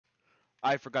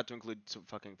I forgot to include some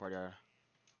fucking party area.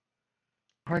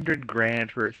 100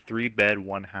 grand for a 3-bed,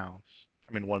 one house.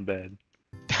 I mean, one bed.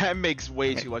 That makes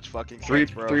way Okay. too much fucking Three,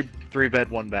 sense, bro. three bed,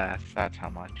 one bath. That's how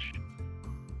much.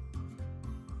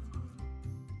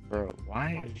 Bro,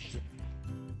 why is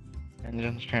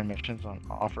Engine's Transmissions on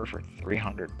offer for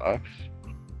 $300?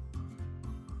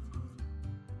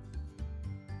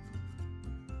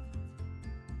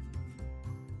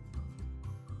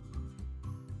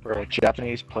 For a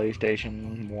Japanese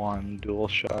PlayStation 1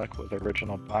 DualShock with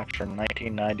original box from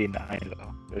 1999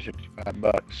 though. They're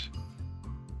 $65.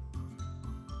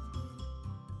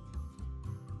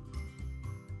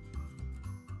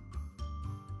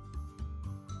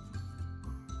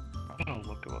 I'm gonna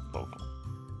look at what local.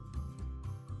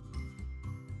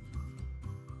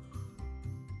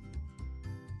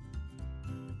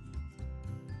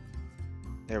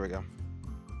 There we go.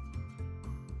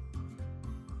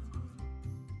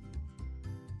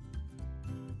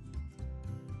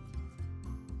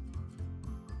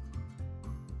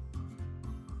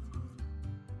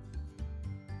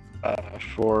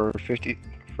 For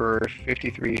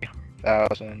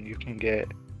 53,000, you can get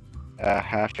a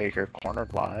half-acre corner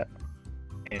lot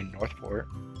in Northport.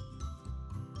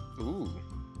 Ooh.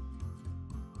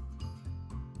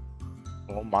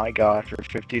 Oh my god! For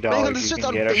 $50, Nathan, this you shit's can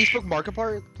on get a Facebook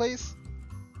Marketplace?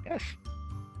 yes.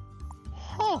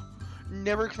 Huh.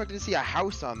 Never expected to see a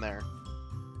house on there.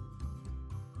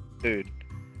 Dude,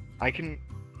 I can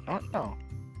not know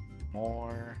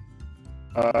more.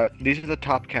 These are the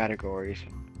top categories: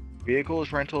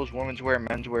 vehicles, rentals, women's wear,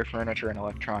 men's wear, furniture, and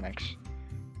electronics.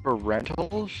 For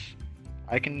rentals,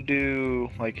 I can do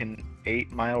like an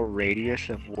 8-mile radius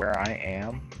of where I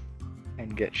am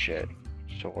and get shit.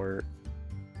 Sort.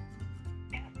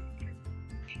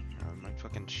 My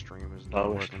fucking stream is not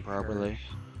Lowest working properly.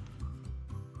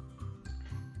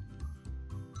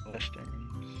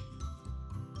 Listings.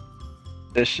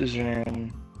 This is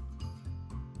in.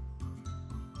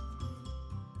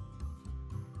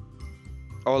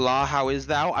 Hola, how is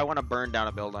thou? I want to burn down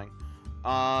a building.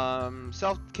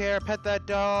 Self-care, pet that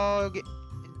dog.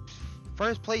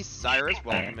 First place, Cyrus,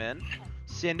 welcome in.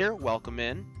 Cinder, welcome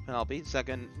in. Penelope,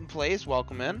 second place,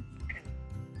 welcome in.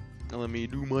 Now let me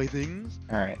do my things.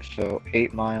 Alright, so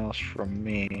 8 miles from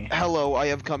me. Hello, I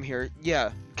have come here.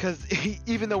 Yeah, because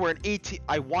even though we're an 18,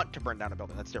 I want to burn down a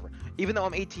building. That's different. Even though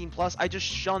I'm 18 plus, I just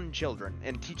shun children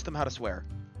and teach them how to swear.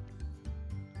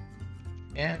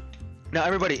 Yeah. Now,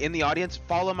 everybody in the audience,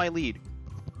 follow my lead.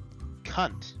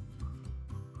 Cunt.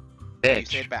 You say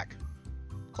Bitch. it back.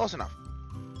 Close enough.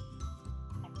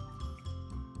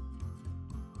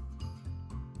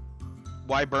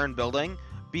 Why burn building?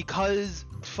 Because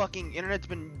fucking internet's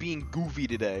been being goofy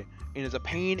today, and it's a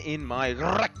pain in my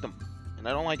rectum, and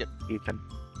I don't like it. Ethan.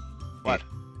 What?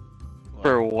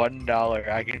 For $1,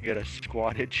 I can get a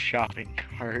squatted shopping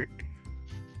cart.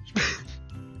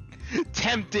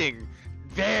 Tempting,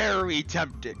 very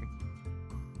tempting.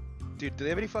 Dude, do they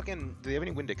have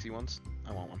any Winn-Dixie ones?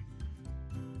 I want one.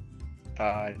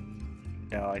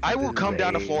 No. I will come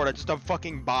down to a- Florida just to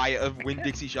fucking buy a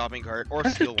Winn-Dixie shopping cart or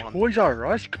That's steal a one. Toys R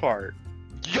Us cart.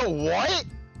 Yo, what?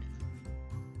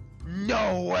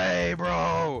 No way,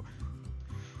 bro.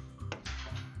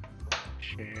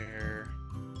 Share.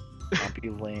 Copy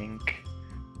link.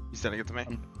 You sending it to me?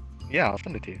 Yeah, I'll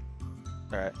send it to you.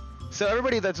 Alright. So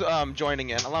everybody that's joining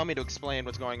in, allow me to explain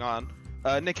what's going on.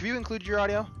 Nick, have you included your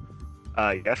audio?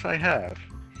 Yes, I have.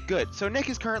 Good. So Nick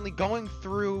is currently going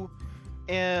through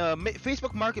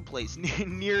Facebook Marketplace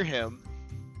near him.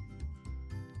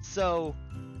 So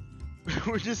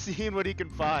we're just seeing what he can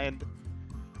find.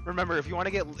 Remember, if you want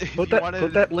to get, Put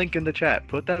that link in the chat.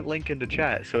 Put that link in the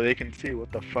chat so they can see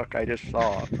what the fuck I just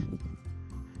saw.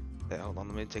 Yeah, hold on,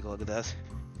 let me take a look at this.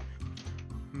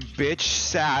 Bitch,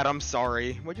 sad. I'm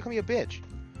sorry. Why'd you call me a bitch?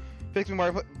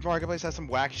 Facebook Marketplace has some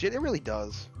whack shit. It really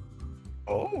does.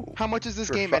 Oh. How much is this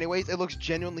For game, fu- anyways? It looks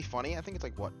genuinely funny. I think it's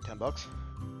like what, $10?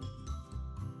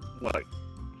 What? I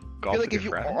Golf feel like with if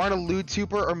your you friends? aren't a lewd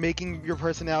tuber or making your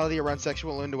personality around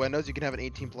sexual innuendos, you can have an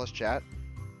 18+ chat.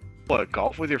 What?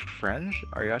 Golf with your friends?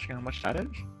 Are you asking how much that is?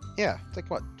 Yeah, it's like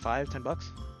what, $5-10?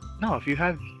 No, if you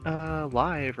have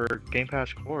Live or Game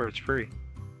Pass Core, it's free.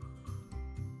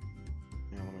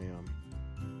 Yeah, let me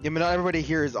yeah, but not everybody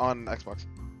here is on Xbox.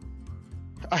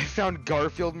 I found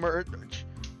Garfield merch.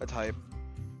 A type.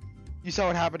 You saw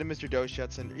what happened to Mr. Doge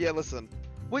Jetson. Yeah, listen.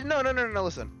 Wait, no,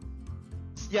 listen.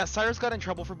 Yeah, Cyrus got in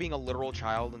trouble for being a literal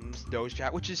child in this Doge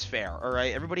chat, which is fair,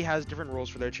 alright? Everybody has different rules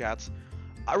for their chats.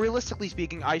 Realistically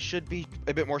speaking, I should be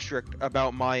a bit more strict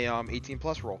about my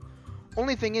 18+ rule.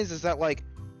 Only thing is that, like,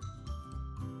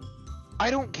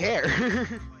 I don't care.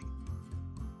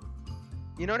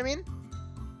 You know what I mean?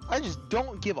 I just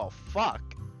don't give a fuck.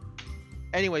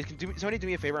 Anyways, somebody do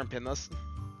me a favor and pin this?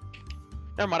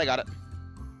 Never mind, I got it.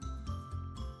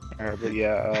 But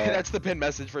yeah. That's the pin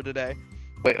message for today.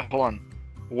 Wait, hold on.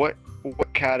 What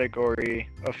category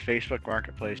of Facebook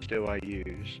Marketplace do I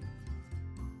use?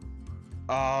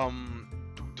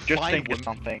 Just think of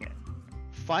something.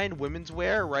 Find women's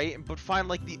wear, right? But find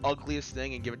like the ugliest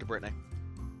thing and give it to Brittany.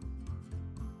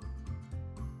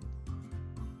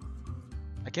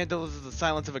 I can't tell if this is the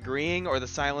silence of agreeing or the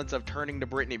silence of turning to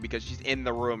Brittany because she's in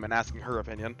the room and asking her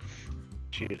opinion.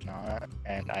 She is not,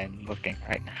 and I'm looking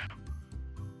right now.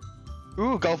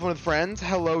 Ooh, golfing with friends.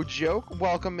 Hello, joke.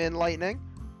 Welcome in, Lightning.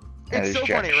 It's so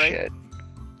funny, right?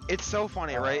 It's so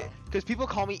funny, right? Because people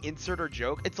call me insert or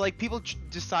joke. It's like people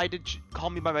decide to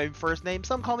call me by my first name.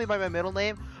 Some call me by my middle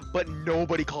name, but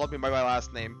nobody called me by my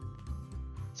last name.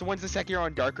 So when's the Sekiro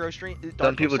on Dark Row stream?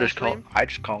 Some people just call. I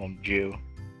just call him Jew.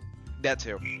 That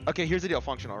too. Okay, here's the deal.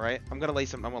 Functional, right? I'm gonna lay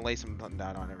some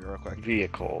down on it real quick.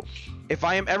 Vehicles. If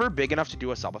I am ever big enough to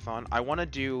do a subathon, I want to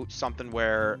do something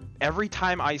where every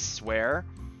time I swear,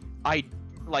 I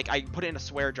put it in a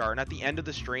swear jar, and at the end of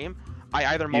the stream, I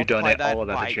either multiply that all of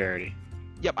that to charity.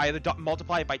 Yep, I either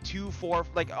multiply it by 2, 4,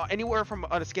 like anywhere from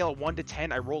on a scale of 1 to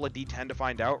 10, I roll a d10 to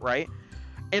find out, right?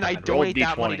 And I donate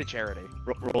that money to charity.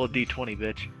 Roll a d20,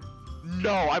 bitch.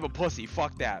 No, I'm a pussy.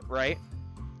 Fuck that, right?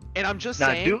 And I'm just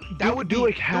saying that would be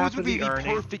like half of the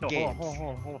perfect games.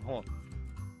 Hold on.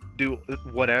 Do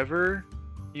whatever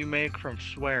you make from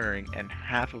swearing and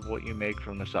half of what you make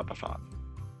from the subathon.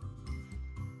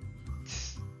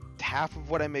 Half of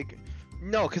what I make?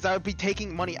 No, because I would be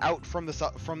taking money out from the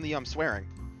swearing.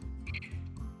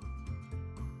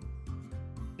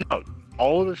 No,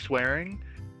 all of the swearing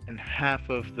and half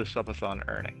of the subathon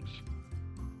earnings.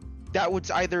 That was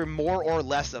either more or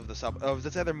less of the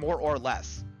that's either more or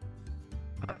less.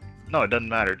 No, it doesn't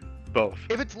matter. Both.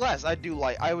 If it's less, I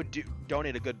would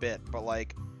donate a good bit, but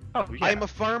like, yeah. I'm a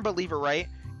firm believer, right?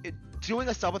 Doing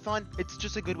a subathon, it's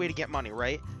just a good way to get money,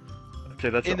 right? So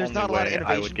that's and there's not a lot of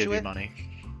innovation I would give to you it. Money.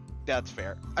 That's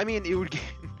fair. I mean, it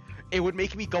would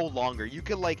make me go longer. You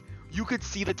could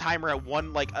see the timer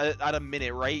at at a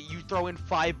minute, right? You throw in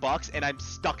 $5 and I'm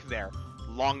stuck there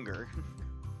longer.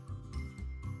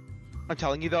 I'm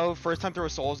telling you though, first time through a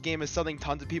Souls game is something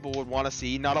tons of people would want to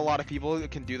see. Not a lot of people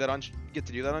can do that get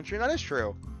to do that on stream. That is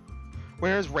true.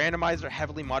 Whereas randomized or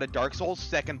heavily modded Dark Souls,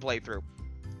 second playthrough.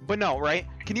 But no, right?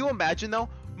 Can you imagine though?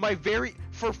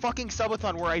 For fucking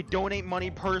subathon where I donate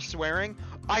money per swearing,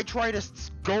 I try to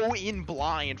go in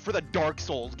blind for the Dark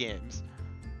Souls games.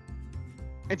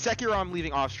 And Sekiro I'm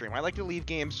leaving off stream. I like to leave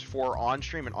games for on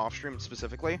stream and off stream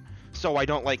specifically, so I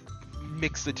don't like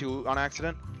mix the two on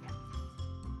accident.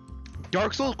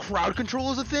 Dark Souls crowd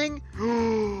control is a thing?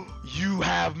 You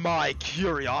have my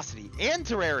curiosity. And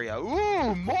Terraria.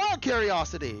 Ooh, more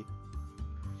curiosity.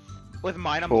 With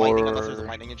mine, I'm lightning unless there's a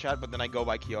lightning in chat, but then I go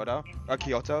by Kyoto.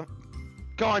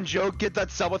 Go on, Joe, get that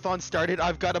subathon started.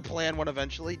 I've got to plan one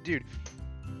eventually. Dude,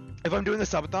 if I'm doing the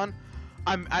subathon,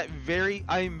 I'm very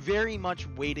much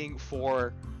waiting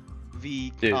for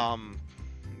the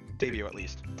debut at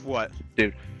least. What?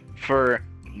 Dude, for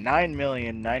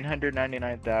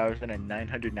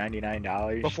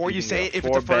 $9,999,999. Before you say if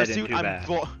it's a fursuit,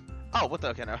 oh, what the?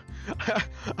 Okay, no.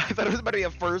 I thought it was about to be a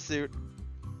fursuit.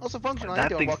 Also functional. How you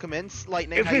doing? Welcome in,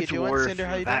 Lightning. How you doing? Cinder,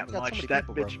 how you doing? That much, that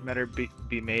bitch better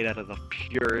be made out of the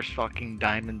purest fucking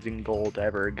diamonds and gold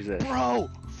ever exist. Bro,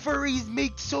 furries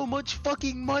make so much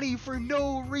fucking money for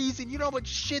no reason. You know how much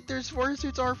shit their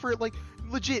fursuits are for like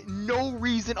legit no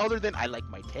reason other than I like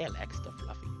my tail extra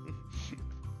fluffy.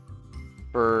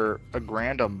 For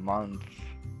 $1,000 a month,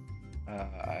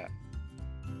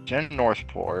 it's in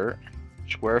Northport.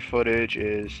 Square footage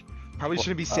is probably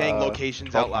shouldn't be saying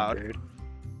locations out loud.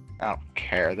 I don't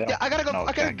care. Yeah, I gotta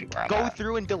go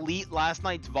through and delete last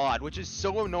night's VOD, which is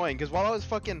so annoying because while I was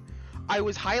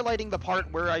highlighting the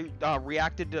part where I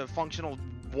reacted to functional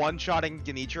one-shotting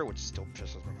Genichiro, which still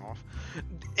pisses me off.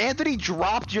 Anthony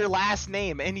dropped your last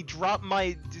name and he dropped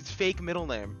my fake middle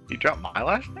name. You dropped my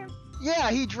last name?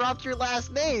 Yeah, he dropped your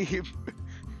last name.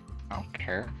 I don't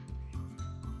care.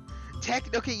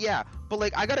 Okay, yeah, but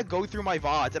like I gotta go through my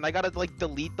VODs and I gotta like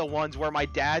delete the ones where my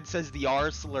dad says the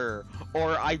R slur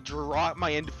or I drop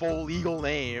my full legal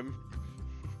name.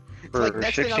 It's like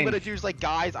next thing I'm gonna do is like,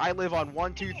 guys, I live on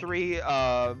 123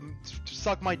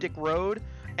 Suck My Dick Road,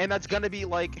 and that's gonna be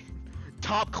like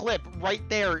top clip right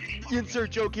there.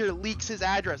 Insert joke here, leaks his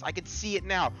address. I can see it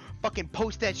now. Fucking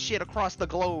post that shit across the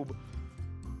globe.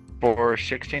 For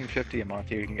 $1,650 a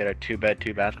month, you can get a 2-bed,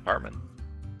 2-bath apartment.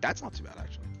 That's not too bad,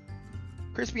 actually.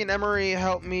 Crispy and Emery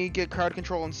helped me get crowd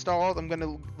control installed. I'm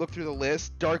gonna look through the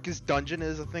list. Darkest Dungeon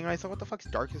is a thing I saw. What the fuck's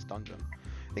Darkest Dungeon?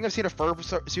 I think I've seen a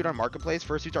fursuit on Marketplace.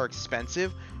 Fursuits are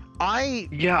expensive.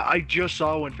 Yeah, I just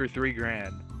saw one for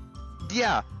 $3,000.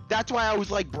 Yeah, that's why I was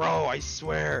like, bro, I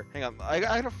swear. Hang on, I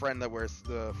had a friend that wears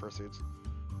the fursuits.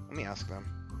 Let me ask them.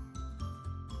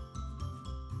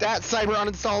 That Cyber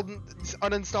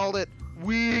uninstalled it.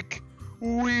 Weak.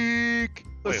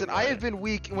 Listen, I have been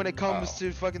weak when it comes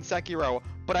to fucking Sekiro,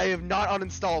 but I have not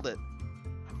uninstalled it.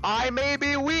 I may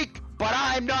be weak, but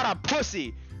I'm not a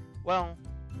pussy. Well,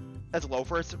 that's low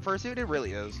for a fursuit. It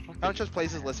really is. Not just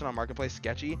places listed on Marketplace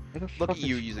sketchy. Look at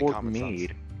you using common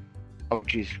sense. Oh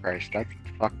Jesus Christ!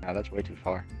 Fuck now. That's way too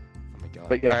far. Oh my god.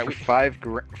 But yeah, Alright,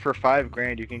 for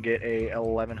 $5,000 you can get a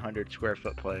 1,100 square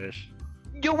foot place.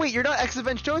 Yo, wait, you're not X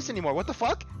Avenge Choice anymore. What the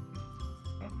fuck?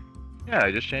 Yeah,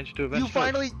 I just changed to Avenge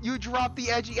Choice. You dropped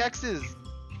the edgy X's.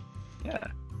 Yeah,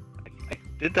 I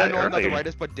did that I know I'm not the earlier.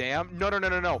 rightest, but damn.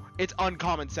 No. It's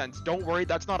uncommon sense. Don't worry,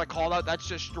 that's not a call out. That's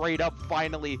just straight up.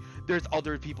 Finally, there's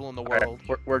other people in the world.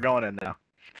 Alright, we're going in now.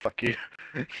 Fuck you.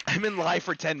 I'm in live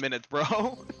for 10 minutes,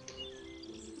 bro.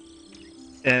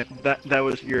 And that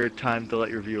was your time to let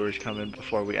your viewers come in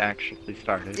before we actually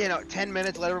started. 10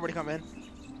 minutes. Let everybody come in.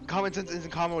 Common sense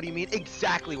isn't common. What do you mean?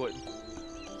 Exactly what.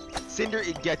 Cinder,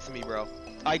 it gets me, bro.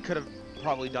 I could have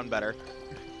probably done better.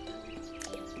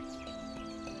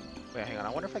 Wait, hang on. I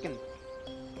wonder if I can.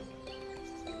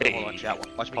 Hold on,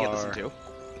 chat. Watch me get this in too.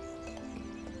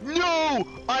 No!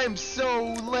 I am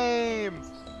so lame!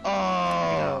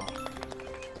 Oh! No.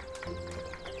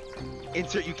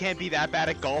 Insert, you can't be that bad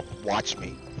at golf. Watch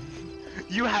me.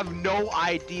 You have no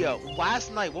idea.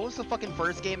 Last night, what was the fucking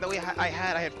first game that I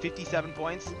had 57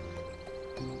 points.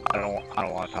 I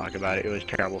don't want to talk about it. It was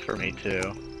terrible for me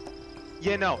too.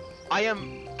 Yeah, no. I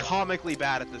am comically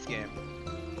bad at this game.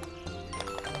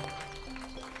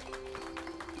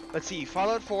 Let's see,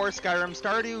 Fallout 4, Skyrim,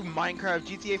 Stardew, Minecraft,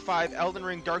 GTA 5, Elden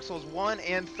Ring, Dark Souls 1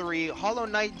 and 3, Hollow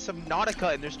Knight,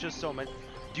 Subnautica, and there's just so many.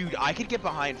 Dude, I could get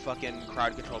behind fucking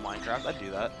crowd control Minecraft. I'd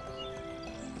do that.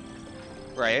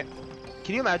 Right?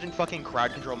 Can you imagine fucking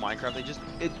crowd control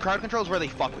Minecraft? Crowd control is where they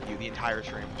fuck with you the entire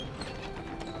stream.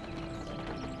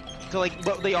 So like,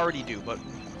 but they already do, but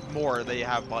more, they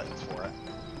have buttons for it.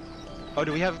 Oh,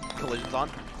 do we have collisions on?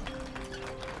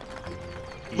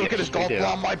 Look at his golf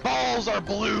ball. My balls are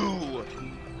blue.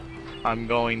 I'm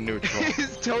going neutral.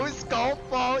 His toast golf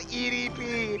ball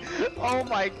EDP. Oh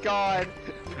my god.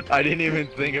 I didn't even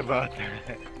think about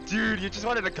that. Dude, you just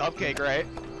wanted a cupcake, right?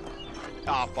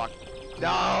 Oh fuck.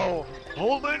 No.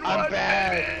 Hole in one. I'm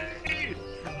bad.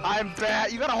 I'm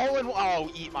bad. You got a hole in one. Oh,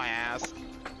 eat my ass.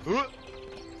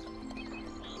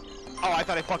 Oh, I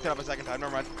thought I fucked it up a second time.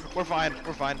 Never mind. We're fine.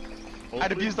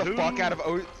 I'd abuse the fuck out of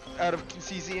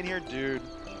CC in here, dude.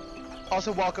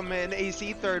 Also, welcome in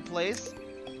AC, third place.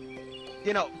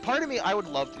 You know, part of me, I would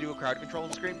love to do a crowd control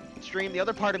stream. The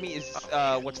other part of me is,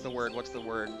 what's the word?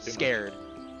 Scared.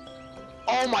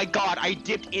 Oh my god, I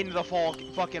dipped into the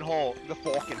fucking hole.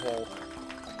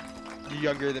 You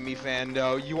younger than me, fan.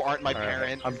 No, you aren't my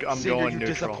parent. I'm Cinder, going you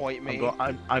neutral. disappoint me.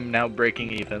 I'm now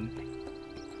breaking even.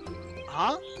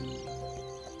 Huh?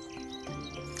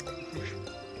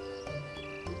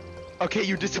 Okay,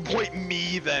 you disappoint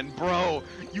me then, bro.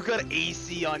 You got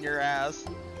AC on your ass.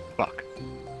 Fuck.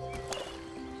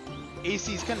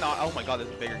 AC's oh my god,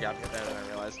 there's a bigger gap here than I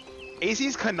realized.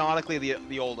 AC's canonically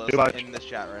the oldest in this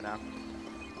chat right now.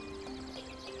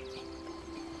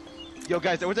 Yo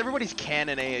guys, that was everybody's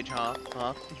canon age, huh?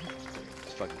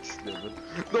 It's fucking stupid.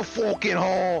 The fucking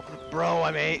hole! Bro,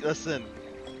 listen.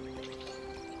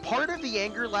 Part of the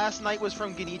anger last night was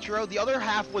from Genichiro, the other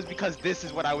half was because this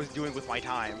is what I was doing with my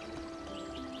time.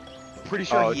 Pretty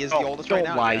sure he is the oldest right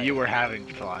now. Don't lie, you were having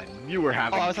fun. You were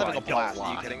having fun. I was having a blast,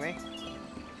 are you kidding me?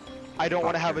 I don't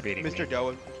want to have a Mr.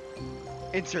 Doe.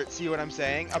 Insert, see what I'm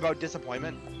saying? About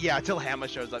disappointment? Yeah, until Hamma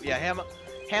shows up. Yeah,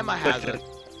 Hamma has it.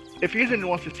 If Ethan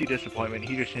wants to see disappointment,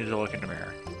 he just needs to look in the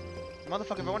mirror.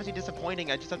 Motherfucker, if I want to see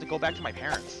disappointing, I just have to go back to my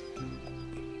parents.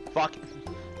 Fuck.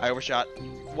 I overshot.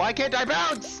 Why can't I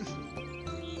bounce?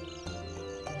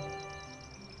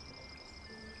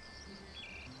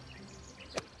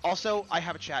 Also, I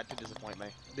have a chat to disappoint me.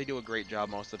 They do a great job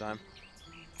most of the time.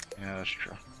 Yeah, that's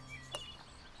true.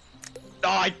 Oh,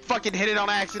 I fucking hit it on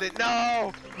accident.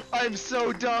 No! I'm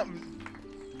so dumb.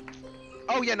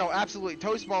 Oh, yeah, no, absolutely.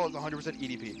 Toast Ball is 100%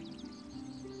 EDP.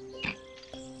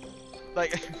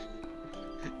 Like,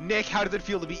 Nick, how did it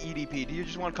feel to be EDP? Do you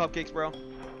just want cupcakes, bro?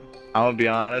 I'm gonna be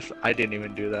honest, I didn't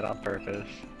even do that on purpose.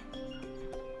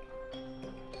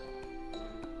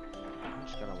 I'm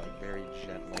just gonna, like, very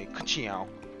gently. Ka-chow.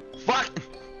 Fuck!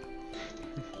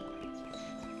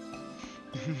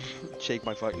 Shake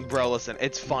my fucking bro. Listen,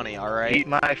 it's funny, all right. Eat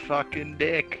my fucking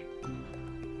dick.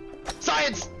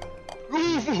 Science.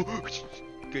 Ooh.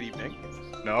 Good evening.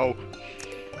 No.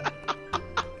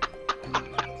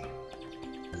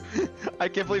 I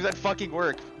can't believe that fucking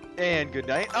worked. And good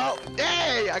night. Oh,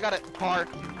 hey, I got it. Par.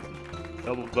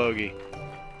 Double bogey.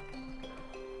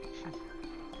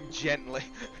 Gently.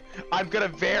 I'm gonna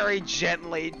very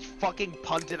gently fucking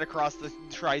punt it across the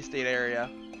tri-state area.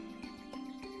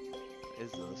 What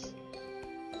is this?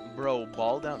 Bro,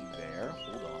 ball down there?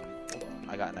 Hold on.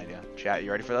 I got an idea. Chat,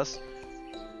 you ready for this?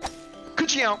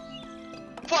 Kuchiao!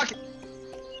 Fuck!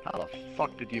 How the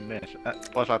fuck did you miss?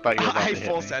 Plus, I thought you were about I to hit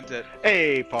full me. sent it.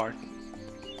 Hey, par.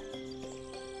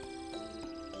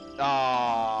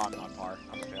 Ah, I'm not par.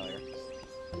 I'm a failure.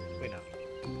 We know.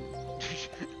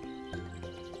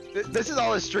 This is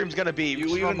all this stream's gonna be. You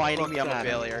Just even reminding me I'm fucked a that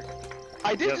failure.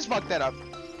 I did Yep. just fuck that up.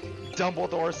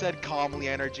 Dumbledore said calmly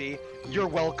energy. You're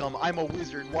welcome. I'm a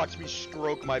wizard. Watch me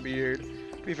stroke my beard.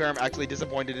 To be fair, I'm actually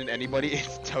disappointed in anybody.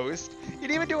 It's toast. You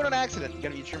didn't even do it on accident. You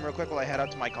gonna eat stream real quick while I head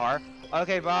out to my car?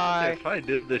 Okay, bye. If I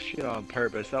did this shit on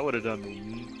purpose, that would have done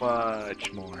me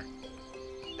much more.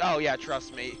 Oh yeah,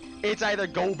 trust me. It's either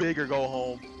go big or go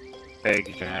home.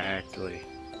 Exactly.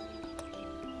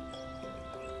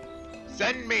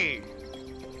 Send me!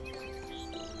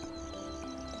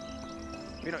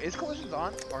 You know, is collisions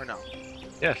on or no?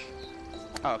 Yes.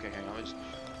 Oh, okay, hang on.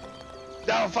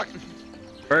 No, fuck.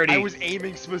 Birdie. I was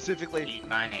aiming specifically. Eat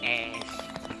my ass.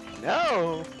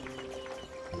 No!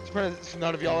 Surprised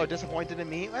none of y'all are disappointed in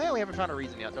me. Well, we haven't found a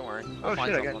reason yet, don't worry. Oh We'll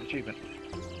find shit, I got an something. achievement.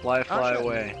 Fly, fly shit.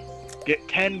 away. Get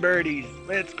 10 birdies.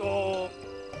 Let's go.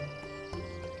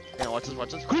 Hang on, watch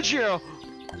this. Kuchio!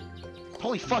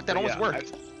 Holy fuck, that almost Yeah,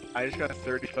 worked. I just got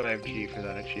 35 G for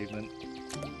that achievement.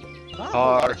 Not a whole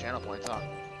lot Par. of channel points, huh?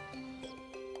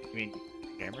 You mean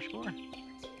gamer score?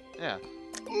 Yeah.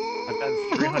 I've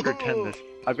gotten 310 this.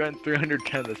 I've gotten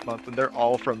 310 this month, and they're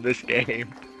all from this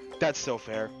game. That's so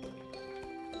fair.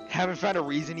 Haven't found a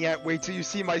reason yet. Wait till you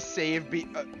see my save be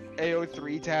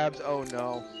AO3 tabs. Oh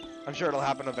no. I'm sure it'll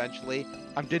happen eventually.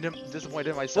 I'm disappointed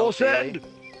in myself. Full today. send.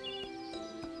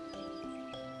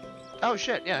 Oh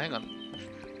shit, yeah, hang on.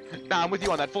 Nah, I'm with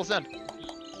you on that. Full send.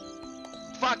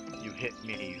 Fuck! You hit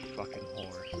me, you fucking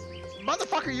whore.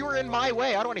 Motherfucker, you were in my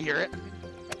way. I don't want to hear it.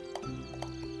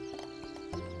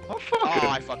 Oh fuck Oh, it.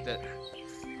 I fucked it.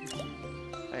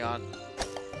 Hang on.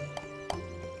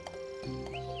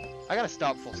 I gotta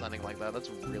stop full sending like that. That's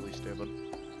really stupid.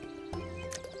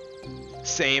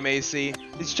 Same AC.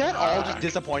 Is chat all just Fuck.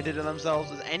 disappointed in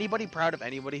themselves? Is anybody proud of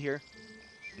anybody here?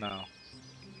 No.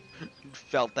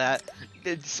 Felt that.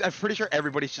 I'm pretty sure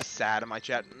everybody's just sad in my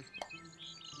chat.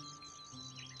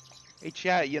 Hey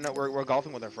chat, you know, we're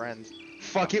golfing with our friends.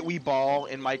 Fuck it, we ball.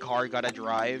 In my car, gotta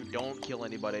drive. Don't kill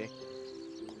anybody.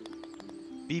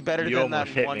 Be better You than that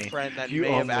almost hit one me. friend that You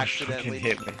may have almost fucking accidentally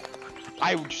hit me.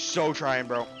 I was so trying,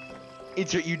 bro.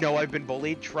 Insert, you know I've been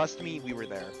bullied. Trust me, we were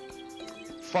there.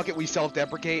 Fuck it, we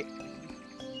self-deprecate.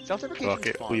 Self-deprecation Fuck is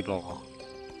it, fun. we ball.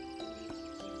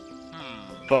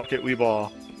 Hmm. Fuck it, we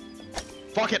ball.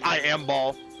 Fuck it, I am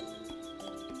ball.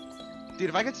 Dude,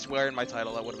 if I could swear in my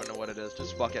title, I would have known what it is.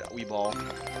 Just fuck it, we ball.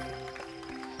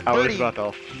 I was Birdie. about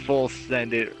to full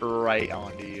send it right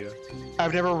onto you.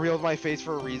 I've never revealed my face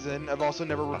for a reason. I've also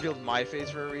never revealed my face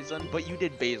for a reason. But you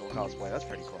did Basil cosplay. That's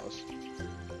pretty close.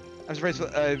 I'm surprised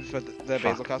with the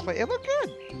Basil cosplay. It looked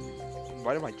good.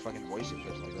 Why did my fucking voice get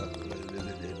like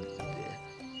that?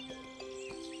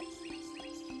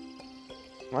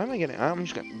 Why am I getting? I'm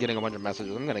just getting a bunch of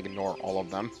messages. I'm gonna ignore all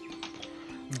of them.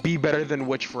 Be better than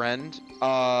which friend?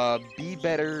 Be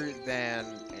better than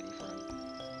any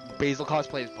friend. Basil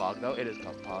cosplay is Pog though. It is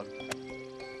Pog.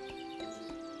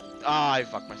 Ah, I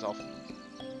fucked myself.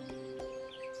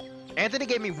 Anthony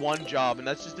gave me one job, and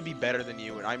that's just to be better than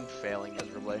you, and I'm failing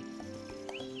miserably.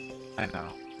 I know.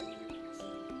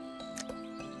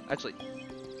 Actually,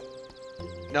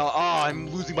 no. Oh, I'm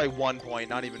losing by 1 point.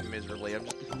 Not even miserably. I'm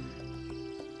just.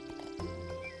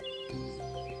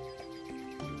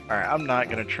 Alright, I'm not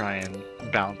gonna try and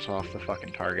bounce off the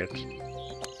fucking targets.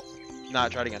 Nah,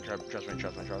 try it again. Trust me.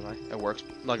 It works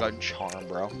like a charm,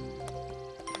 bro.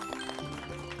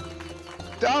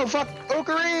 Oh, fuck!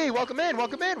 Okari! Welcome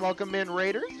in,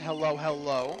 Raiders.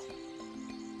 Hello.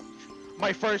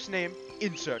 My first name,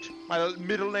 insert. My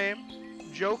middle name,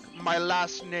 joke. My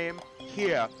last name,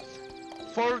 here.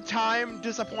 Full-time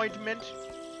disappointment.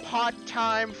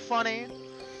 Part-time funny.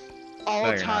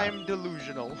 All-time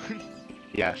delusional.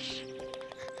 Yes.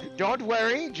 Don't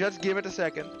worry, just give it a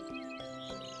second.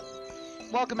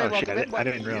 Welcome in. Oh, shit, I What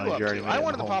didn't are realize up you already to? made I it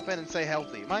wanted to home. pop in and say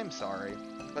healthy. I'm sorry,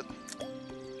 but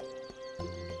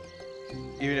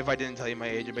Even if I didn't tell you my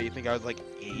age, I bet you think I was like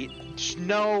 8.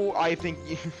 No, I think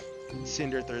you...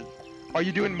 Cinder third. Are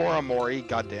you doing more Amori?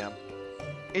 Goddamn.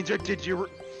 Insert,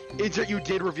 Insert, you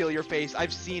did reveal your face.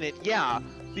 I've seen it. Yeah,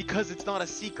 because it's not a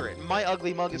secret. My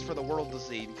ugly mug is for the world to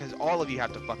see, because all of you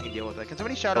have to fucking deal with it. Can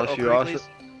somebody shout out Okuri, please?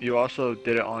 You also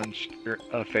did it on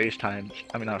FaceTime.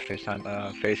 I mean, not FaceTime.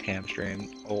 Facecam stream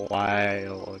a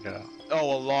while ago.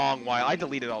 Oh, a long while. I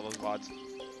deleted all those VODs.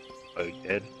 Oh, you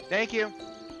did? Thank you.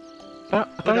 I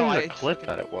thought it was a clip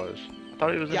that it was. I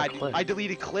thought it was a clip. I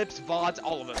deleted clips, VODs,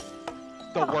 all of it.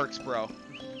 The works, bro.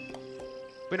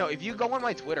 But no, if you go on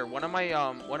my Twitter, one of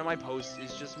my posts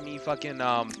is just me fucking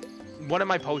one of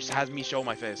my posts has me show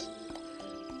my face.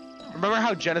 Remember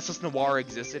how Genesis Noir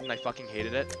existed and I fucking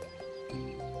hated it?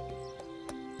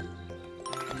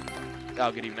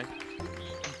 Oh, good evening.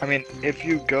 I mean, if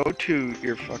you go to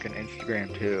your fucking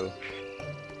Instagram too.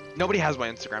 Nobody has my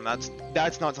Instagram.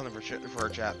 That's not something for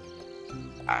a chat.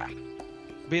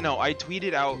 But you know, I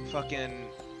tweeted out fucking.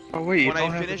 Oh wait, you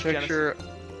don't have the picture.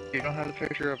 You don't have the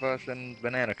picture of us in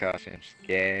banana costumes.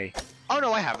 Yay. Oh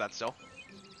no, I have that still.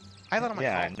 I have that on my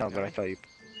phone. Yeah, I know, but I thought you.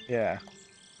 Yeah.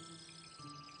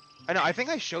 I know. I think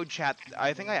I showed chat.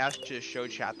 I think I asked you to show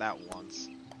chat that once.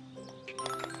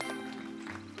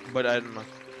 But I don't know. I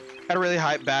had a really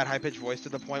bad high-pitched voice to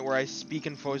the point where I speak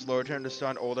in voice lower tone to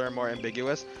sound older and more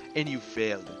ambiguous, and you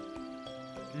failed.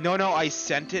 No, I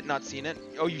sent it, not seen it.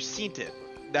 Oh, you seen it.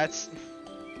 That's...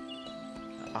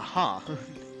 Uh-huh.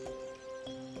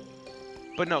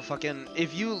 But no, fucking...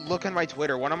 If you look on my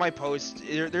Twitter, one of my posts,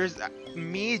 there's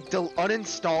me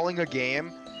uninstalling a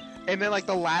game, and then, like,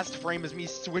 the last frame is me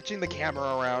switching the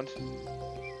camera around.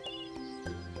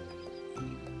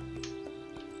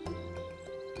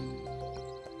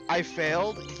 I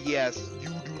failed? Yes, you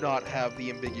do not have the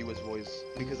ambiguous voice,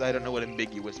 because I don't know what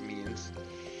ambiguous means.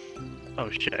 Oh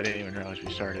shit, I didn't even realize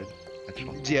we started. That's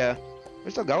fine. Yeah,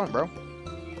 we're still going, bro.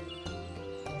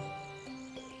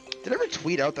 Did I ever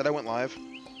tweet out that I went live?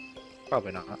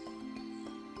 Probably not.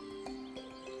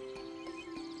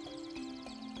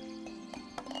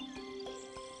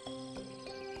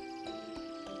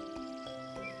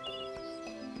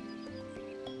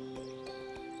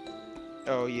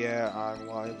 Oh yeah, I'm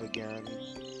live again.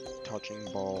 Touching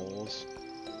balls.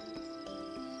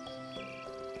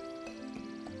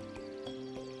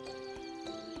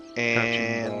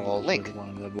 And touching balls Link. With one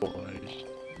of the boys.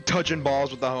 Touching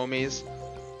balls with the homies.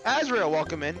 Azrael,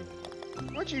 welcome in.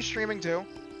 What you streaming to?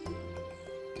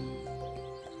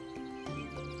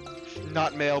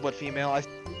 Not male, but female.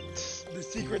 The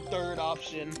secret third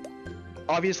option.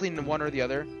 Obviously, one or the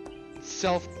other.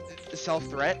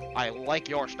 Self-threat. I like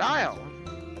your style.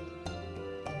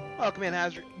 Welcome in,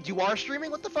 Azrael. You are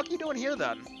streaming? What the fuck are you doing here,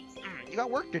 then? You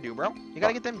got work to do, bro. You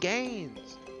gotta get them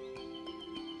gains.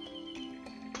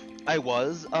 I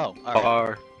was? Oh,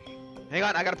 alright. Hang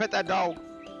on, I gotta pet that dog.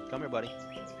 Come here, buddy.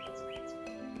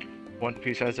 One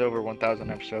Piece has over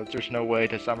 1,000 episodes. There's no way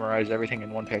to summarize everything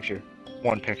in one picture.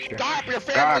 One picture. Stop! Your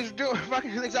family's doing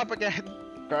fucking things up again.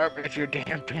 Stop! It's your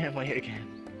damn family again.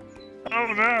 Oh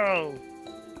no!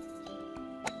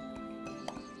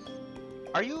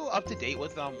 Are you up to date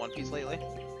with One Piece lately?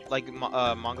 Like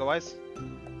manga-wise?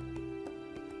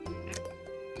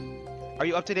 Are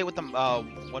you up to date with the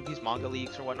One Piece manga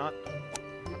leaks or whatnot?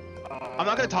 I'm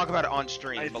not gonna talk about it on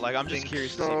stream, but like I'm just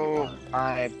curious to see if you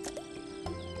are.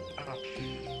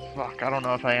 Fuck, I don't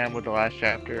know if I am with the last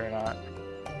chapter or not.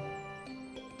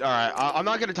 Alright, I'm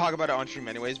not gonna talk about it on stream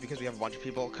anyways because we have a bunch of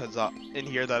people in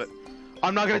here that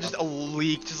I'm not gonna just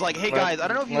leak, just like, hey guys, I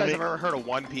don't know if you guys have ever heard of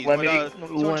One Piece, let but me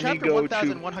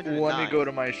go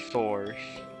to my source.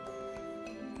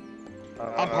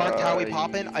 I'm Park Howie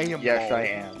Poppin'. I am. Yes, bald. I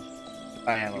am.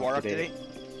 I am. You are up to date.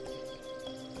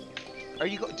 Are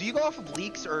you? Do you go off of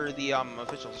leaks or the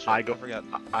official shit? I forget.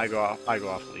 I go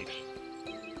off leaks.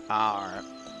 All right.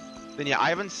 Then yeah, I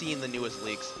haven't seen the newest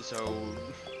leaks, so.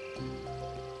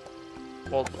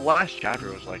 Well, the last chapter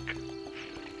was like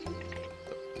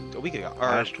a week ago.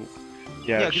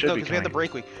 Yeah, it should be. Because we had the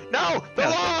break week. No, the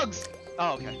logs.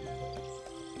 Oh, okay.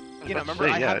 You know, remember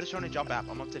I have the Shonen Jump app.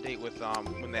 I'm up to date with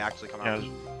when they actually come out.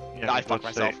 Yeah, I fucked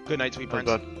myself. Good night, sweet prince.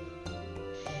 Just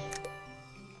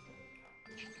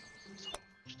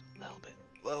a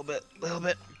little bit.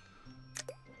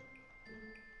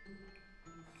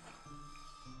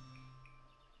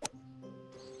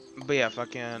 But yeah,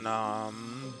 fucking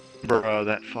Bro,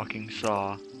 that fucking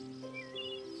saw.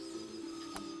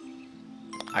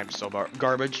 I'm so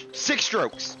garbage. 6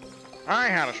 strokes. I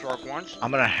had a stroke once. I'm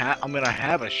gonna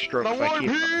have a stroke if I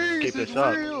keep this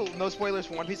up. No spoilers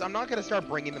for One Piece. I'm not gonna start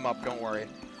bringing them up. Don't worry.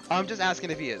 I'm just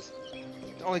asking if he is.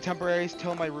 It's only temporary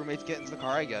till my roommates get into the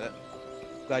car. I get it.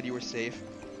 Glad you were safe.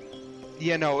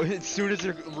 Yeah, no, as soon as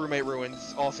your roommate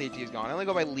ruins, all safety is gone. I only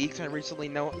go by leaks, and I recently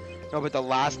know about the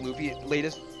last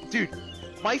latest. Dude,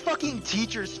 my fucking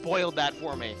teacher spoiled that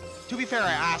for me. To be fair,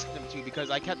 I asked him to because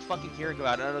I kept fucking hearing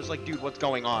about it, and I was like, dude, what's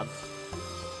going on?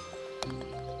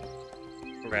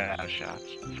 Ran out of shots.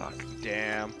 Fuck.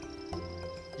 Damn.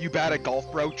 You bad at golf,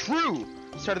 bro? True!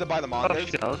 Started to buy the mangas. Oh,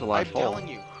 shit, that was a live I'm hole. telling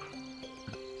you.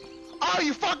 Oh,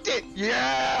 you fucked it!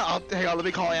 Yeah! Hang on, let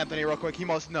me call Anthony real quick. He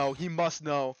must know. He must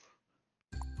know.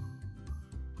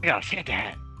 I got a Santa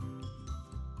hat.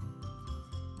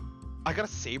 I got a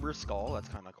saber skull. That's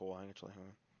kind of cool, actually.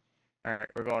 Alright,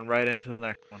 we're going right into the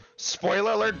next one.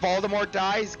 Spoiler alert, Voldemort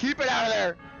dies. Keep it out of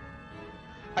there.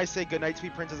 I say goodnight,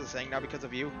 sweet princess is saying now because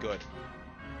of you. Good.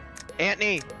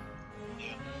 Anthony.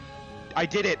 I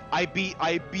did it. I beat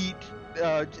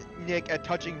Nick at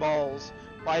touching balls.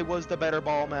 I was the better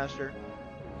ball master.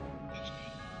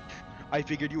 I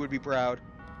figured you would be proud.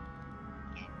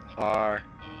 Come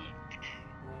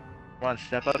on,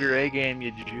 step up your A game,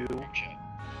 you Jew.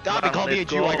 Don't call me a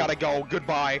Jew. I gotta go.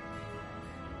 Goodbye.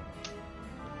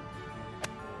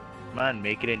 Come on,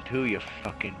 make it in 2, you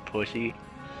fucking pussy.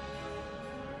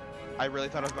 I really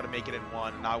thought I was gonna make it in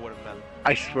 1, and I would have been.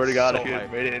 I swear to God, So if you had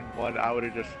hyped. made it in 1, I would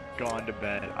have just gone to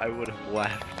bed. I would have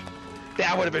left.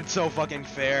 That would have been so fucking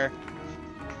fair.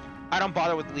 I don't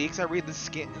bother with leaks. I read the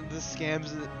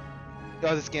scans in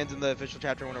the official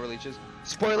chapter when it releases.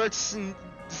 Spoiler: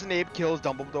 Snape kills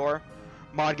Dumbledore.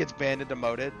 Maud gets banned and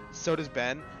demoted. So does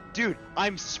Ben. Dude,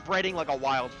 I'm spreading like a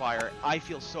wildfire. I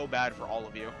feel so bad for all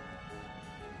of you.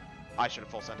 I should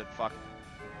have full sent it. Fuck.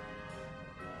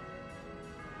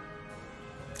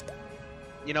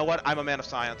 You know what? I'm a man of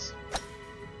science.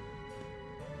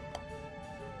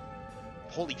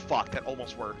 Holy fuck, that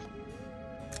almost worked.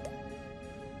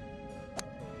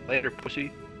 Later,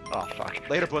 pussy. Oh, fuck.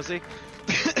 Later, pussy.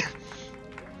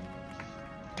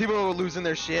 People are losing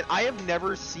their shit. I have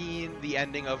never seen the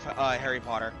ending of Harry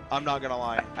Potter. I'm not gonna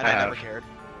lie. And I never cared.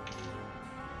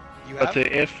 You have? Let's say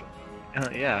if...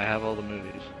 yeah, I have all the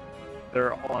movies.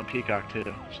 They're all on Peacock,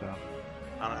 too, so...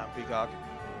 I don't have Peacock.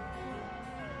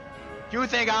 You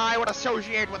think I would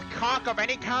associate with cock of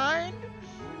any kind?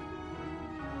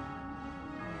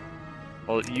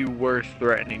 Well, you were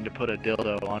threatening to put a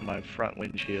dildo on my front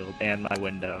windshield and my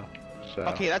window, so...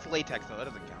 Okay, that's latex though. That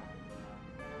doesn't count.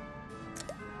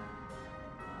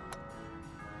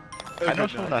 I know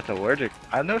someone that's allergic.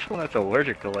 I know someone that's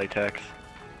allergic to latex.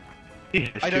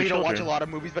 I know you don't watch a lot of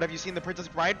movies, but have you seen The Princess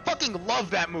Bride? Fucking love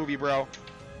that movie, bro.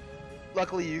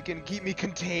 Luckily, you can keep me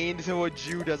contained so a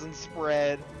Jew doesn't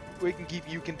spread. We can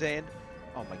keep you contained.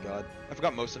 Oh my god. I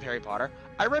forgot most of Harry Potter.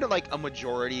 I read like a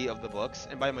majority of the books,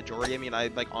 and by majority I mean I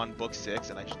like on book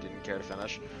 6, and I just didn't care to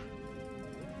finish.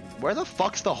 Where the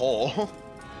fuck's the hole?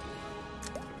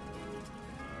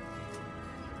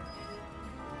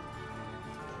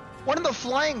 What in the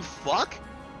flying fuck?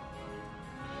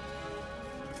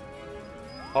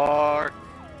 Or...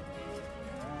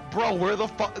 Bro, where the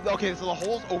fuck? Okay, so the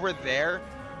hole's over there.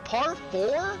 Par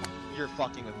 4? You're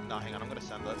fucking with. No, hang on, I'm gonna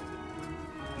send it.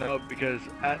 No, because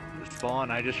at the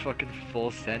spawn, I just fucking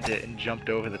full sent it and jumped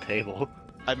over the table.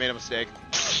 I made a mistake.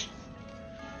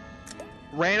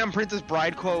 Random Princess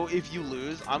Bride quote, if you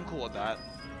lose, I'm cool with that.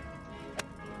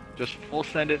 Just full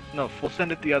send it. No, full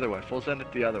send it the other way. Full send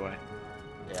it the other way.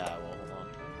 Yeah, well, hold on.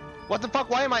 What the fuck?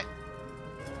 Why am I...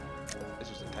 This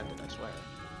was intended, I swear.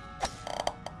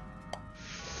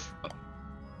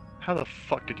 How the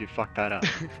fuck did you fuck that up?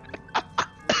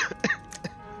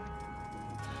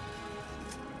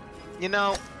 You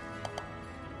know...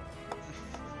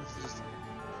 This is just...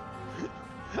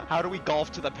 How do we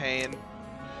golf to the pain?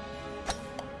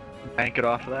 Bank it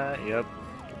off of that? Yep.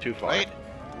 Too far.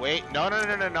 Wait, no,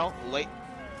 wait.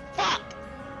 Fuck!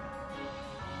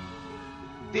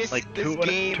 This Like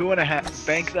game... 2.5.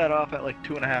 Bank that off at like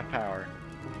 2.5 power.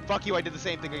 Fuck you, I did the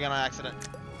same thing again on accident.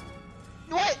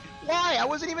 What? Why? I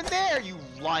wasn't even there, you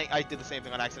lying... I did the same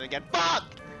thing on accident again. Fuck!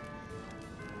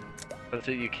 But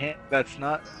so you can't... That's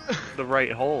not the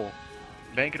right hole.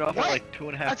 Bank it off What? at like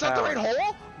 2.5 That's power. not the right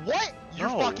hole? What? You're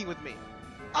No. fucking with me.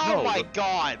 Oh No, my the-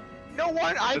 god. No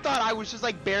one. I The- thought I was just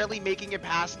like barely making it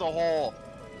past the hole.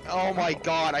 Oh my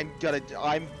god.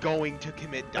 I'm going to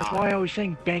commit die. That's why I was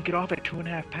saying bank it off at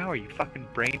 2.5 power. You fucking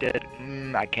brain dead.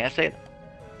 I can't say that.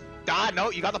 Ah,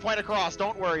 no, you got the point across.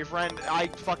 Don't worry, friend. I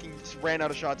fucking ran out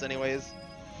of shots anyways.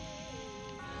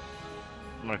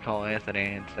 I'm gonna call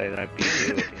Anthony and say that I beat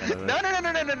you at the end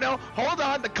of it. No. Hold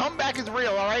on. The comeback is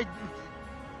real, alright?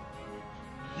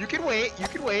 You can wait.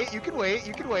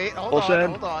 Hold Full on. send.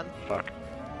 Hold on. Fuck.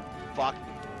 Fuck.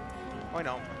 Oh, I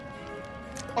know.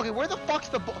 Okay, where the fuck's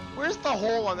the where's the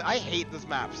hole on I hate this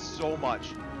map so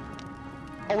much.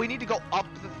 Oh, we need to go up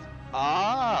the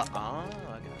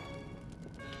okay.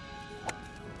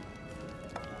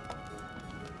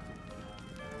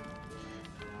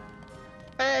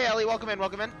 Hey Ellie, welcome in,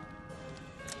 welcome in.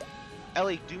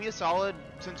 Ellie, do me a solid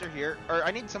since you're here. Or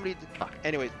I need somebody to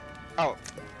anyways. Oh,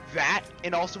 that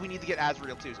and also we need to get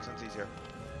Azrael too since he's here.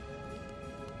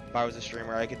 If I was a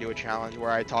streamer, I could do a challenge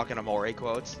where I talk in Amore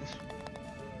quotes.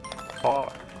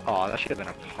 Par. Oh, that should have been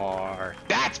a par.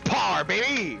 That's par,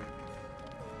 baby!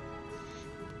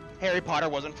 Harry Potter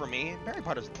wasn't for me. Harry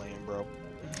Potter's lame, bro.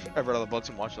 I've read all the books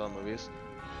and watched all the movies.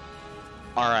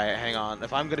 Alright, hang on.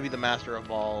 If I'm gonna be the master of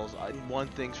balls, one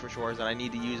thing's for sure is that I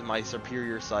need to use my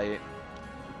superior sight.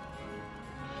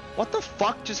 What the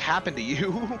fuck just happened to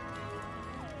you?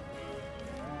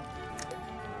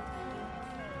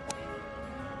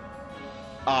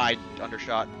 I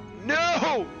undershot.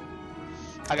 No!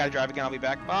 I gotta drive again, I'll be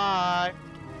back. Bye!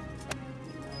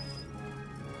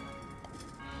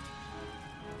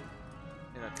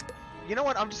 You know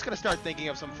what? I'm just gonna start thinking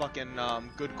of some fucking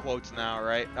good quotes now,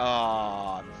 right?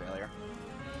 Oh, I'm a failure.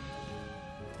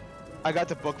 I got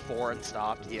to book 4 and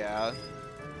stopped, yeah.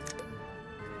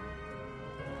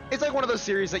 It's like one of those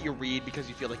series that you read because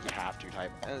you feel like you have to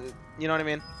type. You know what I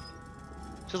mean?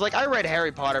 So it's like, I read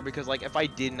Harry Potter because, like, if I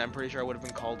didn't, I'm pretty sure I would have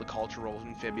been called a cultural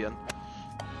amphibian.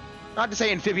 Not to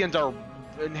say amphibians are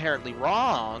inherently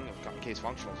wrong, in case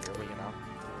Functional's here, but you know.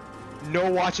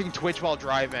 No watching Twitch while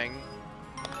driving.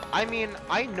 I mean,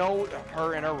 I know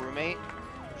her and her roommate.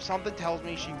 Something tells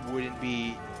me she wouldn't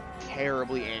be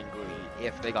terribly angry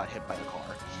if they got hit by a car.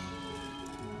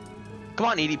 Come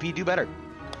on, EDP, do better.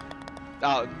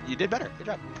 You did better. Good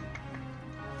job.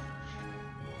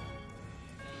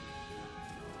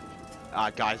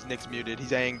 Guys, Nick's muted.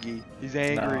 He's angry. He's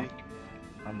angry. No,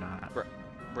 I'm not.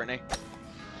 Brittany?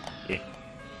 Yeah.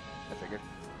 I figured.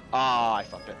 I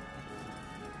fucked it.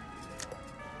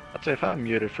 I'd say if I'm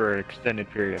muted for an extended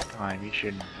period of time, you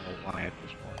shouldn't know why at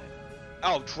this point.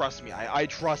 Oh, trust me. I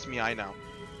trust me, I know.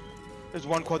 There's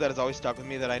one quote that has always stuck with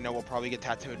me that I know will probably get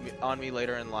tattooed on me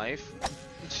later in life.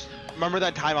 Remember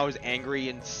that time I was angry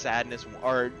and sadness,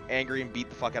 or angry and beat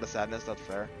the fuck out of sadness? That's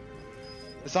fair.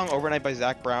 The song Overnight by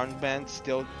Zach Brown Band,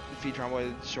 still featuring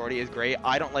with Shorty, is great.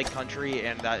 I don't like country,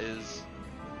 and that is...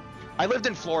 I lived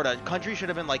in Florida. Country should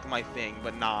have been like my thing,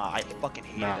 but nah, I fucking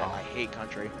hate it. I hate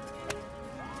country.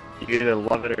 You either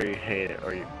love it or you hate it,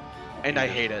 or you... And I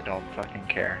hate it. Don't fucking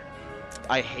care.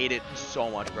 I hate it so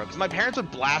much, bro. Because my parents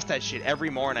would blast that shit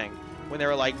every morning when they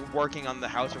were like working on the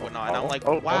house or whatnot, and I'm like,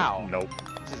 wow, nope.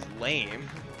 This is lame.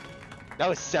 That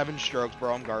was 7 strokes,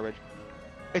 bro. I'm garbage.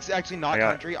 It's actually not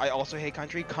country. I also hate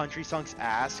country. Country songs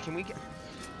ass. Can we get...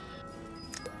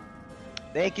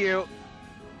 Thank you.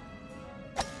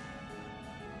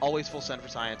 Always full send for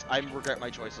science. I regret my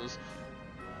choices.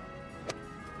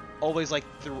 Always like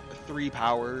 3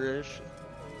 power-ish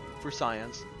for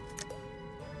science.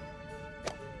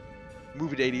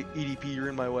 Move it, EDP. You're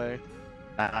in my way.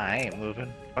 I ain't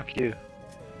moving. Fuck you.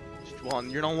 Well,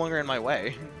 you're no longer in my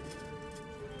way.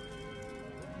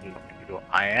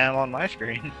 I am on my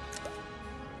screen.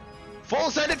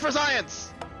 Full send it for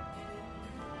science!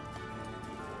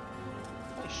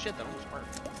 Holy shit, that almost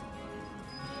worked.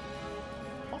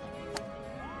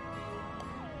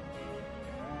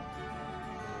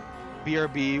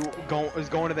 BRB is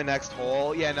going to the next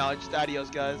hole. Yeah, no, just adios,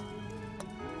 guys.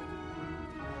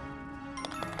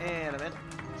 And I'm in.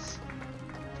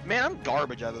 Man, I'm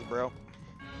garbage at this, bro.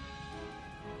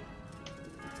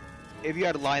 If you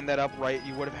had lined that up right,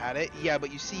 you would have had it. Yeah,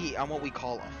 but you see, I'm what we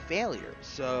call a failure.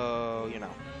 So, you know.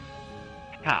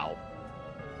 How?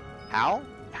 How?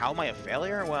 How am I a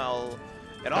failure? Well,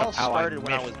 it all started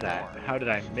when I was born. How did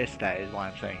I miss that is why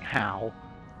I'm saying how.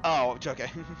 Oh, it's okay.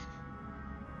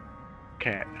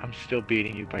 Okay, I'm still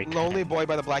beating you by 10. Lonely Boy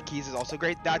by the Black Keys is also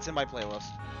great. That's in my playlist.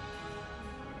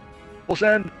 Full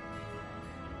send!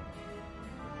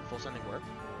 Full sending work?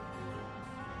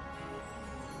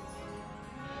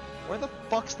 Where the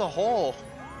fuck's the hole?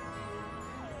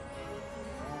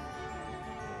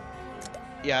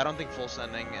 Yeah, I don't think full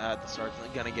sending at the start's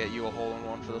gonna get you a hole in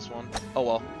one for this one. Oh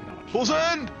well. No. Full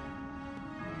send!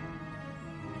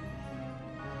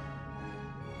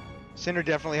 Cinder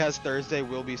definitely has Thursday,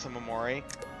 will be some Amore.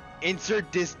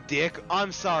 Insert this dick.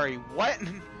 I'm sorry, what?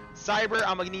 Cyber,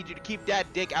 I'm gonna need you to keep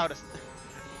that dick out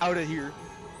of here.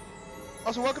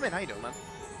 Also, welcome in. How you doing, man?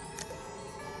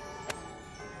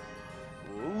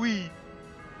 Wee.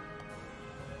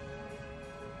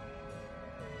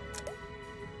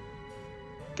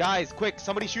 Guys, quick!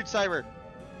 Somebody shoot Cyber.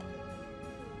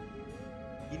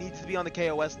 He needs to be on the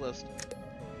KOS list.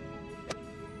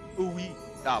 Ooh wee.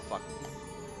 Oh fuck.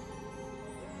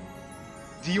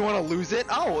 Do you want to lose it?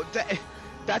 Oh,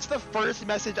 that's the first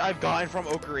message I've gotten from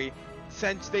Okuri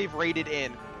since they've raided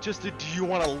in. Just a, do you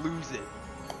want to lose it?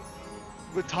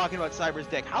 We're talking about Cyber's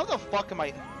deck. How the fuck am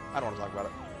I don't want to talk about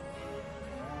it.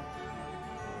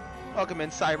 Welcome in,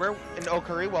 Cyber. And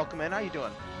Okuri, welcome in. How you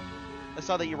doing? I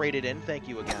saw that you raided in. Thank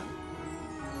you again.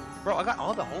 Bro, I got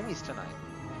all the homies tonight.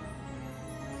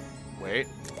 Wait,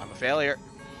 I'm a failure.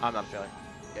 I'm not a failure.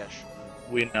 Ish.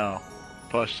 We know.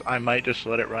 Plus, I might just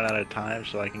let it run out of time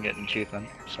so I can get an achievement.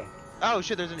 So. Oh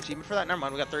shit, there's an achievement for that? Never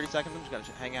mind, we got 30 seconds. I'm just gonna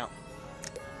hang out.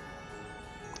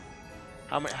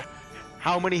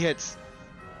 How many hits?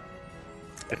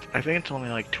 I think it's only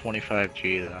like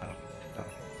 25G though. So.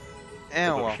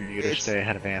 Well, for you to stay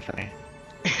ahead of Anthony.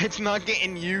 It's not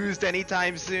getting used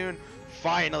anytime soon.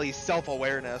 Finally,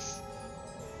 self-awareness.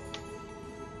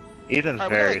 Ethan's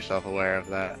very self-aware of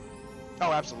that.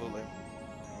 Oh, absolutely.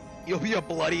 You'll be a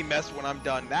bloody mess when I'm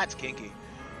done. That's kinky.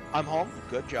 I'm home.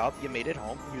 Good job. You made it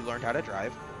home. You learned how to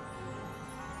drive.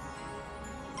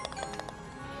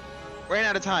 Ran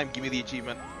out of time. Give me the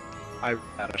achievement. I ran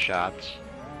out of shots.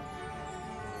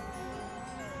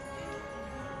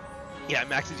 Yeah, it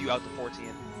maxes you out to 14.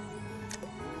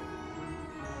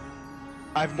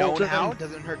 I've known how.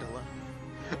 Doesn't hurt to learn.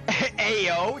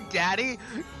 Ayo, daddy.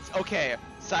 Okay,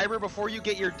 Cyber, before you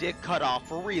get your dick cut off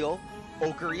for real,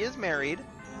 Okuri is married.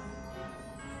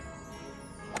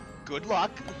 Good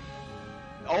luck.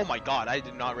 Oh my god, I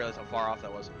did not realize how far off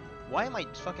that was. Why am I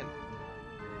fucking...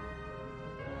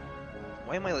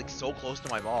 Why am I like so close to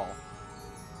my ball?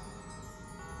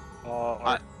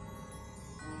 What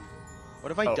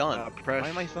have I done? Press Why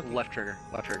am I fucking... left trigger.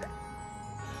 Left trigger.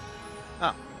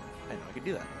 Oh, I know I could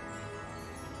do that.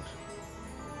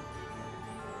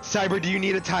 Cyber, do you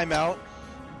need a timeout?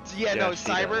 Yeah, no,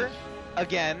 Cyber,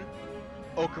 again,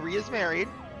 Okuri is married.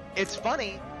 It's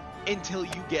funny until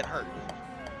you get hurt.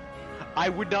 I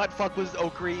would not fuck with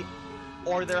Okuri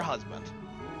or their husband.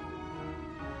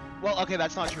 Well, okay,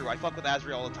 that's not true. I fuck with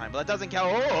Azrael all the time, but that doesn't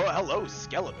count. Oh, hello,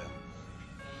 skeleton.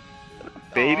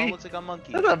 Baby? Oh, looks like a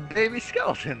monkey. That's a baby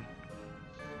skeleton.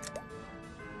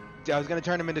 I was gonna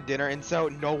turn him into dinner, and so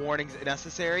no warnings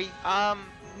necessary.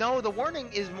 No, the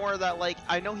warning is more that, like,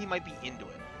 I know he might be into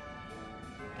it.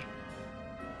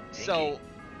 So,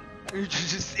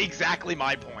 just exactly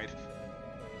my point.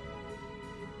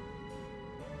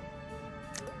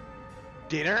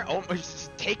 Dinner? Oh,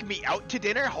 just take me out to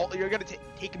dinner? You're gonna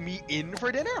take me in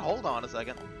for dinner? Hold on a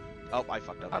second. Oh, I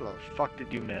fucked up. How the fuck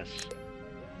did you miss?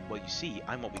 Well, you see,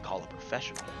 I'm what we call a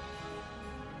professional.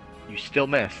 You still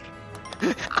missed.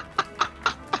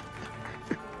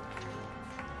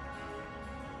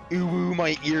 Ooh,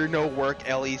 my ear no work,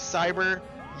 Ellie. Cyber,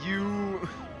 you...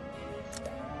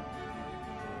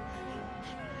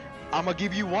 I'm gonna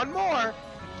give you one more.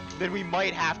 Then we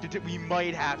might have to put you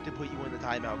in the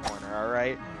timeout corner,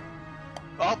 alright?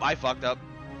 Oh, I fucked up.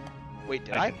 Wait,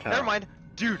 did I? Never mind.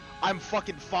 Dude, I'm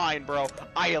fucking fine, bro.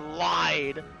 I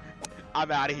lied.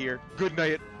 I'm out of here. Good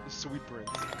night, sweet prince.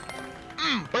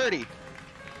 Birdie.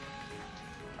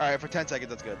 Alright, for 10 seconds,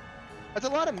 that's good. That's a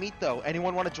lot of meat, though.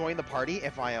 Anyone want to join the party?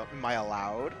 Am I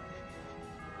allowed?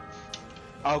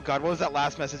 Oh god, what was that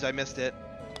last message? I missed it.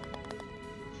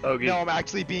 Okay. No, I'm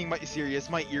actually being serious.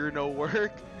 My ear no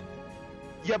work.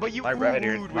 Yeah, but you. My right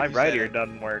ear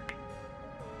doesn't work.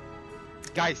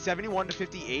 Guys, 71 to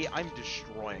 58. I'm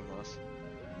destroying this.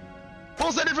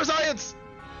 Full send it for science.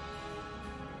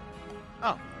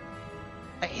 Oh,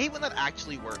 I hate when that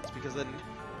actually works because then.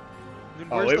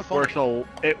 Where's the fun?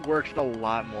 It works a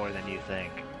lot more than you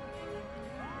think.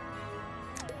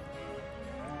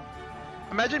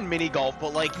 Imagine mini golf,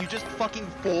 but like you just fucking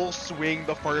full swing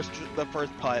the first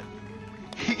putt.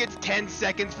 He gets 10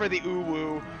 seconds for the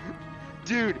ooh-woo.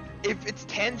 Dude, if it's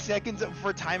 10 seconds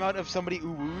for timeout of somebody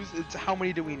ooh-woos, it's how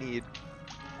many do we need?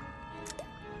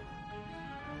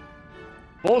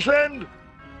 Full send!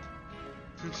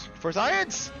 For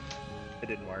science! It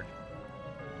didn't work.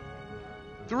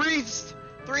 3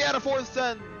 out of 4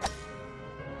 send.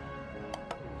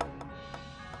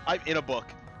 I'm in a book.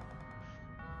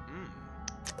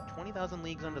 20,000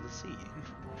 leagues under the sea.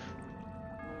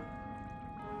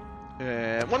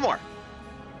 And one more.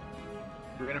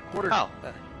 You're in a quarter. Oh.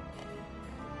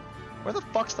 Where the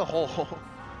fuck's the hole?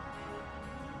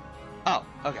 Oh,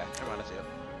 okay. Never mind, I see it.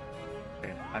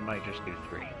 Okay, I might just do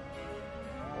 3.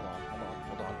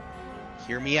 Hold on.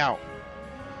 Hear me out.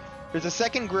 There's a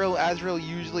second grill. Azrael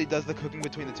usually does the cooking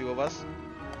between the two of us.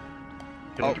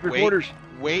 Oh, quarters.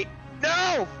 Wait.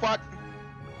 No! Fuck!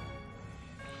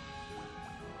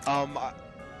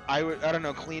 I don't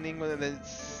know, cleaning with it.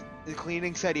 The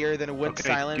cleaning said ear, then it went Okay,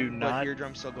 silent, do but not-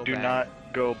 eardrums still go Do bang. not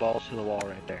go balls to the wall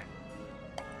right there.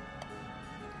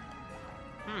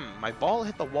 My ball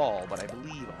hit the wall, but I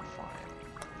believe I'm fine.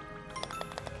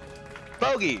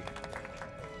 Bogey!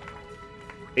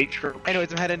 8 strokes.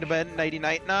 Anyways, I'm heading to bed. Nighty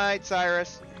night. Night,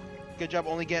 Cyrus. Good job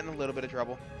only getting a little bit of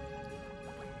trouble.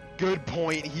 Good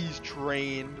point. He's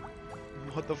trained.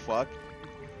 What the fuck?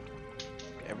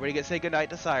 Everybody get say goodnight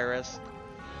to Cyrus.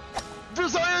 For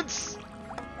science!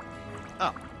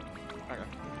 Oh. Okay.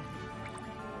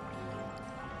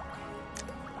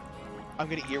 I'm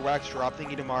gonna earwax drop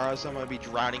thingy tomorrow, so I'm gonna be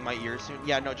drowning my ears soon.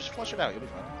 Yeah, no, just flush it out. You'll be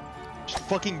fine. Just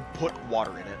fucking put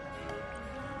water in it.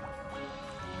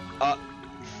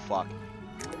 Fuck.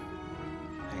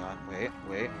 Hang on. Wait.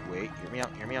 Hear me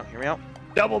out.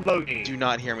 Double bogey. Do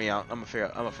not hear me out. I'm a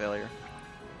failure.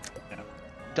 Yeah.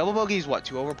 Double bogey is what?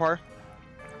 2 over par?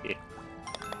 Yeah.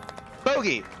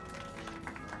 Bogey!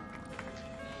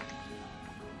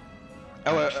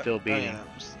 I'm still beating. yeah.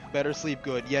 Better sleep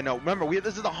good. Yeah, no. Remember,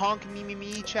 this is the honk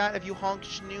me chat. If you honk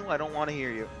schnoo, I don't want to hear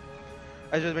you.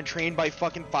 I've just been trained by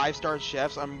fucking 5-star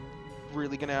chefs. I'm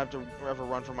really gonna have to ever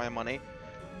run for my money.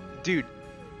 Dude,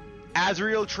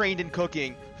 Azriel trained in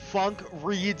cooking. Funk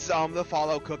reads the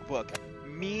Follow cookbook.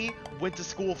 Me went to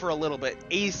school for a little bit.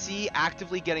 AC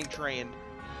actively getting trained.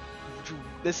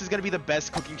 This is gonna be the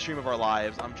best cooking stream of our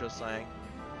lives. I'm just saying.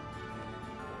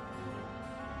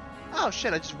 Oh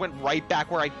shit! I just went right back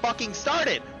where I fucking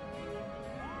started.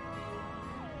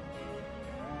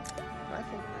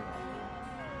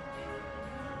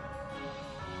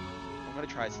 I'm gonna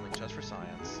try something just for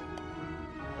science.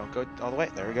 Don't go all the way.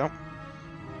 There we go.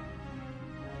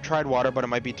 Tried water, but it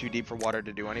might be too deep for water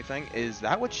to do anything. Is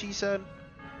that what she said?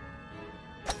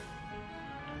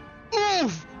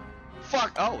 Oof!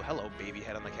 Fuck! Oh, hello, baby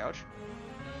head on the couch.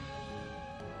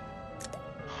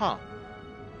 Huh.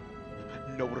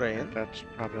 No rain. That's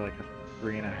probably like a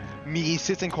 3.5. Me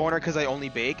sits in corner because I only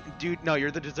bake. Dude, no,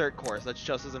 you're the dessert course. That's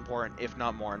just as important, if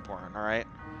not more important, alright?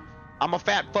 I'm a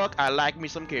fat fuck. I like me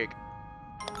some cake.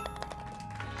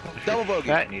 Well, if Double you're bogey.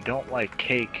 fat and you don't like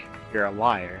cake, you're a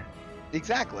liar.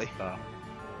 Exactly. So.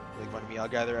 Make fun of me. I'll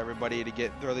gather everybody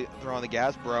to throw on the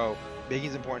gas. Bro,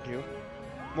 baking's important too.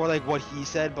 More like what he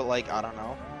said, but like, I don't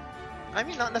know. I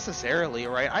mean, not necessarily,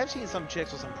 right? I've seen some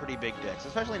chicks with some pretty big dicks,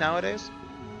 especially nowadays.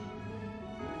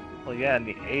 Well, yeah, in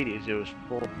the 80s it was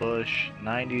full bush,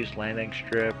 90s landing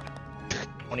strip,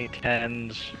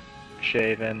 2010s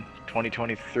shaven,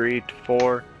 2023 to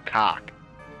 4 cock.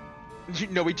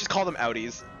 No, we just call them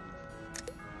outies.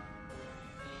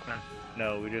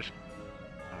 No, we just.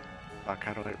 Fuck,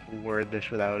 how do I word this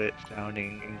without it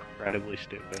sounding incredibly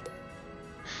stupid?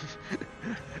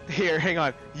 Here, hang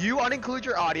on. You uninclude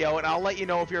your audio, and I'll let you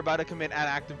know if you're about to commit an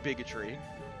act of bigotry.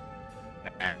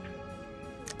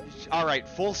 Alright,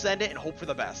 full send it and hope for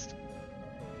the best.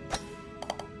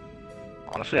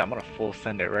 Honestly, I'm gonna full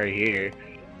send it right here.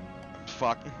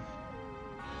 Fuck.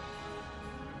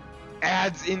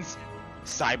 Ads in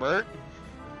Cyber.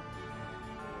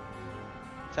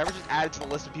 Cyber just added to the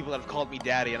list of people that have called me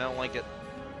daddy, and I don't like it.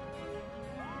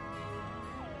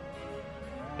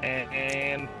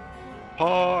 And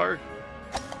par.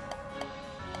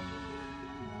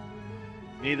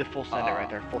 Need the full send it right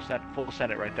there. Full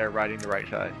send it right there, riding the right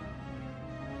side.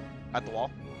 At the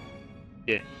wall?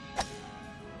 Yeah.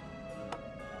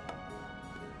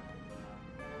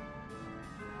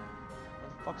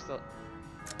 What the fuck's the...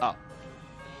 Oh.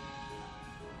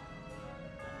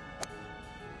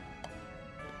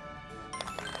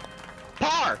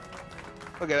 Par!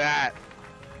 Look at that.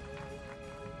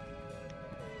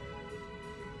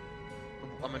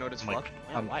 I'm gonna notice fuck.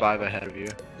 I'm 5 ahead of you.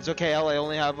 It's okay, L. I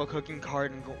only have a cooking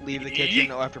card and leave the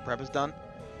kitchen after prep is done.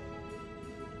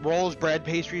 Rolls, bread,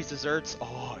 pastries, desserts.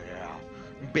 Oh yeah.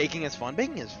 Baking is fun.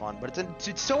 Baking is fun, but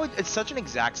it's such an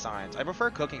exact science. I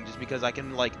prefer cooking just because I can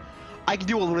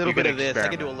do a little bit of this. I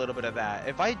can do a little bit of that.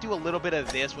 If I do a little bit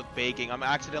of this with baking, I'm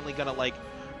accidentally gonna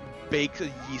bake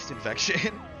a yeast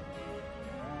infection.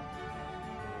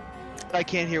 I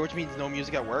can't hear, which means no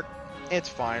music at work. It's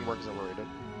fine. Work is overrated.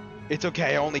 It's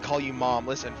okay. I only call you mom.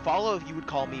 Listen, follow if you would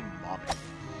call me mommy.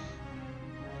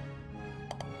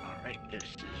 Alright, this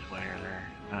is where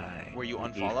Where you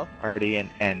unfollow? Party and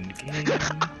end game.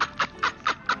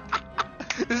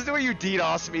 This is where you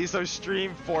DDoS me, so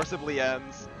stream forcibly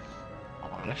ends.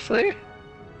 Honestly?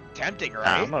 Tempting,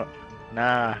 right? I'm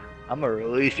gonna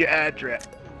release your address.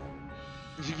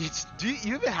 You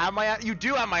even have my you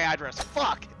do have my address.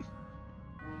 Fuck.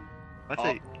 Let's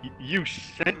say you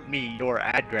sent me your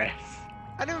address.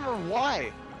 I don't remember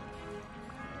why.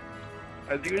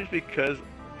 I think it was because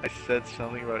I said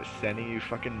something about sending you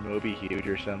fucking Moby Huge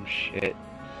or some shit.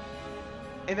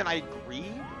 And then I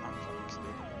agreed. I'm fucking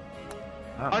stupid.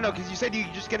 I don't Oh no, know. because you said you're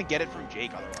just gonna get it from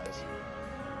Jake otherwise.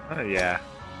 Yeah.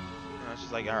 And I was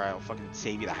just like, alright, I'll fucking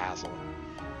save you the hassle.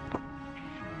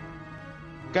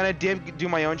 Gonna do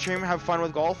my own stream, have fun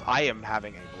with golf. I am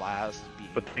having a blast.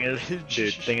 But the thing is,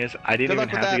 dude, thing is, I didn't Good even luck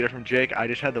with have to that. get it from Jake. I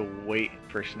just had to wait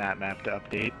for SnapMap to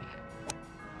update.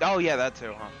 Oh yeah, that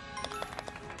too, huh?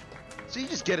 So you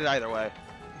just get it either way.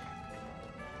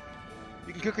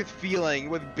 You can cook with feeling.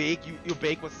 With bake, you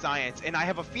bake with science. And I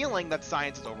have a feeling that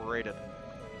science is overrated.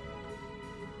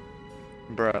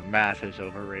 Bruh, math is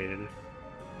overrated.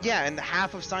 Yeah, and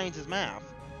half of science is math.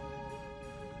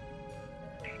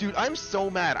 Dude, I'm so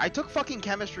mad. I took fucking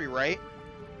chemistry, right?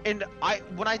 And I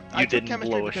took didn't chemistry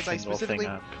blow a because I single specifically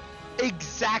thing up.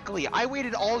 exactly. I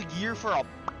waited all year for a.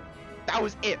 That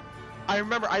was it. I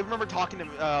remember talking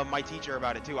to my teacher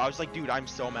about it too. I was like, dude, I'm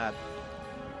so mad.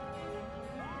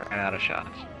 Ran out of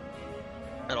shots.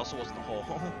 It also wasn't the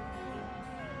whole.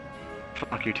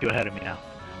 Fuck, you're too ahead of me now.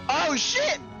 Oh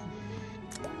shit!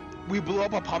 We blew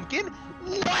up a pumpkin?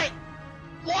 What?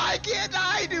 Why can't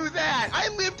I do that? I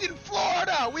lived in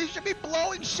Florida. We should be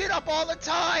blowing shit up all the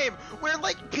time. We're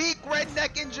like peak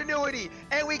redneck ingenuity,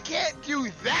 and we can't do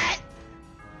that.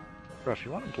 Bro, if you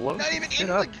want to blow Not some even shit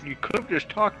in, up, like- you could have just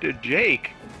talked to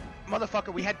Jake.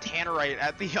 Motherfucker, we had tannerite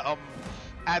at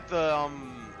the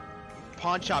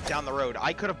pawn shop down the road.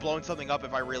 I could have blown something up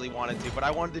if I really wanted to, but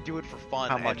I wanted to do it for fun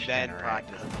How much and then tannerite?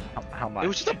 practice. How much? It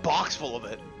was just a box full of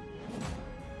it.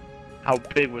 How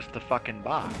big was the fucking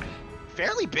box?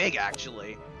 Fairly big,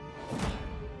 actually.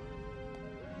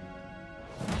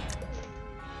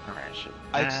 Alright, shit.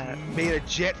 I just made a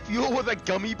jet fuel with a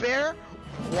gummy bear?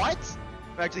 What?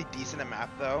 I'm actually decent at math,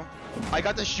 though. I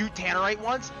got to shoot tannerite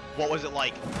once. What was it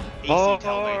like? AC,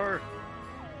 tell me.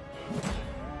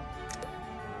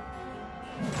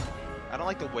 I don't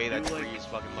like the way that Do like- tree's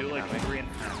fucking Do looking like at me.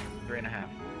 3.5.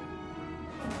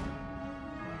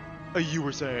 3.5. You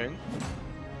were saying?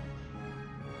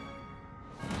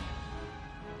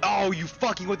 Oh, you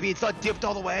fucking with me? It's not dipped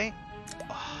all the way?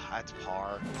 Oh, that's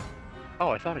par. Oh,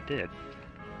 I thought it did.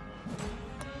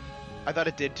 I thought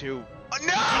it did too.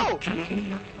 No!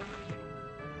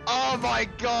 Oh my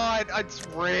god, it's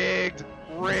rigged.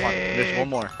 Rigged. Miss one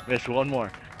more. Miss one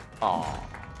more. Aw.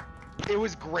 It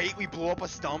was great. We blew up a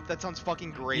stump. That sounds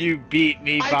fucking great. You beat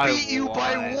me by I beat you one.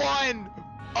 by one.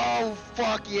 Oh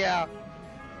fuck yeah.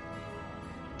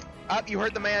 You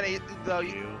heard the man. You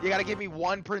gotta give me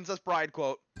one Princess Bride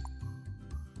quote.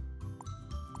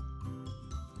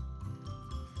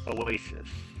 Oasis.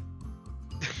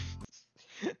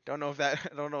 Don't know if that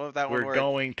one We're worked.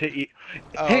 going to eat.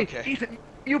 Oh, Hey, okay. Ethan,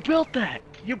 you built that.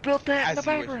 You built that in As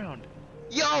the you wish. background.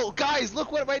 Yo, guys,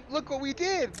 look what we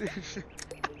did.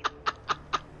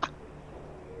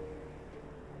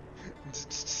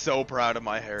 Just so proud of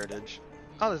my heritage.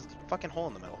 Oh, there's a fucking hole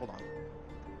in the middle. Hold on.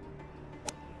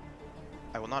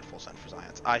 I will not full send for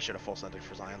science. I should have full sent it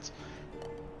for science.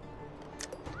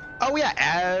 Oh yeah,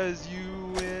 as you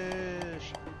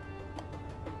wish.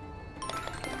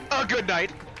 Oh, good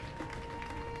night.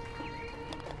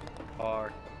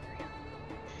 Or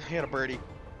He had a birdie.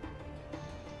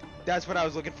 That's what I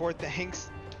was looking for.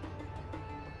 Thanks.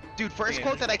 Dude, first Yeah.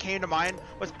 quote that I came to mind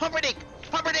was Humperdinck,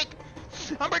 Humperdinck,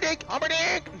 Humperdinck,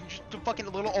 Humperdinck. Just a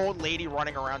fucking little old lady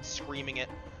running around screaming it.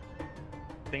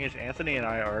 thing is, Anthony and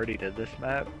I already did this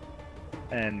map,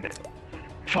 and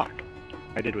fuck,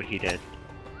 I did what he did.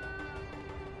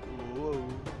 Whoa.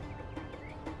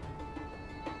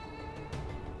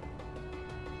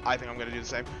 I think I'm gonna do the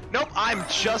same. Nope, I'm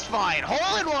just fine.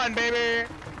 Hole in one, baby.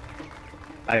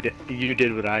 You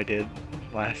did what I did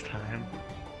last time.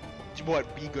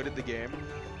 What? Be good at the game.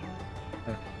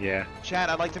 Yeah. Chad,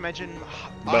 I'd like to mention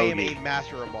I am Bogey. a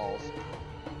master of balls.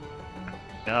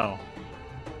 No.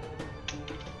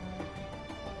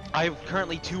 I'm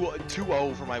currently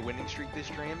 2-0 for my winning streak this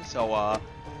stream, so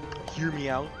hear me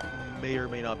out. May or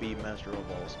may not be master of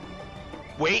balls.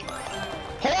 Wait,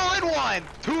 hole in one,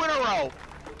 2 in a row.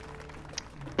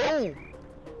 Boom.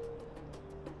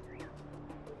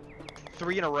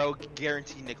 3 in a row,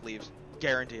 guarantee Nick leaves.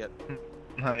 Guarantee it.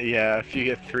 Yeah, if you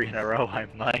get 3 in a row, I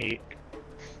might.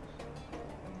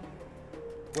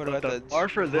 What But about the the bar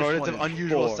for this rodents one of is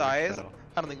unusual 4, size? so-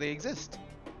 I don't think they exist.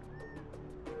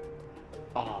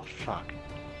 Oh fuck.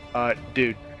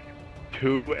 Dude,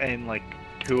 2 and like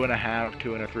 2.5, 2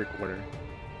 3/4.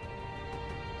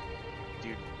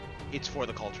 Dude, it's for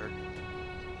the culture.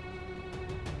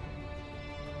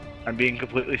 I'm being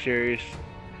completely serious.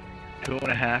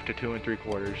 2.5 to 2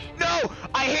 3/4. No!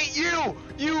 I hate you!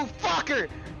 You fucker!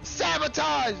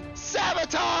 Sabotage!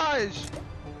 Sabotage!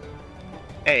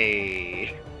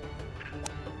 Hey.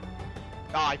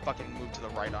 Ah, I fucking moved to the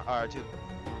right, to the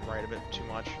right a bit too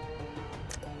much.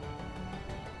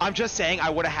 I'm just saying I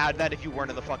would have had that if you weren't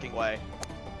in the fucking way.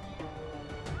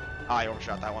 Ah, I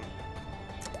overshot that one.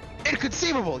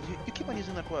 Inconceivable! You keep on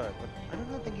using that word, but I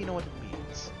don't think you know what it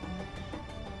means.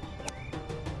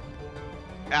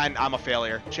 And I'm a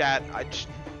failure. Chat,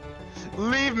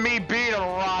 leave me be to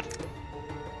rot!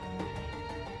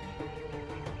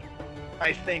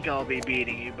 I think I'll be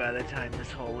beating you by the time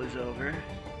this hole is over.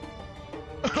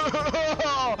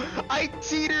 I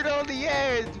teetered on the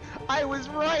edge! I was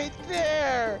right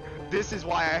there! This is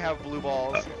why I have blue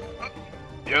balls.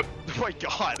 Yep. Oh my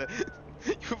god.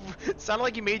 You sounded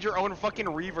like you made your own fucking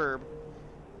reverb.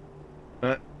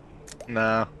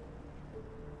 No.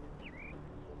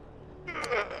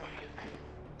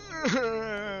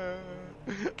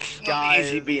 Guys.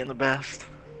 Easy being the best.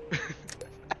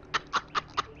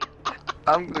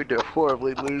 I'm going to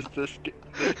horribly lose this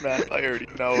map. I already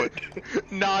know it.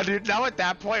 Nah, dude. Now at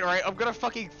that point, right? I'm gonna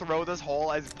fucking throw this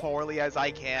hole as poorly as I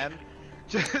can,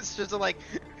 just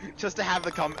to have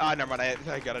the come. Ah, never mind.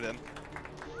 I got it in.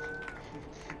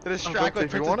 The distract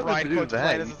with Princess Bride quotes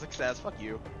plan is a success. Fuck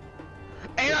you.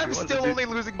 And I'm still only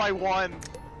losing by 1.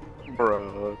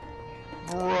 Bruh.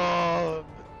 Bruh.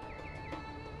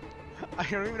 I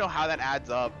don't even know how that adds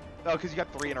up. Oh, because you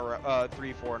got 3 in a row.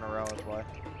 3, 4 in a row. That's why.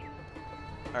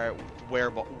 All right,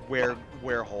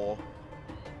 where hole?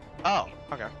 Oh,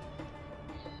 okay.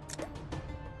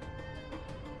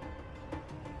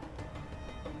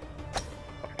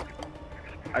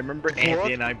 I remember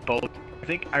Anthony and I both. I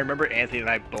think I remember Anthony and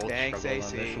I both Thanks, struggled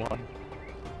AC. on this one.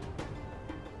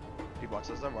 Dude, watch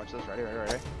this. Watch this.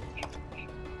 Ready.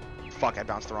 Fuck! I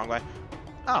bounced the wrong way.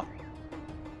 Oh.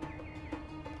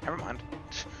 Never mind.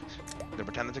 They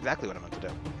pretend that's exactly what I meant to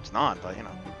do. It's not, but you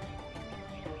know.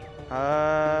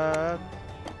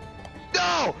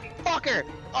 No! Fucker!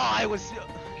 Oh,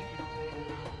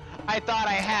 I thought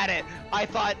I had it. I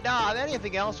thought, nah,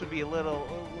 anything else would be a little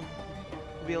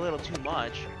too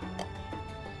much.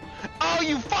 Oh,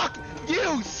 you fuck!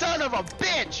 You son of a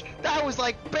bitch! That was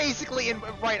like basically in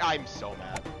right. I'm so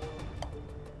mad.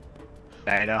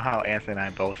 I know how Anthony and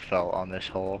I both felt on this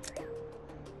hole.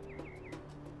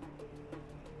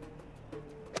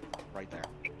 Right there.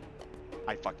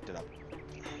 I fucked it up.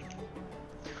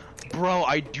 Bro,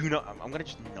 I do not. I'm gonna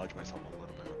just nudge myself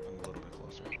a little bit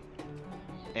closer.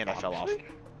 And I fell off.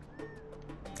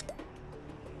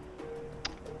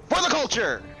 For the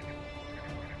culture!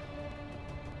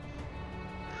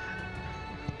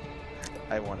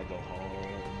 I want to go home.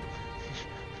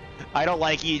 I don't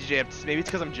like Egypt. Maybe it's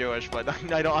because I'm Jewish, but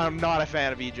I'm not a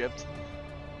fan of Egypt.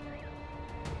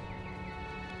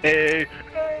 Hey!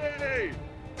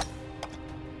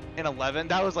 In 11?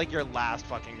 That was like your last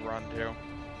fucking run, too.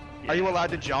 Yeah. Are you allowed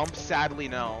to jump? Sadly,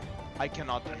 no. I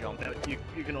cannot jump.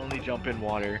 You can only jump in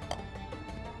water.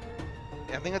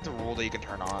 I think that's a rule that you can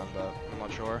turn on, but I'm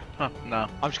not sure. Huh, no.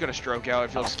 I'm just gonna stroke out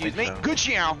if you'll excuse me. So. Good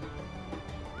chow!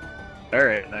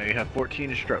 Alright, now you have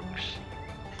 14 strokes.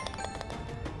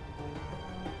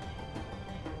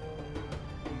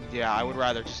 Yeah, I would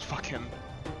rather just fucking...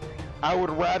 I would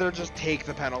rather just take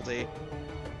the penalty.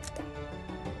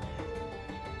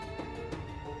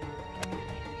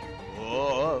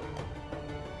 Whoa.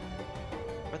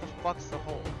 Where the fuck's the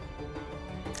hole?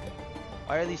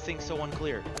 Why are these things so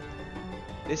unclear?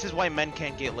 This is why men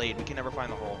can't get laid. We can never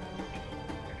find the hole.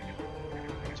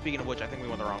 Speaking of which, I think we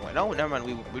went the wrong way. No, never mind.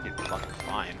 We did fucking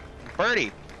fine.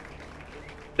 Birdie!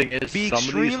 Thing is, be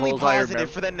extremely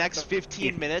positive for the next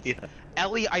 15 minutes. Ethan,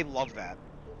 Ellie, I love that.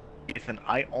 Ethan,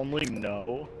 I only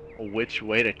know which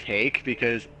way to take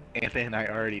because Anthony and I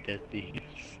already did these.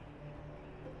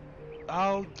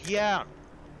 Oh, yeah.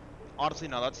 Honestly,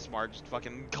 no, that's smart. Just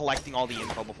fucking collecting all the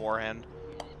info beforehand.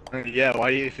 Yeah, why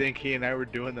do you think he and I were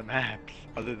doing the maps,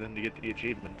 other than to get the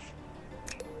achievements?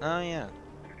 Oh, yeah.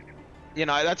 You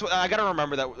know, that's what I gotta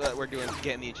remember that we're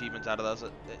getting the achievements out of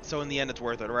this. So in the end, it's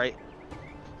worth it, right?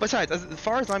 Besides, as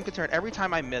far as I'm concerned, every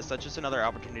time I miss, that's just another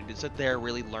opportunity to sit there,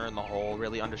 really learn the hole,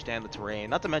 really understand the terrain.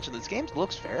 Not to mention, this game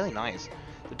looks fairly nice.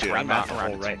 The Dude, I'm at the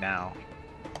hole right now.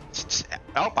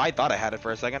 Oh, I thought I had it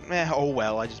for a second. Oh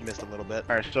well, I just missed a little bit.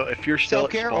 Alright, so if you're still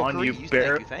at spawn, you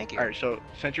barely... Thank you. Alright, so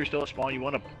since you're still at spawn, you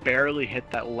want to barely hit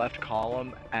that left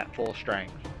column at full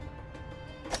strength.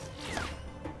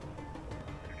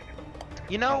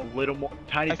 You know, a little more,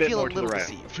 tiny bit more to the right.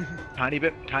 Deceived. tiny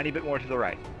bit more to the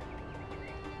right.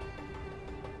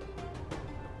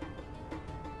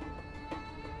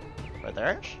 Right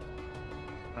there?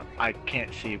 I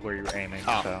can't see where you're aiming,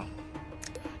 so...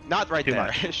 Not right Too there.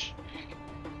 much.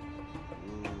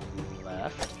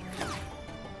 Left.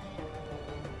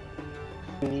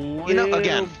 You know,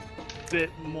 again, bit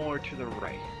more to the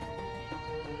right.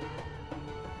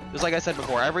 Just like I said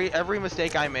before, every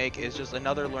mistake I make is just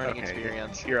another learning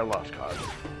experience. You're a lost cause.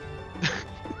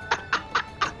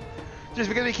 Just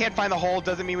because we can't find the hole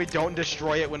doesn't mean we don't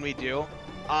destroy it when we do.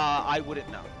 I wouldn't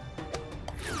know.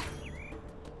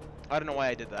 I don't know why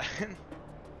I did that.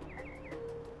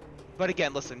 But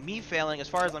again, listen, me failing, as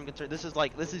far as I'm concerned, this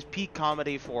is peak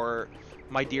comedy for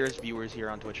my dearest viewers here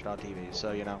on Twitch.tv.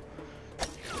 So you know,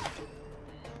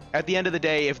 at the end of the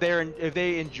day, if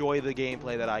they enjoy the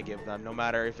gameplay that I give them, no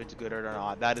matter if it's good or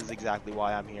not, that is exactly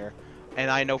why I'm here. And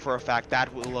I know for a fact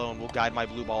that alone will guide my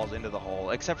blue balls into the hole,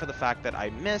 except for the fact that I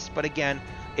missed. But again,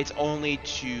 it's only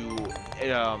to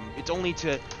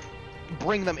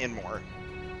bring them in more.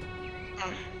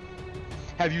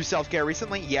 Have you self-care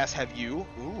recently? Yes. Have you?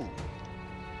 Ooh.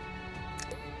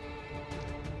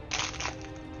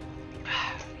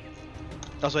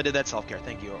 Also, I did that self-care.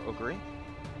 Thank you, Okuri.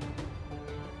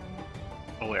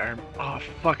 Oh wait, oh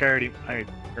fuck! I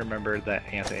remembered that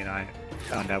Anthony and I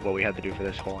found out what we had to do for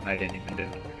this hole, and I didn't even do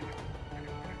it.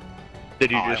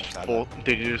 Did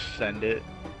you just send it?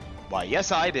 Why,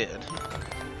 yes, I did.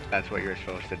 That's what you're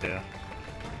supposed to do.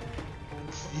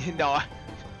 You know,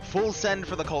 full send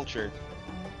for the culture.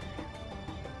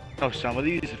 Oh, some of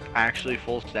these actually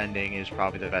full sending is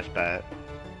probably the best bet.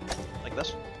 Like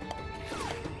this.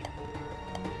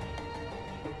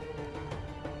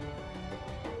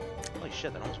 Holy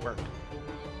shit, that almost worked.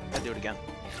 Gotta do it again.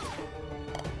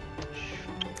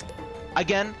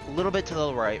 Again, a little bit to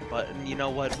the right, but you know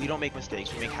what? We don't make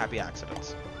mistakes, we make happy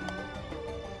accidents.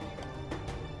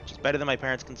 Which is better than my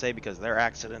parents can say because their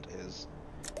accident is...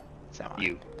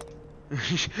 You.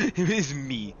 It is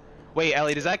me. Wait,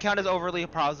 Ellie, does that count as overly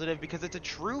positive? Because it's a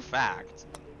true fact.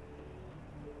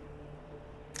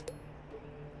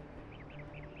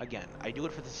 Again, I do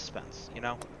it for the suspense, you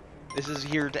know? This is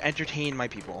here to entertain my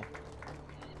people.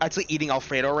 Actually eating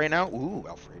Alfredo right now. Ooh,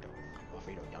 Alfredo.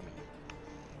 Alfredo, yummy.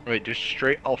 Wait, just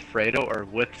straight Alfredo or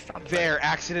with something? Their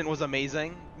accident was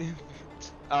amazing.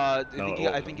 I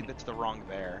think that's the wrong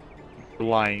bear.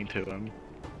 Lying to him.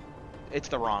 It's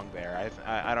the wrong bear.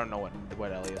 I don't know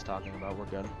what Ellie is talking about. We're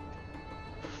good.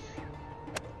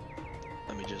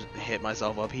 Let me just hit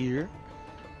myself up here.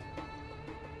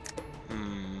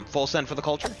 Full send for the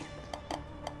culture.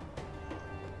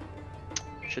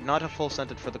 Should not have full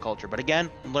sent it for the culture, but again,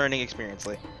 learning experience.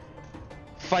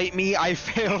 Fight me, I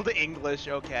failed English,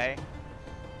 okay?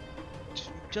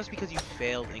 Just because you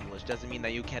failed English doesn't mean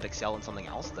that you can't excel in something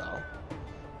else, though.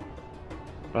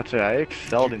 I'd say I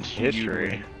excelled in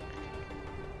history.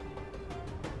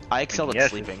 I excelled at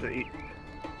sleeping.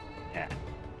 Yeah.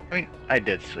 I mean, I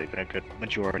did sleep in a good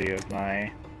majority of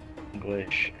my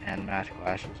English and math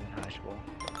classes in high school.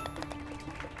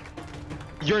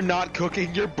 You're not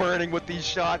cooking, you're burning with these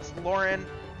shots. Lauren,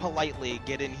 politely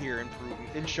get in here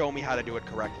and show me how to do it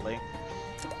correctly.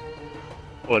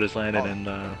 What is landing in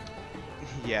the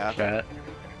chat?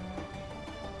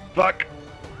 Fuck!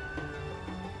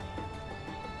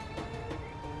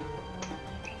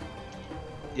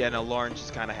 Yeah, no, Lauren's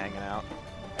just kind of hanging out.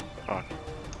 Fuck.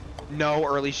 No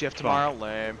early shift tomorrow?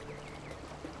 Lame.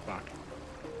 Fuck.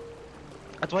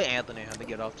 That's why Anthony had to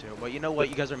get off too. But you know what?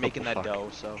 You guys are making that dough,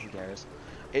 so who cares?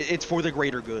 It's for the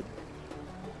greater good.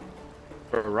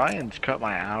 But Ryan's cut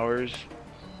my hours,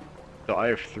 so I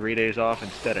have 3 days off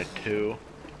instead of 2.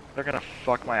 They're gonna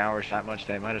fuck my hours that much,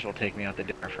 they might as well take me out to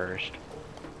dinner first.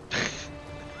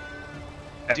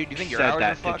 Dude, you think your hours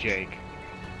are fucked? To Jake.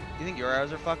 You think your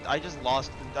hours are fucked? I just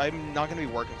lost. I'm not gonna be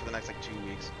working for the next like 2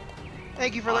 weeks.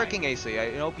 Thank you for lurking, AC.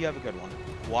 I hope you have a good one.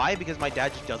 Why? Because my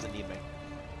dad just doesn't need me.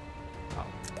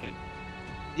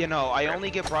 You know, I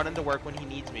only get brought into work when he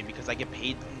needs me because I get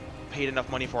paid enough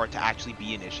money for it to actually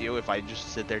be an issue if I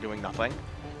just sit there doing nothing.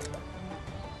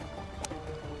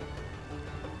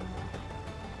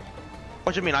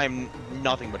 Which I mean, I'm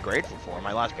nothing but grateful for.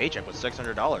 My last paycheck was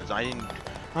 $600.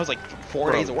 I was like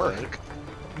 4 days of work.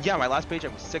 Yeah, my last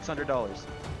paycheck was $600.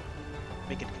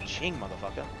 Make it ka-ching,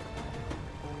 motherfucker.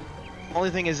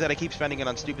 Only thing is that I keep spending it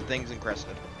on stupid things in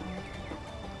Crested.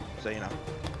 So, you know.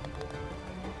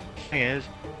 Thing is,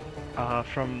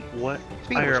 from what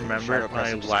I remember,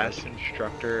 my last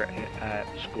instructor at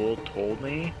school told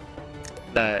me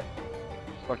that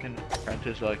fucking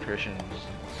apprentice electricians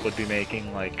would be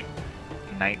making like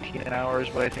 19 an hour is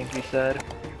what I think he said.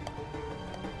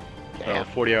 So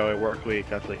 40-hour work week,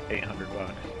 that's like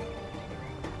 $800.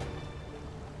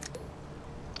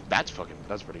 That's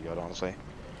pretty good, honestly.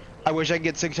 I wish I could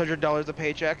get $600 a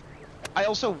paycheck. I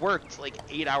also worked like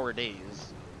 8-hour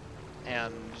days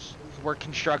and worked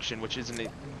construction, which isn't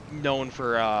known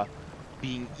for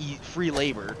being free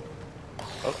labor.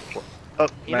 Oh,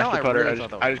 You know, Master I Putter, really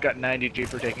thought that I just got 90 G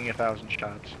for taking 1,000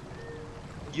 shots.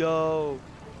 Yo.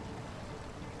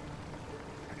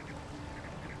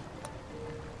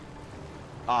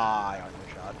 I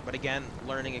undershot. But again,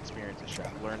 learning experiences,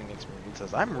 chat. Learning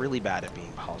experiences. I'm really bad at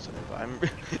being positive. I'm.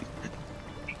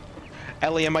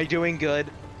 Ellie, am I doing good?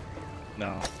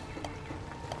 No.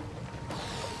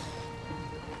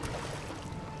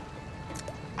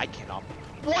 I cannot.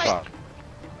 What? Fuck.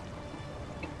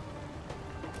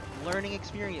 Learning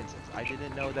experiences. I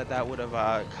didn't know that that would have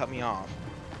cut me off.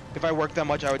 If I worked that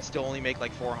much, I would still only make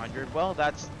like 400. Well,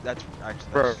 that's actually.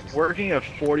 Bro, That's working a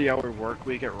 40-hour work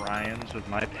week at Ryan's with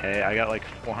my pay, I got like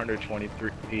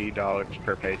 $423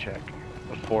 per paycheck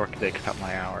before they cut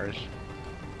my hours.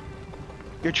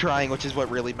 You're trying, which is what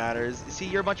really matters. See,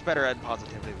 you're much better at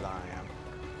positivity than I am,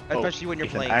 especially when you're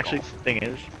Ethan, playing actually, golf. the thing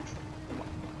is,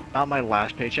 not my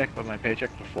last paycheck, but my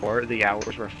paycheck before, the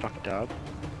hours were fucked up.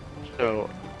 So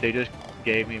they just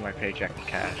gave me my paycheck in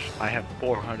cash. I have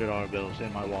 $400 bills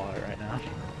in my wallet right now.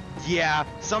 Yeah,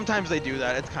 sometimes they do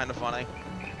that. It's kind of funny.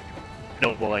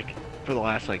 No, well, like for the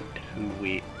last like 2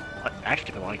 weeks,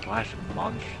 actually like last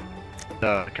month,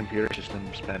 the computer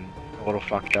system's been a little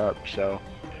fucked up. So,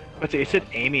 but it said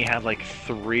Amy had like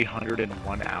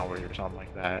 301 hours or something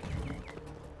like that.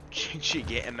 She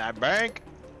get in that bank.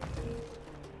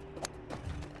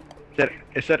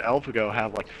 It said AlphaGo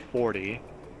had like 40.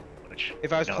 Which,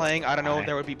 If I was you know, playing, I don't know if I-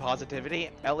 there would be positivity.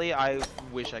 Ellie, I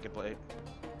wish I could play.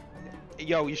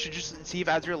 Yo, you should just see if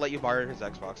Azrael let you borrow his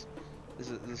Xbox. This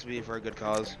would be for a good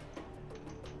cause.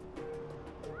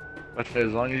 But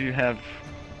as long as you have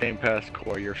Game Pass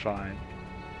Core, you're fine.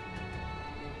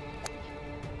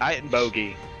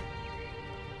 Bogey.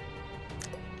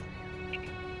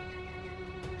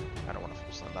 I don't want to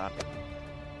full send that.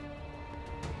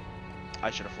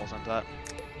 I should have full sent that.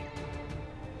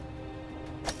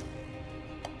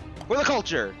 For the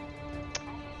culture!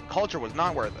 Culture was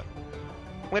not worth it.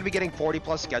 I'm gonna be getting 40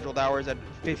 plus scheduled hours at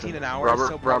 15 an hour,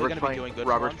 so probably gonna be doing good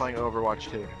Robert's for once. playing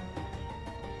Overwatch too.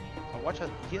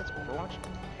 He has Overwatch?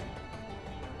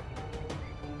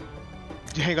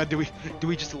 Hang on, do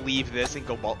we just leave this and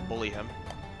go bully him?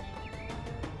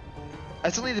 I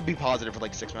still need to be positive for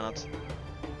like 6 minutes.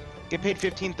 Get paid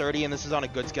 $15.30 and this is on a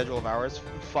good schedule of hours.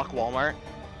 Fuck Walmart.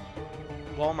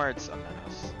 Walmart's a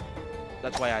menace.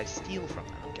 That's why I steal from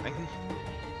them. I'm kidding.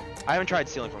 I haven't tried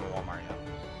stealing from a Walmart yet.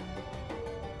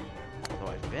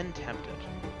 Although I've been tempted.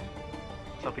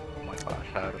 Some people in my class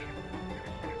have.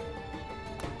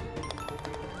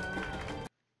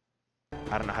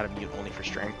 I don't know how to mute only for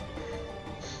stream.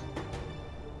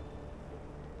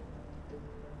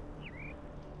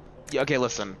 Yeah, okay,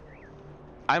 listen.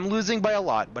 I'm losing by a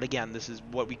lot, but again, this is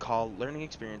what we call learning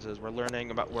experiences. We're learning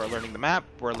the map,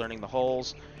 we're learning the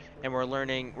holes, and we're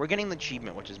getting the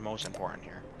achievement, which is most important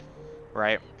here.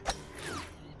 Right?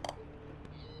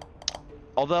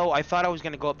 Although I thought I was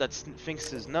gonna go up that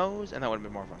Sphinx's nose, and that would have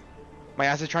been more fun. My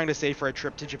ass is trying to save for a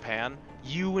trip to Japan.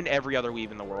 You and every other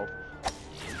weeb in the world.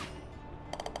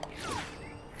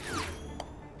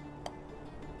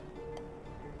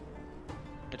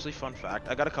 Actually, fun fact,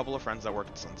 I got a couple of friends that work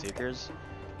at Sunseekers,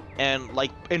 and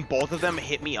both of them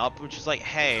hit me up, which is like,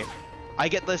 hey, I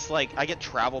get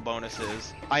travel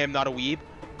bonuses. I am not a weeb.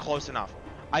 Close enough.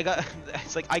 I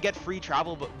get free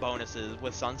travel bonuses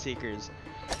with Sunseekers,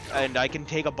 and I can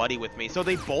take a buddy with me. So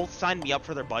they both signed me up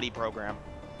for their buddy program.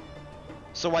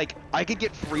 So like, I could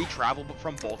get free travel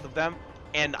from both of them,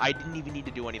 and I didn't even need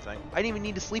to do anything. I didn't even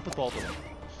need to sleep with both of them.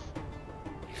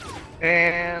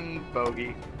 And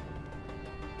bogey.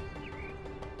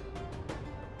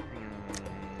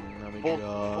 Let me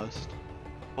Full- just...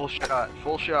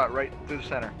 Full shot, right through the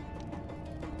center.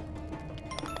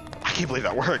 I can't believe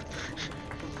that worked.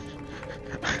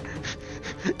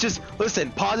 Just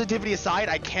listen, positivity aside,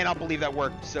 I cannot believe that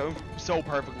worked so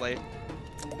perfectly.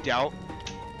 Doubt.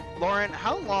 Lauren,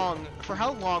 for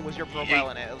how long was your profile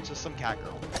in it? It was just some cat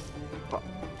girl.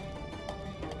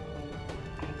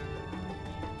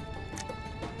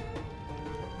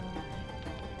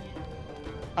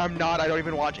 I'm not, I don't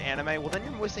even watch anime. Well then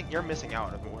you're missing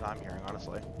out of what I'm hearing,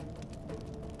 honestly.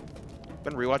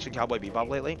 Been rewatching Cowboy Bebop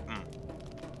lately?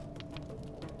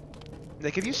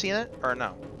 Nick, have you seen it or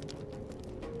no?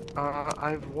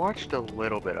 I've watched a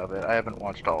little bit of it. I haven't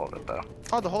watched all of it though.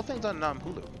 Oh, the whole thing's on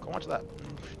Hulu. Go watch that.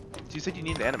 You said you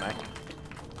needed anime.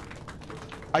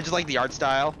 I just like the art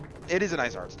style. It is a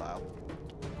nice art style.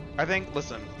 I think,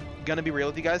 listen, gonna be real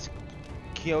with you guys,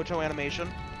 Kyoto Animation,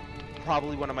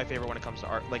 probably one of my favorite when it comes to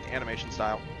art, like animation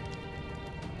style.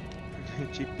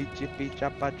 Chippy chippy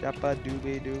choppa choppa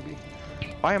doobie doobie.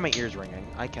 Why are my ears ringing?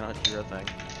 I cannot hear a thing.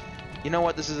 You know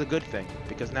what? This is a good thing,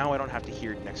 because now I don't have to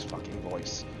hear Nick's fucking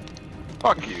voice.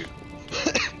 Fuck you.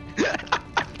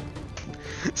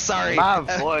 Sorry. My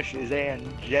voice is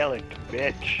angelic,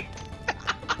 bitch.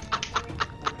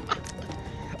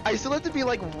 I still have to be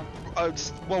like,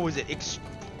 what was it?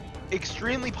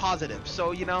 Extremely positive.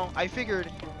 So, you know, I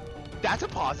figured that's a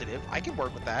positive. I can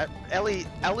work with that. Ellie,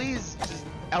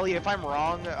 if I'm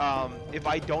wrong, if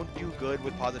I don't do good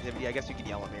with positivity, I guess you can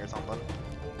yell at me or something.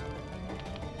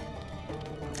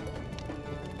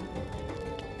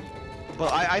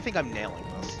 But I think I'm nailing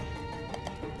this.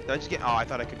 Did I just get? Oh, I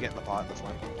thought I could get in the pot. That's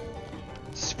fine.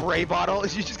 Spray bottle?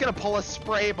 Is you just gonna pull a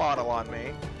spray bottle on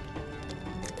me?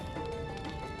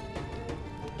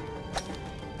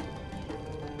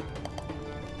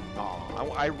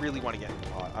 Oh, I really want to get in the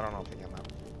pot. I don't know if I can that.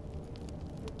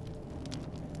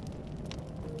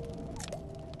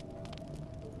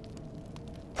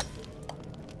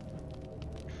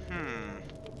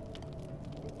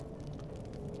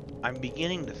 I'm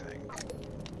beginning to think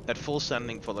that full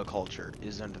sending for the culture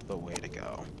isn't the way to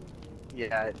go.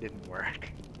 Yeah, it didn't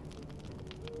work.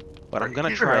 But I'm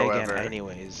gonna try again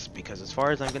anyways, because as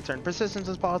far as I'm concerned, persistence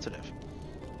is positive.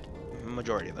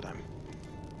 Majority of the time.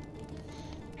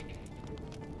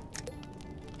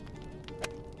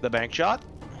 The bank shot.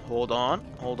 Hold on,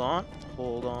 hold on,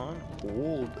 hold on,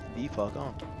 hold the fuck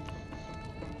on.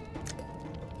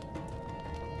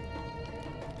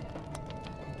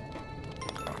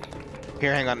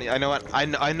 Here, hang on. I know what. I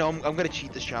know. I'm gonna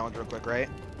cheat this challenge real quick, right?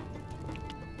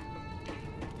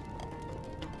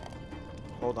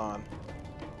 Hold on.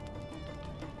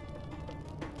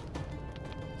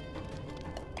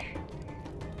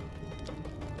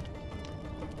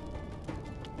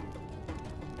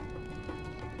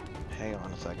 Hang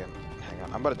on a second. Hang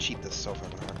on. I'm about to cheat this so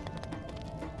fucking hard.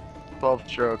 12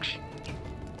 strokes.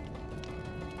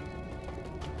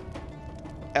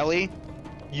 Ellie,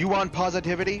 you want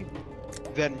positivity?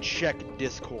 Then check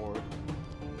Discord.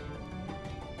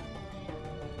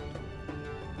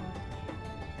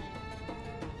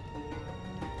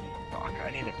 Fuck,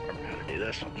 I need to remember how to do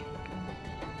this one.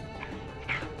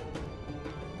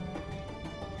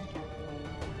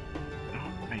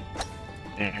 Oh, right.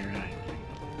 There, right.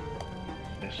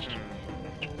 This.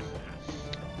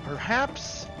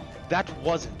 Perhaps that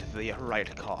wasn't the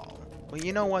right call. Well,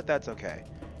 you know what? That's okay.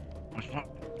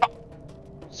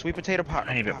 Sweet potato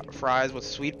fries with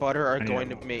sweet butter are going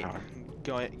to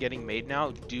getting made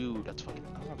now, dude. That's fucking.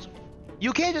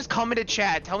 You can't just come into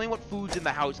chat, tell me what food's in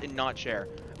the house, and not share.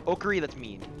 Okari, that's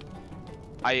mean.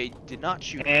 I did not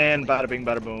shoot. And bada bing,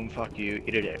 bada boom. Fuck you.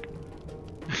 Eat a dick.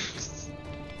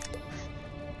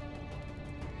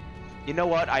 You know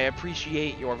what? I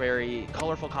appreciate your very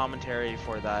colorful commentary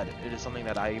for that. It is something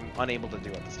that I'm unable to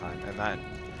do at this time, and that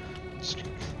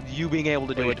you being able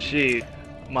to do it. See,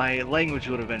 my language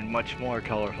would have been much more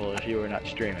colorful if you were not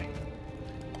streaming.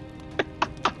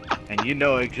 And you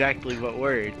know exactly what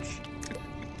words.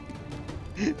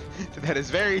 That is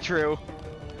very true.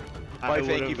 I would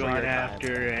have gone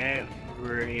after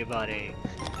everybody.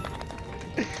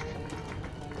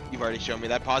 You've already shown me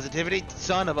that positivity,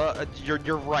 son of a.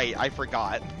 You're right. I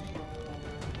forgot.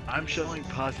 I'm showing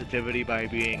positivity by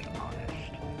being honest.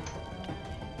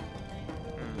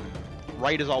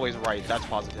 Right is always right. That's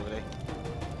positivity.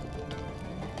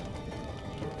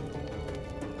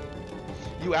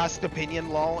 You asked opinion,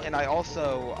 lol, and I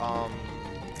also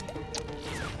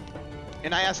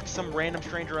and I asked some random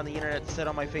stranger on the internet to sit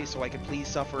on my face so I could please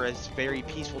suffer a very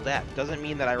peaceful death. Doesn't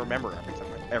mean that I remember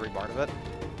every part of it.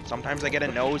 Sometimes I get a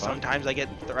no, sometimes I get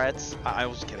threats. I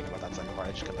was kidding about that second part,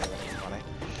 I just couldn't think of anything funny.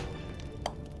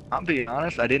 I'll be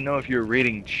honest, I didn't know if you were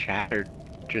reading chat or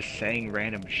just saying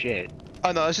random shit.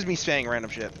 Oh no, that's just me saying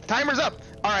random shit. Timer's up!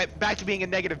 Alright, back to being a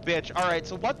negative bitch. Alright,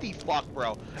 so what the fuck,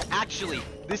 bro? Actually,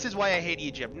 this is why I hate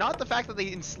Egypt. Not the fact that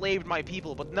they enslaved my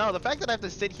people, but no, the fact that I have to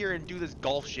sit here and do this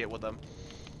golf shit with them.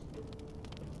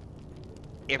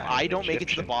 If I don't make it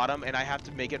to the bottom and I have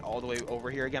to make it all the way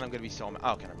over here again, I'm gonna be so mad.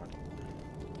 Oh, okay, never mind.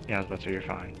 Yeah, I was about to say you're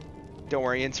fine. Don't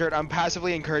worry, insert. I'm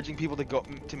passively encouraging people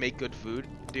to make good food.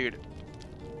 Dude.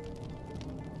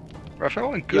 Bro, if I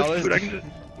want good food, I can just...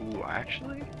 Ooh,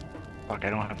 actually? Fuck, I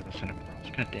don't have the cinnamon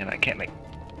rolls. God damn it, I can't make...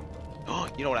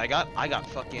 You know what I got? I got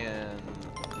fucking...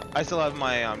 I still have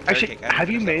my actually, have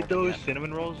you made those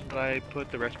cinnamon rolls that I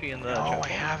put the recipe in the... No, I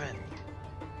haven't.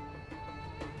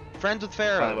 Friends with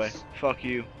Pharaohs. By the way, fuck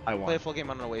you. I won. Play a full game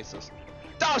on an Oasis.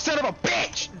 Oh, son of a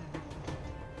bitch!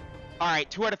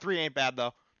 Alright, 2 out of 3 ain't bad,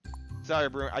 though. Sorry,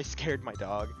 Bruno. I scared my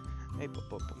dog. Hey,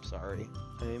 I'm sorry.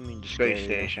 I didn't mean to scare Space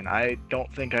Station. I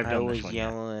don't think I've done this one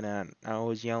yet. I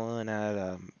was yelling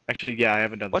at, Actually, yeah, I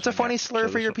haven't done this What's a one funny yet, slur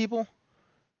so for your people?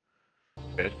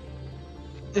 Good.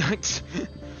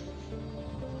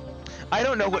 I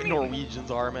don't know what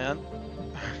Norwegians are, man.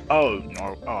 Oh,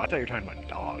 no. Oh, I thought you were talking about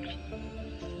dogs.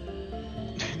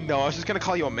 No, I was just gonna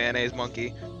call you a mayonnaise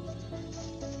monkey.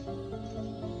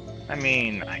 I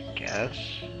mean, I guess.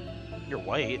 You're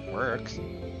white, works.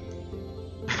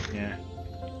 Yeah.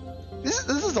 This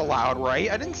is allowed, right?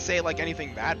 I didn't say like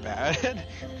anything that bad.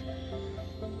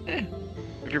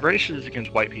 If you're racist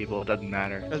against white people, it doesn't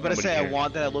matter. I was about to Nobody say cares. I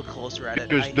want that I look closer at it.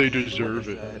 Because I they hate what deserve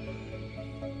I it. said.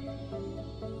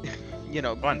 You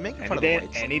know, Come on, making any fun of day, the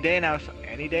whites. any day now,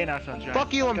 sunshine.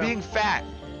 Fuck you, Let's I'm go. being fat.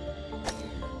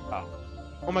 Oh.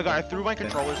 Oh my god, I threw my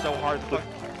controller so hard.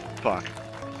 Fuck.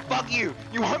 Fuck you!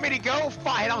 You want me to go?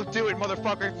 Fine, I'll do it,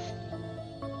 motherfucker.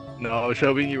 No, I was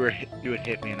hoping you would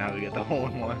hit me and I would get the hole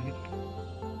in one.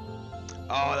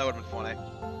 Oh, that would've been funny.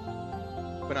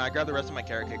 But no, I grabbed the rest of my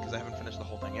carrot cake because I haven't finished the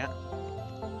whole thing yet.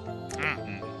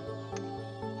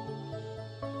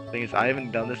 Thing is, I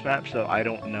haven't done this map, so I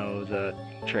don't know the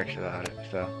tricks about it.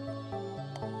 So.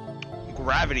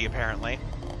 Gravity, apparently.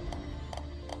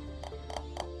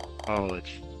 Oh, it's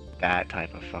that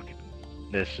type of fucking.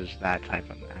 This is that type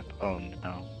of map. Oh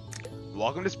no.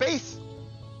 Welcome to space!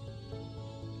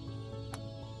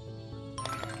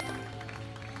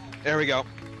 There we go.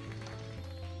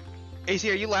 AC,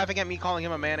 are you laughing at me calling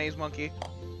him a mayonnaise monkey?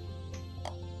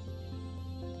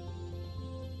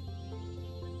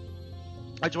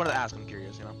 I just wanted to ask, I'm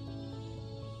curious, you know?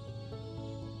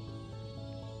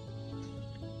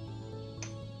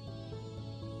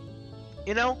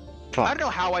 You know, Fuck. I don't know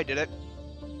how I did it,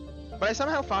 but I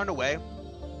somehow found a way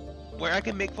where I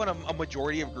can make fun of a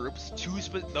majority of groups,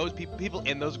 those people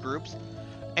in those groups,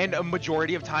 and a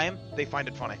majority of time, they find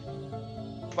it funny.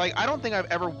 Like, I don't think I've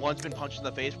ever once been punched in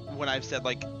the face when I've said,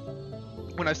 like,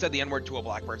 when I've said the N-word to a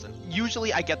black person.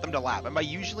 Usually, I get them to laugh. And by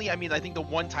usually, I mean, I think the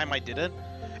one time I did it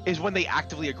is when they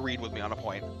actively agreed with me on a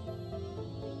point.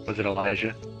 Was it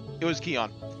Elijah? It was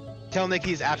Keon. Tell Nick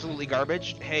he's absolutely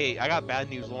garbage. Hey, I got bad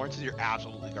news. Lawrence says you're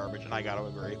absolutely garbage, and I gotta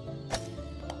agree.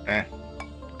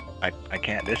 I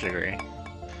can't disagree.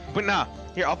 But nah,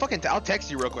 here, I'll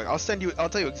text you real quick. I'll tell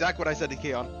you exactly what I said to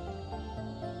Keon.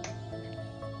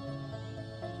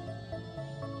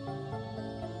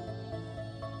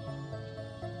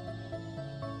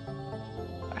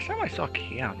 Last time I saw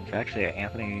Keon was actually at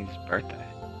Anthony's birthday.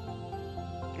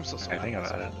 I'm so I sorry. think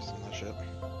about it. That shit.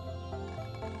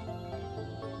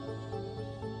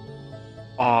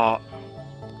 Oh,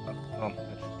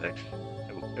 that sticks.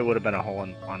 It would have been a hole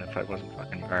in one if I wasn't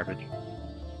fucking garbage.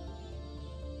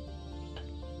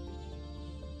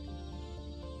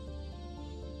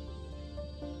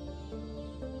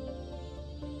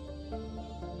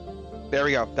 There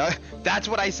we go. That's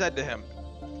what I said to him.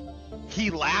 He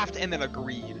laughed and then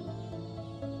agreed.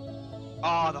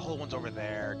 Oh, the whole one's over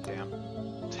there. Damn.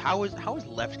 How is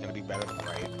left gonna be better than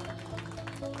right?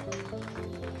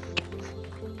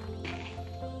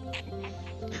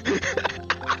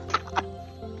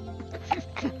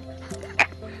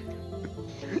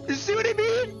 You see what I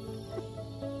mean?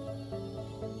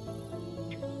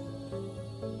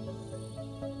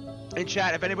 In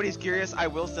chat, if anybody's curious, I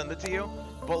will send it to you.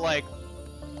 But like,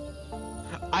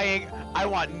 I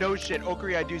want no shit.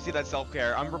 Okri, I do see that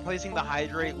self-care. I'm replacing the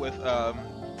hydrate with a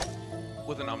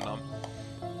num num.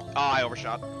 Oh, I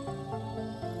overshot.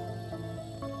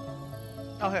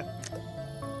 Oh, hey.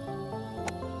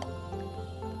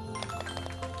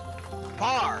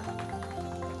 Par.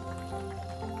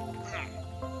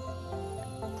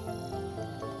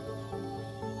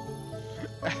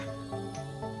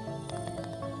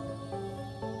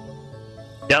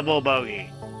 Double bogey.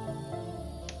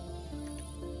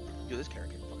 Dude, this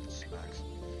character fucking smacks.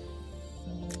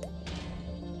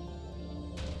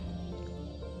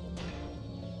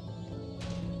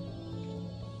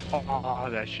 Oh,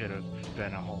 that should have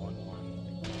been a hole in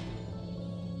one.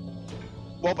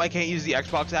 Well, I can't use the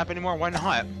Xbox app anymore. Why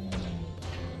not?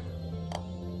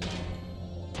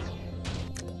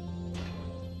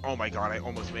 Oh my god, I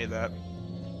almost made that.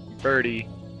 Birdie.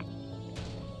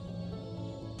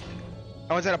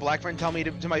 I once had a black friend tell me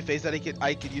to my face that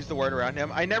I could use the word around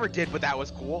him. I never did, but that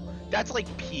was cool. That's like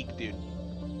peak, dude.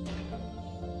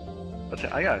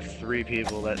 I got 3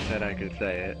 people that said I could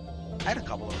say it. I had a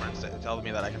couple of friends tell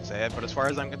me that I can say it, but as far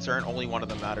as I'm concerned, only one of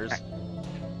them matters.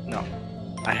 No,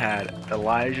 I had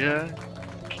Elijah.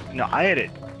 No, I had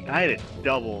it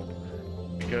double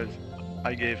because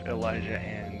I gave Elijah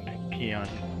and Keon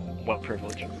what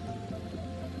privilege.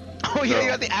 Oh yeah, So- you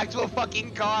got the actual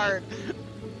fucking card.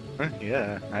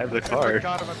 Yeah, I have the I card.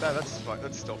 forgot about that. That's fun.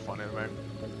 That's still funny, man.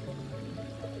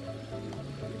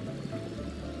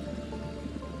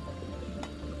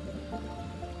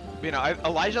 You know,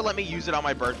 Elijah let me use it on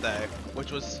my birthday,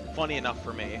 which was funny enough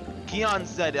for me. Keon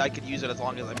said I could use it as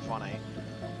long as I'm funny.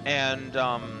 And,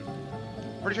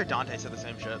 pretty sure Dante said the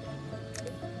same shit.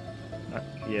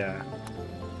 Yeah.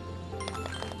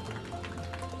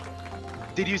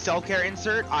 Did you self-care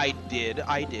insert? I did.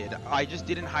 I just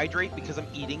didn't hydrate because I'm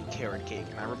eating carrot cake,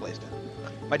 and I replaced it.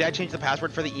 My dad changed the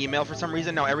password for the email for some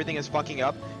reason. Now everything is fucking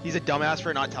up. He's a dumbass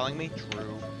for not telling me.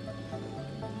 True.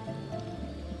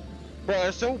 Bro, I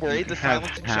was so worried the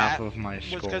silence in half chat of my was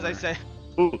score. because I said...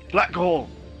 Ooh, black hole!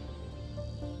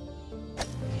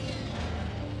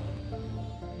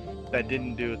 That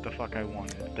didn't do what the fuck I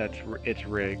wanted. It's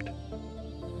rigged.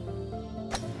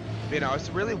 You know, I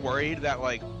was really worried that,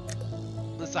 like,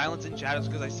 the silence in chat is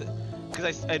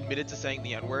because I admitted to saying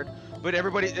the N-word. But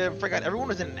everybody, forgot, everyone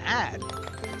was in an ad.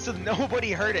 So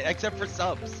nobody heard it except for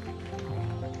subs.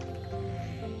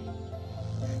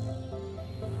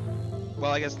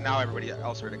 Well, I guess now everybody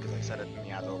else heard it because I said it and the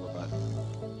ad's over, but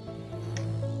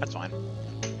that's fine.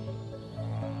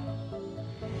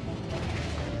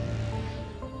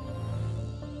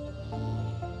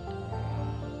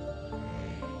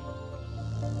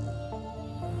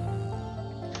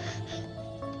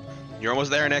 You're almost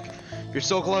there, Nick. You're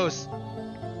so close.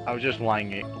 I was just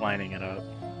lining it up.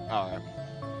 Oh, okay.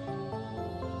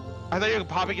 I thought you were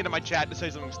popping into my chat to say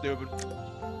something stupid.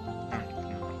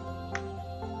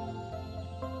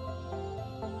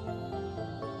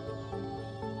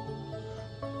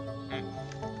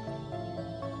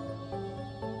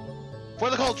 For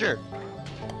the culture!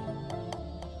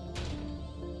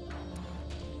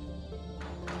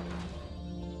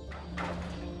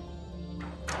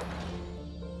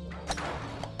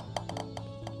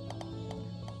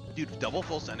 Dude, double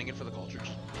full sending it for the culture.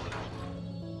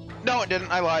 No, it didn't.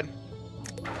 I lied.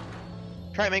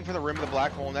 Try and make for the rim of the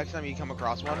black hole next time you come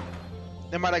across one.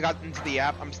 Then might I got into the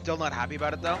app. I'm still not happy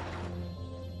about it though.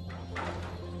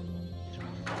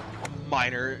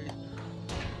 Minor,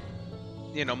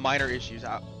 you know, minor issues.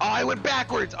 Oh, I went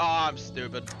backwards. Oh, I'm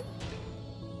stupid.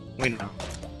 We know.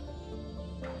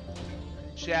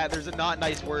 Chat, there's a not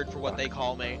nice word for what they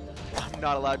call me. I'm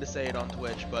not allowed to say it on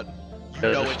Twitch, but you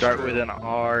Does know it it's start true. with an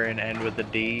R and end with a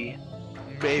D?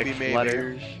 Maybe, 6 maybe.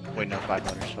 letters? Wait, no, 5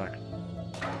 letters, fuck.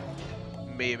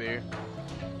 Maybe.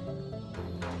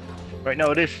 Wait,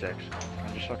 no, it is 6.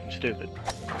 I'm just fucking stupid.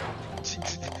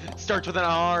 Starts with an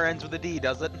R, ends with a D,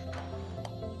 does it?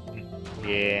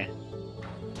 Yeah.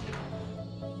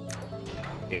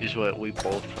 It is what we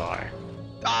both are.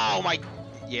 Oh my,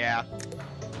 yeah.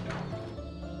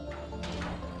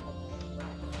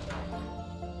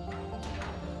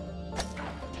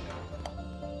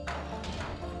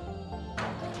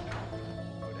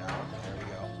 Go down, there we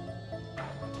go.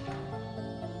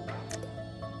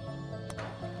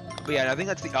 But yeah, I think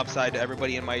that's the upside to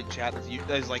everybody in my chat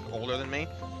that's like older than me,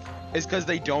 is because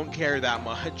they don't care that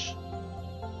much.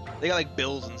 They got like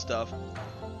bills and stuff.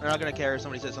 They're not gonna care if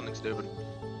somebody says something stupid.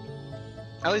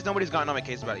 At least nobody's gotten on my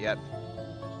case about it yet.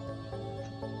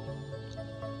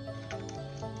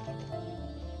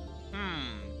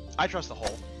 I trust the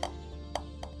hole.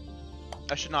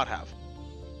 I should not have.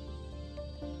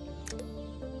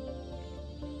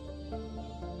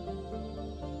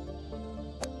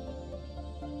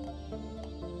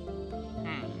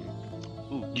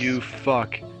 Ooh. You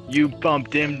fuck. You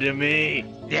bumped into me.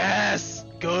 Yes!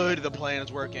 Good, the plan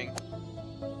is working.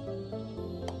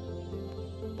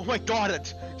 Oh my god,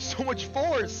 it's so much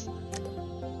force!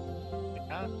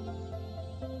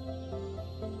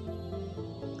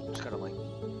 Just gotta like...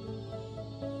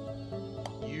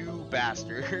 You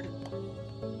bastard.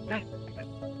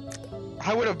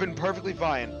 I would have been perfectly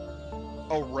fine.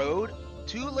 A road?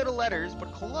 2 little letters,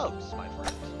 but close, my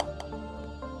friend.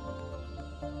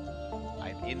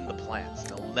 I'm in the plants.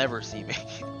 They'll never see me.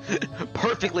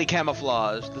 Perfectly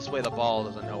camouflaged. This way the ball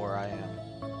doesn't know where I am.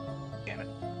 Damn it.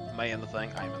 Am I in the thing?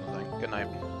 I am in the thing. Good night.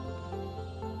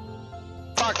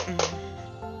 Fuck!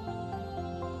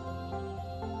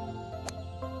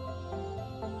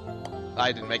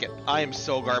 I didn't make it. I am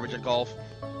so garbage at golf.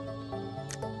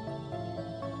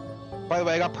 By the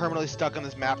way, I got permanently stuck on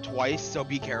this map twice, so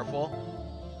be careful.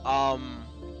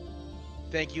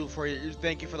 Thank you for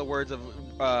the words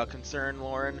of concern,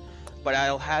 Lauren, but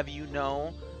I'll have you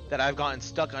know that I've gotten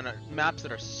stuck on maps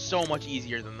that are so much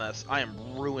easier than this. I am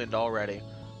ruined already.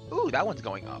 Ooh, that one's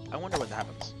going up. I wonder what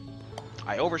happens.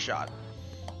 I overshot.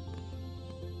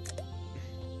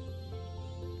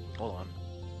 Hold on.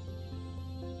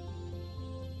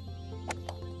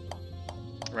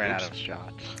 Ran Oops. out of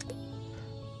shots.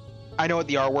 I know what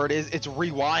the R word is. It's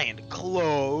rewind.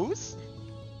 Close.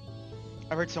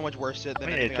 I've heard so much worse shit I than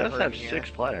mean, it anything I've does heard have in here. 6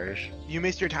 players. You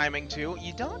missed your timing too?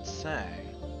 You don't say.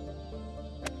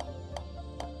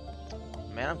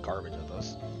 Man, I'm garbage at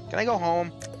this. Can I go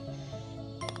home?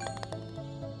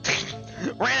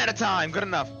 Ran out of time. Good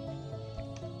enough.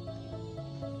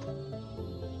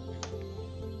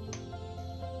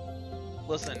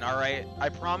 Listen, alright? I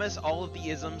promise all of the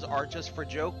isms are just for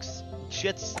jokes,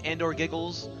 shits, and or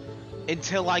giggles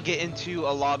until I get into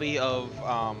a lobby of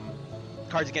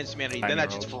Cards Against Humanity. Then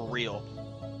that's just for real.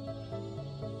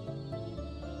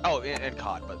 Oh, and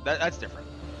COD, but that's different.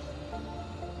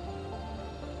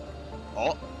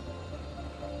 Oh.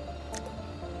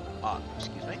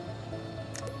 Excuse me?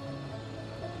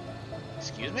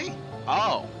 Excuse me?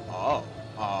 Oh. Oh.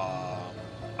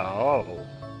 Oh.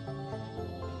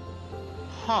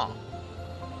 Huh.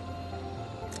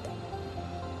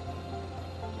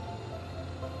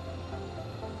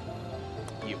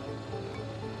 You.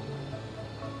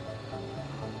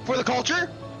 For the culture?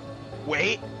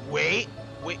 Wait.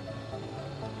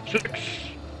 6. The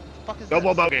fuck is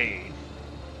Double this? bogey.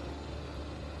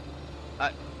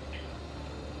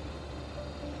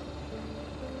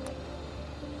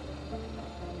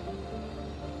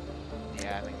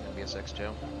 Yeah, I think it's gonna be a 6 too.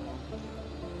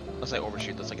 Unless I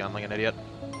overshoot this again like an idiot.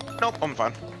 Nope, I'm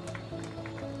fine.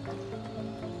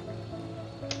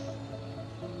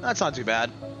 That's not too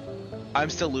bad. I'm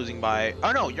still losing by...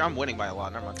 Oh no, I'm winning by a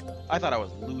lot, never mind. I thought I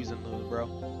was losing, bro.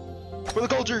 For the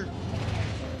culture!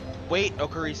 Wait,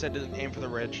 Okuri said to aim for the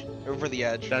ridge. Or for the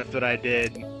edge. That's what I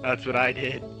did.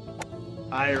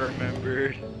 I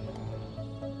remembered.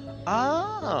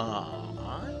 Ah,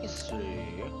 I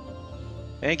see.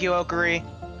 Thank you, Okuri.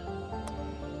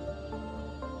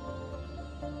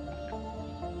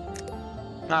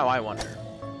 Now I wonder.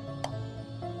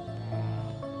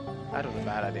 That was a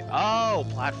bad idea. Oh,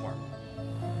 platform.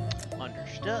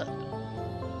 Understood.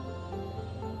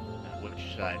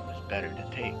 Which side was better to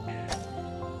take?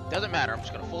 Doesn't matter. I'm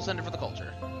just gonna full send it for the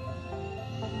culture.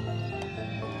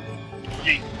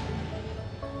 Yeet.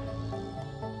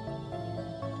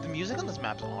 The music on this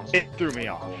map's honestly. It threw me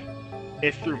off.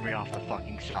 It threw me off the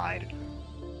fucking side.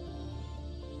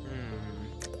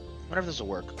 Wonder if this will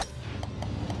work.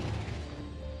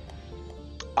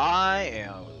 I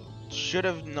should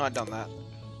have not done that.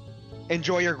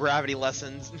 Enjoy your gravity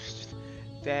lessons.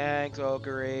 Thanks,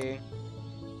 Okuri.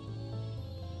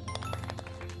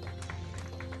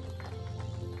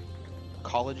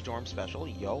 College dorm special.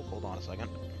 Yo, hold on a second.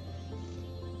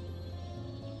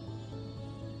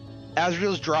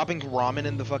 Azriel's dropping ramen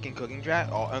in the fucking cooking chat,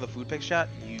 oh, in the food pics chat.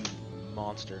 You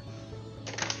monster.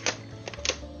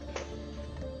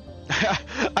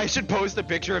 I should post a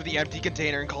picture of the empty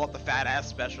container and call it the fat ass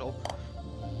special.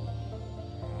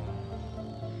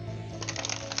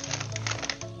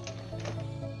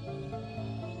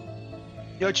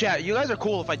 Yo, chat, you guys are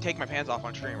cool if I take my pants off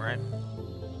on stream, right?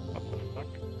 What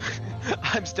the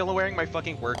fuck? I'm still wearing my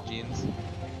fucking work jeans.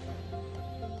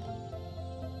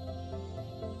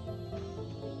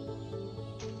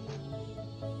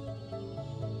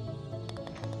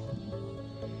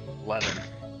 Leather.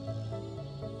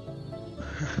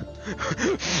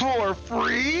 For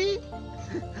free?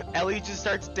 Ellie just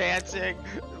starts dancing.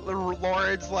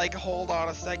 Lauren's like, hold on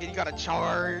a second, you gotta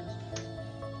charge.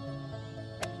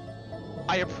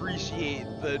 I appreciate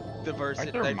the Aren't there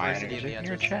diversity minors in the in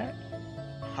your answers. chat?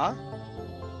 Huh?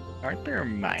 Aren't there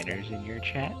minors in your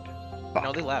chat? No,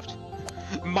 Fuck. they left.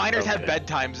 Minors have Okay.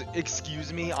 bedtimes.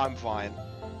 Excuse me, I'm fine.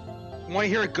 Want to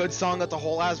hear a good song that's a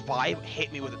whole ass vibe?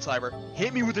 Hit me with it, Cyber.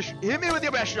 Hit me with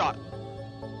your best shot.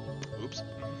 Oops.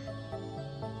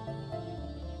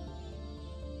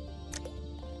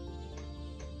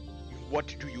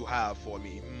 What do you have for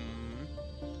me?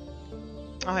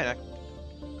 Oh, hey, Nick.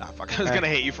 Ah, fuck. I was Hey. gonna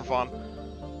hate you for fun.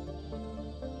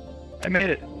 I made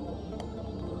it.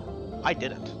 I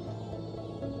didn't.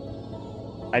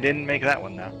 I didn't make that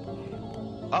one though.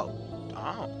 Oh.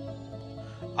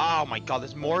 Oh my god,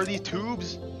 there's more of these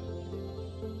tubes.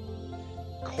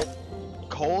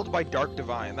 Cold by Dark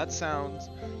Divine. That sounds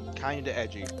kinda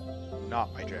edgy.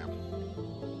 Not my jam.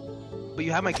 But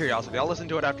you have my curiosity. I'll listen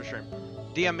to it after stream.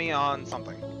 DM me on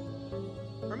something.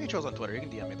 Or mutuals on Twitter. You can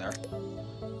DM me there.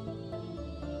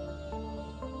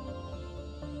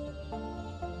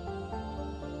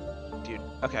 Dude.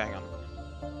 Okay, hang on.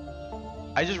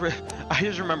 I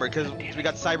just remembered because we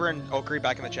got Cyber and Okuri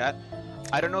back in the chat.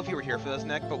 I don't know if you were here for this,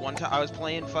 Nick, but one time I was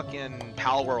playing fucking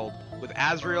Pal World with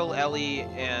Azriel, Ellie,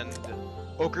 and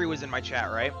Okuri was in my chat,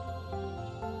 right?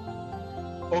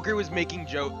 Okuri was making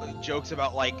jokes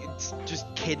about like just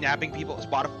kidnapping people.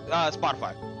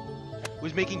 Spotify.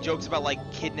 was making jokes about like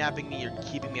kidnapping me or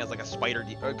keeping me as like a spider,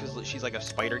 because she's like a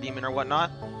spider demon or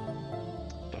whatnot.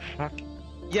 The fuck?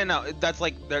 Yeah, no, that's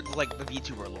like the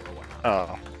VTuber lore or whatnot.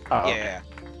 Oh. Oh. Yeah.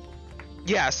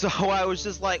 Yeah, so I was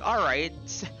just like, alright,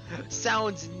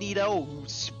 sounds neato,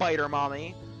 spider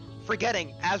mommy.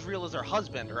 Forgetting Azrael is her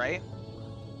husband, right?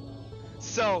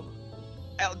 So,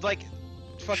 like,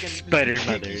 fucking Spider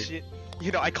kinky mother. shit.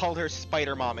 You know, I called her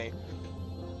spider mommy.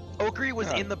 Okri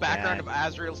was Oh, in the background God.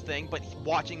 of Azrael's thing, but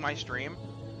watching my stream.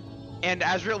 And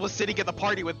Azrael was sitting at the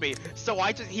party with me, so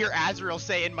I just hear Azrael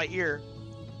say in my ear,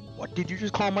 "What did you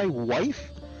just call my wife?"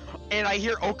 And I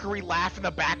hear Okari laugh in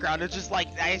the background. It's just like,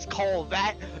 I just call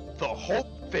that the hope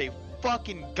they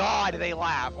fucking God they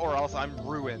laugh, or else I'm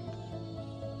ruined.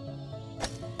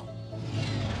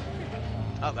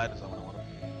 Oh, that is not what I wanted.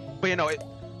 But you know, it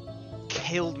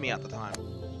killed me at the time.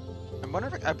 I wonder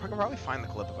if I could probably find the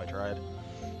clip if I tried.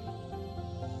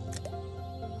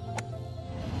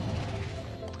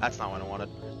 That's not what I wanted.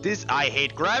 I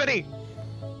hate gravity!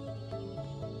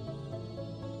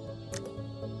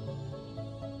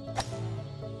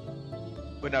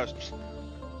 But no,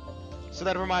 so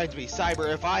that reminds me,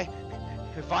 Cyber, if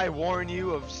I warn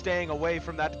you of staying away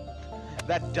from that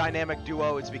dynamic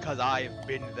duo, it's because I've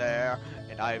been there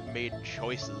and I've made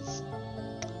choices.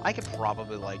 I could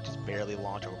probably like just barely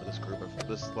launch over this group of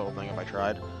this little thing if I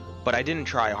tried, but I didn't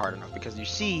try hard enough because you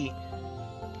see,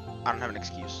 I don't have an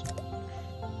excuse.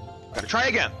 Gotta try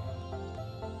again.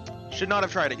 Should not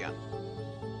have tried again.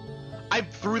 I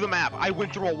threw the map. I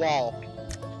went through a wall.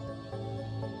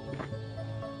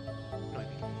 No, I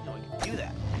can do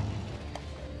that.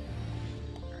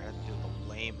 I have to do it the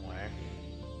lame way.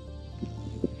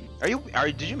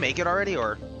 Did you make it already,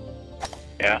 or?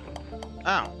 Yeah.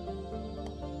 Oh.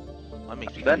 That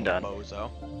makes me Then done.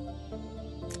 bozo.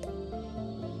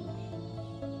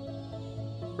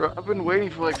 Bro, I've been waiting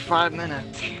for like 5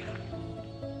 minutes.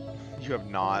 You have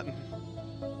not.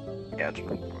 Yeah, it's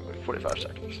been 45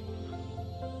 seconds.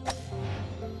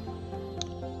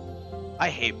 I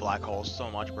hate black holes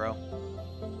so much, bro.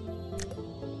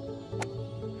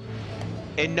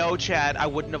 And no, Chad, I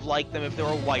wouldn't have liked them if they were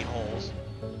white holes.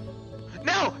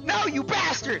 No! No, you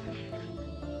bastard!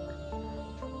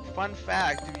 Fun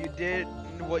fact, if you did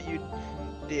what you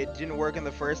did didn't work in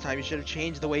the first time, you should have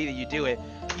changed the way that you do it.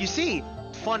 You see,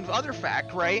 fun other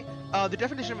fact, right? The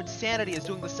definition of insanity is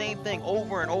doing the same thing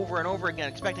over and over and over again,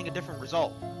 expecting a different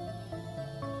result.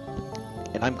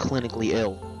 And I'm clinically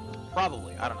ill.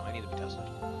 Probably. I don't know. I need to be tested.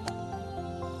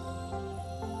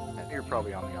 You're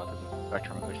probably on the autism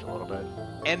spectrum at least a little bit.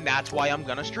 And that's why I'm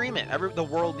gonna stream it. The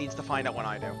world needs to find out when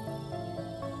I do.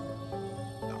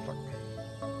 Oh, fuck.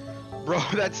 Bro,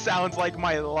 that sounds like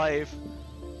my life.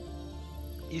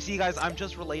 You see, guys, I'm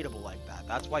just relatable like that.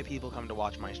 That's why people come to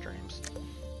watch my streams.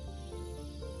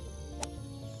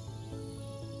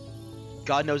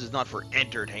 God knows it's not for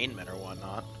entertainment or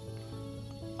whatnot.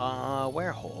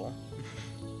 Where hole?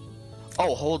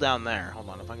 Oh, hole down there. Hold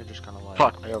on, if I could just kind of like...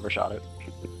 Fuck, I overshot it.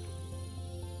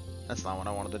 That's not what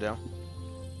I wanted to do.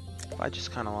 If I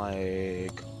just kind of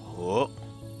like... Oh.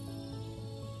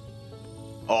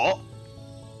 Oh!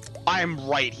 I'm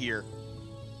right here.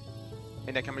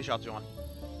 Hey, Nick, how many shots do you want?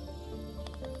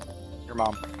 Your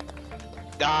mom.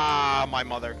 Ah, my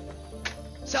mother.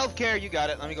 Self-care, you got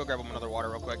it. Let me go grab him another water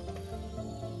real quick.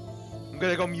 I'm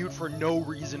gonna go mute for no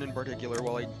reason in particular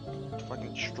while I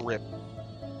fucking strip.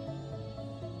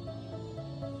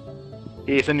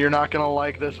 Ethan, you're not gonna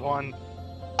like this one.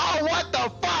 Oh, what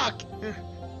the fuck?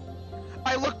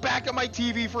 I look back at my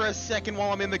TV for a second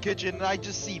while I'm in the kitchen and I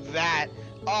just see that.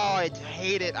 Oh, I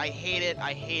hate it. I hate it.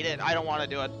 I hate it. I don't want to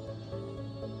do it.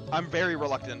 I'm very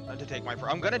reluctant to take my...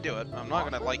 I'm gonna do it. I'm not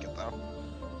gonna like it though.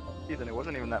 Ethan, it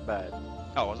wasn't even that bad.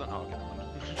 Oh, was it? Oh, okay.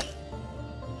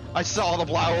 I saw the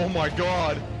blow. Oh my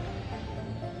god.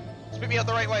 Spit me out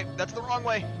the right way. That's the wrong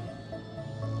way.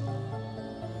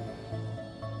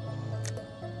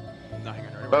 No, hang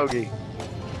on. Right. Bogey.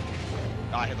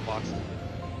 Oh, I hit the box.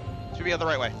 Spit me out the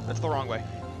right way. That's the wrong way.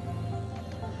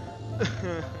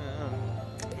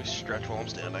 Let me stretch while I'm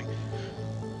standing.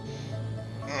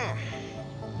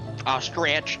 I'll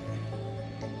stretch.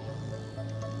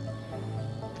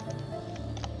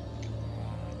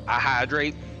 I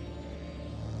hydrate.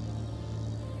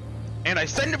 And I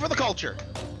send it for the culture.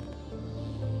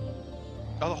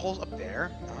 Oh, the hole's up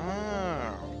there?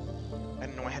 Oh. I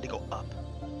didn't know I had to go up.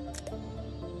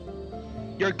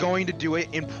 You're going to do it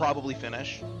and probably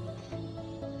finish.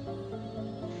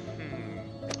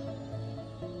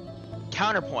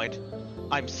 Counterpoint,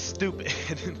 I'm stupid.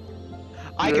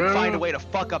 I can find a way to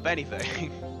fuck up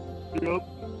anything. Yep.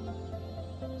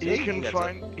 He See? can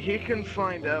That's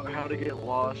find out how to get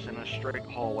lost in a straight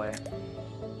hallway.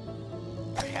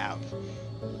 I have.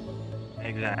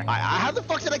 Exactly. How the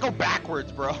fuck did I go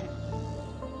backwards, bro?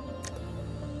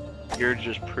 You're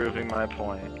just proving my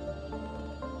point.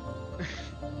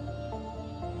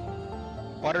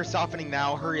 Butter softening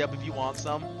now. Hurry up if you want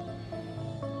some.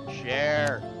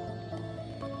 Share.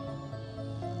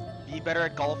 Be better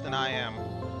at golf than I am.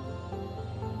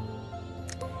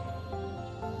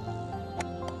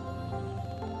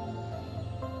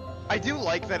 I do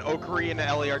like that Okari and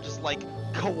Ellie are just like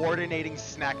coordinating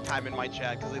snack time in my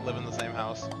chat because they live in the same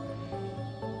house.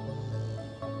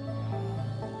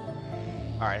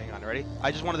 Alright, hang on, ready?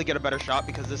 I just wanted to get a better shot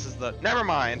because this is the... Never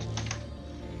mind!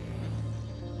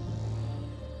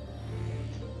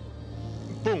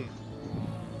 Boom!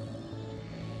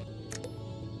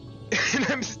 And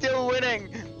I'm still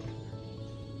winning!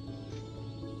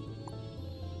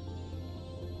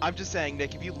 I'm just saying,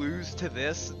 Nick, if you lose to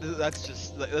this,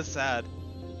 that's sad.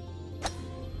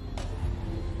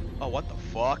 Oh, what the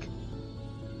fuck?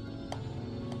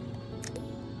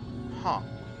 Huh.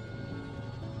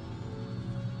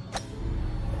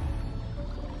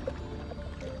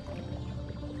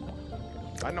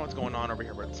 I don't know what's going on over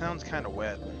here, but it sounds kind of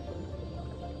wet.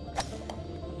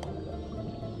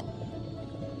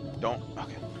 Don't.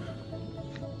 Okay.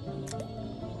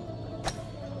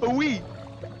 Oh, wee!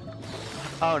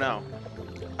 Oh no.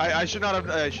 I should not have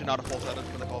full setted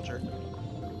for the culture.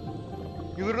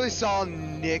 You literally saw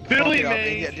Nick Billy fuck it up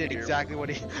Mays and did here. exactly what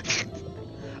he...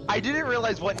 I didn't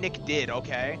realize what Nick did,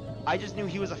 okay? I just knew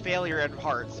he was a failure at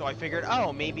heart, so I figured,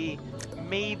 oh, maybe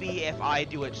if I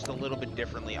do it just a little bit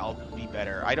differently, I'll be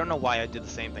better. I don't know why I did the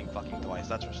same thing fucking twice.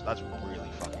 That's really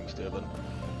fucking stupid.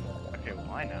 Okay,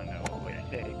 well I now know what way to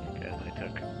take, because I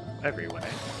took every way.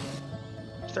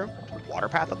 Is there a water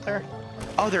path up there?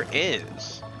 Oh, there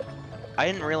is. I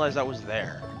didn't realize that was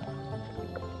there.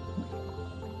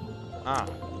 Ah.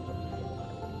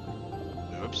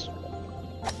 Oops.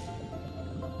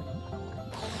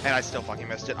 And I still fucking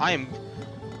missed it. I am...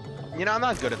 You know, I'm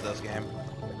not good at this game.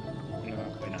 No,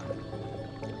 we're not.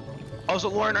 Oh, so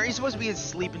Lauren, are you supposed to be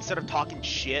asleep instead of talking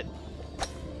shit?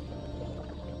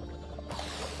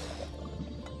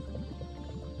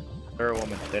 They're a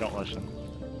woman, they don't listen.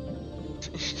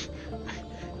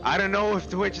 I don't know if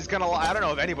Twitch is gonna I don't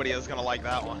know if anybody is gonna like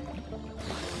that one.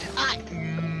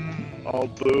 Oh,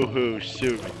 boo-hoo,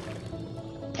 soon.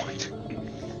 Point.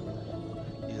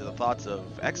 These are the thoughts of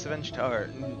X-Avenge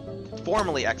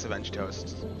formerly X-Avenge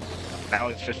Toast. Now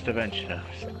it's just Avenge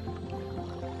Toast.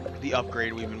 The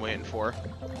upgrade we've been waiting for.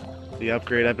 The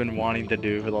upgrade I've been wanting to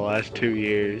do for the last 2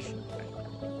 years.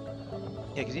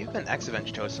 Yeah, because you've been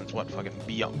X-Avenge Toast since what, fucking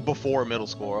before middle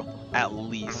school, at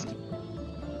least.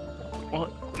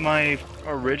 Well, my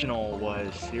original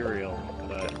was cereal,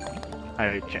 but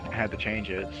I had to change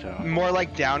it, so... More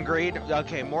like downgrade?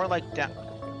 Okay, more like down...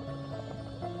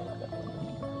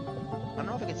 I don't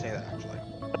know if I can say that, actually.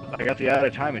 I got the out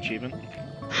of time achievement.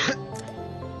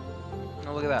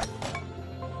 Oh, look at that.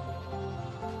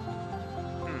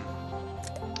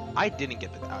 I didn't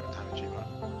get the out of time achievement.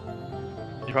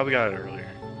 You probably got it earlier.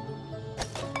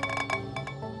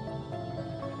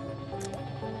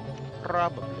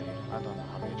 Probably. I don't know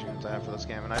how many achievements I have for this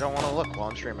game, and I don't want to look while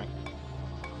I'm streaming.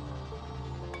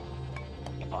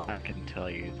 I can tell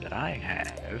you that I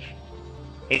have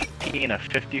 18 of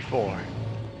 54.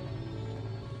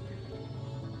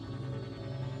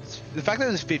 The fact that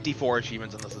there's 54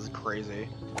 achievements in this is crazy.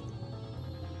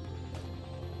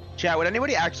 Chat, would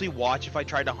anybody actually watch if I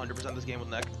tried to 100% this game with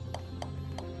Nick?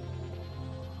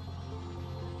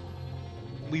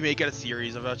 We make it a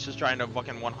series of us just trying to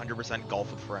fucking 100%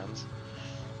 golf with friends.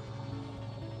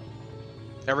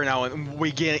 Every now and then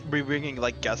we bringing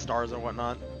like guest stars and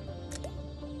whatnot.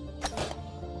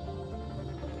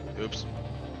 Oops.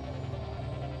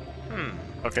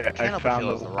 Okay, I Can't found help but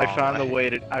feel it's the the I wrong found the way.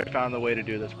 way to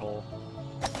do this poll.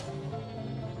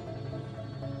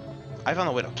 I found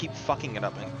a way to keep fucking it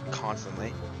up and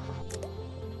constantly.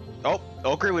 Oh,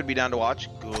 Okri would be down to watch.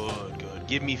 Good, good.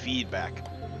 Give me feedback.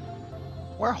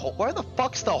 Where the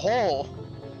fuck's the hole?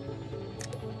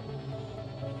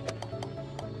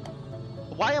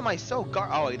 Why am I so Oh,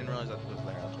 I didn't realize that was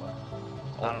there. That's why.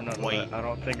 I don't know. Wait.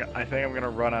 I think I'm gonna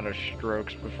run out of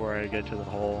strokes before I get to the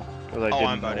hole because I Oh,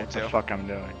 I'm didn't know about what it the too. fuck I'm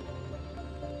doing.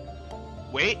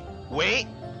 Wait.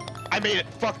 I made it.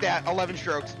 Fuck that. 11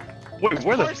 strokes. Wait, That's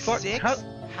where the par fuck? 6?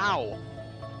 How?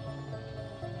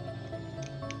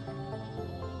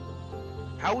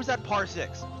 How was that par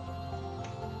 6?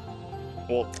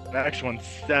 Well, the next one's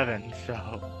 7, so.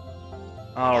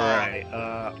 All right.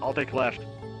 I'll take left.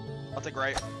 I'll take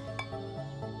right.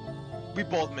 We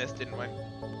both missed, didn't we?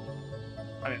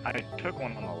 I took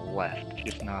one on the left,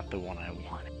 just not the one I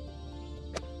wanted.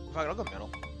 Fuck it, I'll go middle.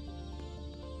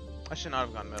 I should not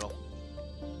have gone middle.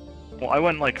 Well, I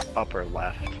went like upper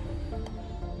left.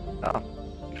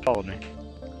 Oh, you followed me.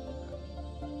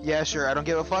 Yeah, sure, I don't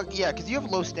give a fuck. Yeah, because you have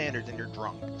low standards and you're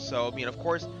drunk. So, I mean, of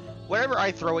course, whatever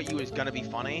I throw at you is gonna be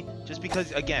funny, just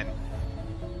because, again,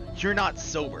 you're not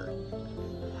sober.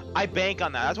 I bank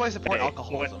on that. That's why I support Hey,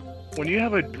 alcoholism. When you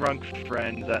have a drunk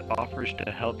friend that offers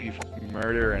to help you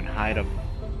murder and hide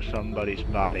somebody's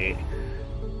body,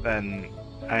 then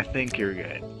I think you're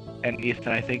good. And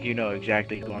Ethan, I think you know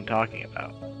exactly who I'm talking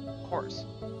about. Of course.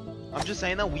 I'm just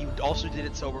saying that we also did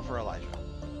it sober for Elijah.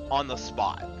 On the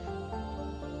spot.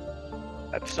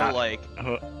 That's So, not, like,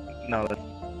 no,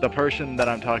 the person that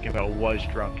I'm talking about was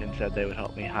drunk and said they would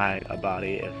help me hide a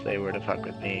body if they were to fuck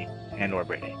with me and or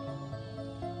Brittany.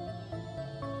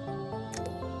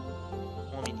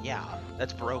 well, I mean, yeah,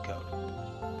 that's bro code.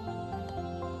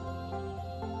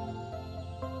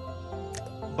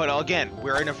 But again,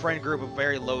 we're in a friend group of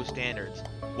very low standards.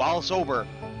 While sober,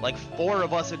 like 4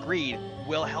 of us agreed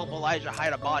we'll help Elijah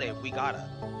hide a body if we gotta.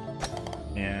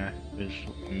 Yeah, it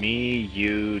was me,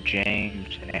 you,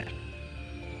 James, and Anthony.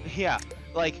 Yeah,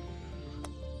 like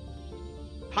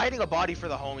hiding a body for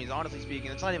the homies. Honestly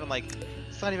speaking, it's not even like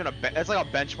it's like a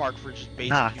benchmark for just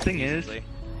basic. Nah, human thing is, decency.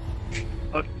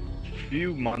 a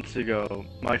few months ago,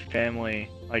 my family,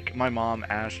 like my mom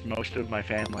asked most of my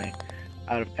family,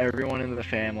 out of everyone in the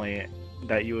family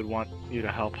that you would want you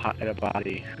to help hide a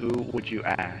body, who would you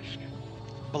ask?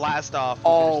 Blast off.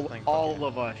 All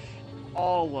of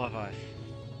us,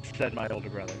 said my older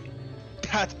brother.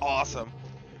 That's awesome.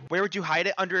 Where would you hide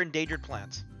it? Under endangered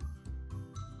plants.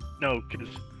 No, because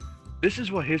this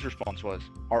is what his response was.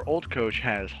 Our old coach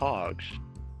has hogs.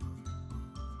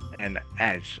 And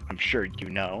as I'm sure you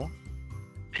know,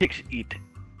 pigs eat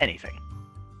anything.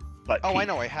 But Oh, I teeth.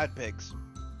 know. I had pigs.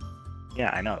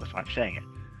 Yeah, I know. That's why I'm saying it.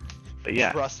 But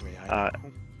yeah, Trust me. I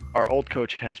know. our old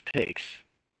coach has pigs.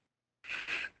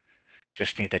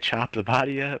 Just need to chop the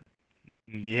body up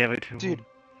and give it to Dude, him.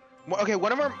 Well, okay,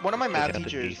 one of my math got the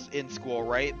teachers in school,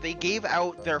 right? They gave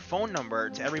out their phone number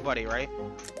to everybody, right?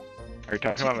 Are you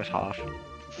talking about Miss Hoff?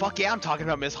 Fuck yeah, I'm talking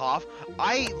about Miss Hoff.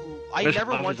 I Miss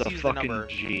never Hoff once is a used the fucking number.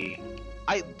 G.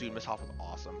 Dude, Miss Hoff was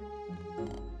awesome.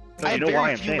 No, I you had know why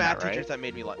very I'm few saying math that, right? teachers that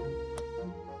made me like.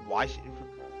 Why?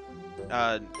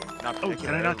 Not Oh, particularly.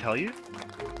 can I not tell you?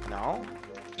 No.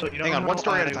 So you know Hang on, how one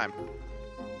story at a I- time.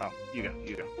 Oh, you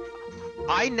go.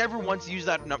 I never once used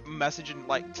that message and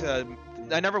like to.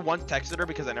 I never once texted her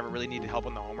because I never really needed help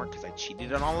on the homework because I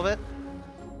cheated on all of it.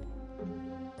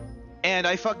 And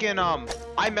I fucking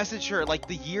I messaged her like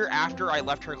the year after I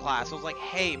left her class. I was like,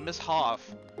 "Hey, Miss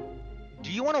Hoff,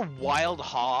 do you want a wild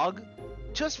hog,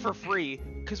 just for free?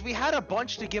 Cause we had a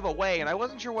bunch to give away and I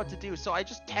wasn't sure what to do. So I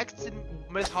just texted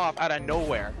Miss Hoff out of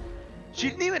nowhere. She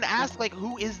didn't even ask like,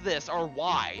 who is this or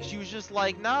why. She was just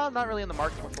like, no, I'm not really in the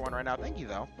market for one right now. Thank you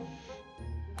though."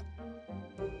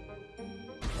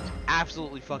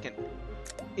 Absolutely fucking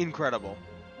incredible.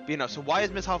 But, you know, so why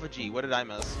is Miss Hoff a G? What did I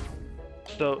miss?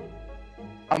 So,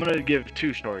 I'm gonna give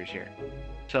 2 stories here.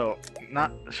 So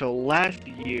last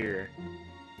year,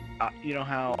 you know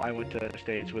how I went to the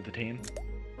States with the team?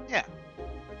 Yeah.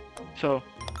 So,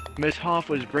 Miss Hoff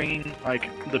was bringing like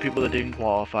the people that didn't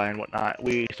qualify and whatnot.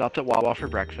 We stopped at Wawa for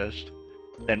breakfast.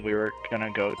 Then we were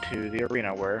gonna go to the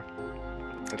arena where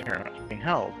the tournament was being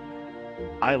held.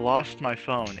 I lost my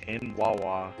phone in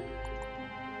Wawa,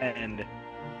 and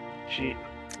she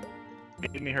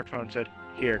gave me her phone and said,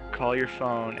 "Here, call your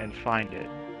phone and find it."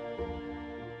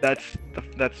 That's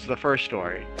the first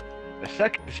story. The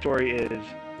second story is,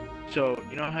 so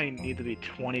you know how you need to be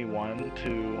 21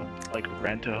 to like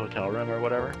rent a hotel room or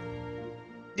whatever?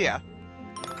 Yeah.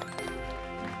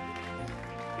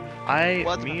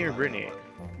 Well, that's Me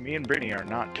and Brittany are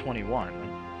not 21.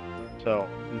 So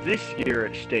this year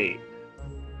at state,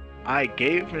 I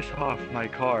gave Miss Hoff my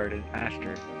card and asked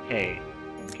her, "Hey,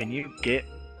 can you get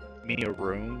me a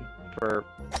room for,"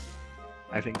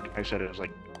 I think I said it was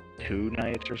like 2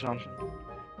 nights or something?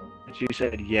 And she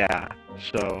said, "Yeah."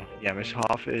 So yeah, Miss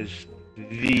Hoff is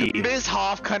the Miss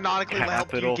Hoff canonically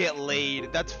helped you Capital- get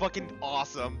laid. That's fucking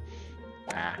awesome.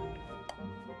 Ah,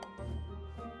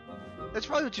 That's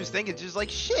probably what she was thinking. She's like,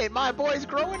 shit, my boy's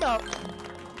growing up.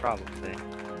 probably.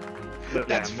 But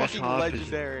That's yeah, Miss fucking Hoff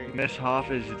legendary. Miss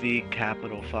Hoff is the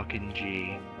capital fucking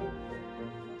G.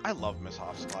 I love Miss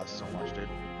Hoff's class so much, dude.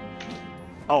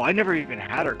 Oh, I never even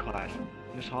had her class.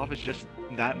 Miss Hoff is just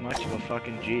that much of a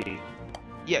fucking G.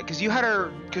 Yeah, because you had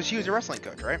her, because she was a wrestling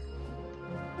coach, right?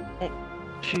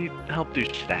 She helped do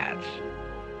stats.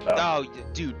 So, Oh,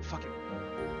 dude, fucking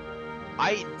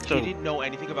I So- didn't know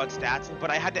anything about stats, but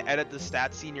I had to edit the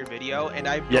stats senior video, and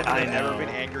I've Yeah, never I ever know. been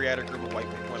angry at a group of white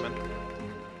women.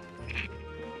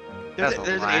 That's a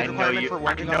There's an lie. age requirement for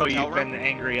renting a I know hotel you've room. been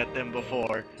angry at them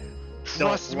before.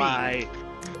 Trust Don't me, lie.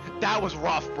 that was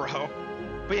rough, bro.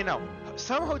 But you know,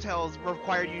 some hotels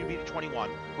required you to be 21,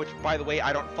 which, by the way,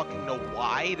 I don't fucking know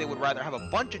why. They would rather have a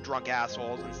bunch of drunk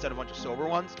assholes instead of a bunch of sober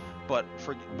ones, but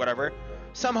for whatever.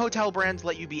 Some hotel brands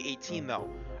let you be 18 though.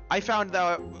 I found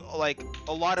that like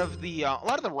a lot of the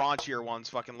raunchier ones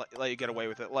fucking let you get away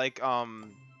with it. Like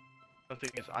The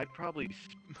thing is, I probably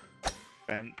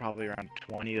spent probably around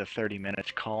 20 to 30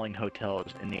 minutes calling hotels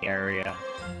in the area.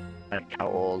 Like how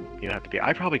old you have to be.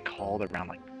 I probably called around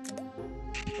like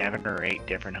 7 or 8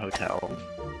 different hotels.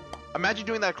 imagine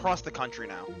doing that across the country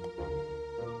now.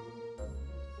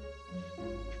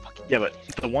 Yeah, but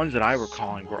the ones that I were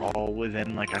calling were all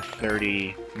within like a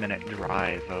 30-minute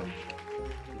drive of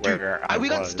Dude, where we I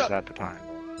got was stuck- at the time.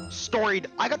 Storied.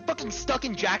 I got fucking stuck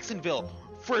in Jacksonville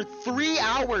for 3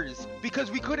 hours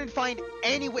because we couldn't find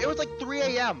anywhere. It was like 3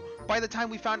 a.m. by the time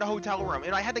we found a hotel room,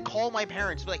 and I had to call my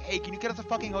parents. Be like, hey, can you get us a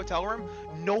fucking hotel room?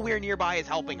 Nowhere nearby is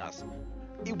helping us.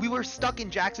 We were stuck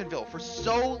in Jacksonville for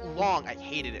so long. I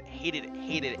hated it. Hated it.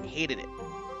 Hated it. Hated it.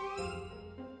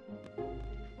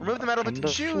 Remove the metal Welcome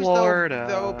bits to and shoes, Florida.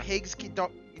 though pigs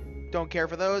don't care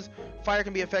for those. Fire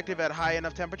can be effective at high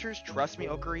enough temperatures. Trust me,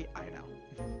 Oakary, I know.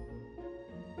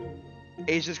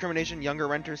 Age discrimination. Younger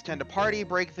renters tend to party,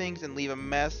 break things, and leave a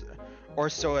mess. Or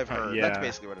so I've heard. That's yeah.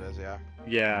 basically what it is, yeah.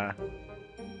 Yeah.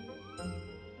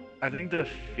 I think the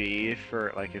fee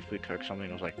for like if we took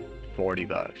something was like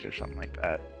 $40 or something like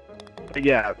that. But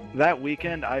yeah, that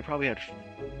weekend I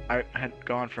had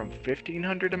gone from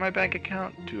 1,500 in my bank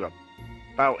account to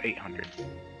about 800.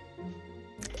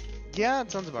 Yeah,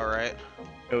 it sounds about right.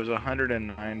 It was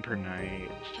 109 per night,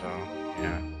 so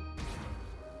yeah.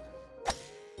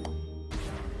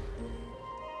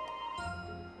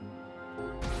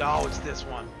 No, it's this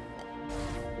one.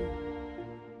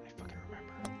 I fucking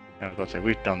remember. I was about to say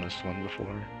we've done this one before.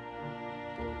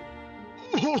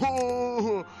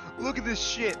 Oh, look at this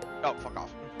shit. Oh, fuck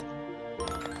off.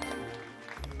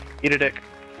 Eat a dick.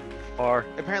 Or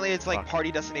Apparently it's like Fuck.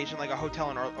 party destination, like a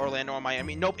hotel in Orlando or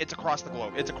Miami. Nope, it's across the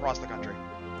globe. It's across the country.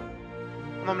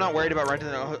 I'm not worried about renting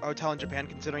a hotel in Japan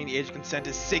considering the age of consent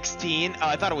is 16.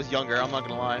 I thought it was younger, I'm not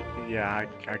gonna lie. yeah,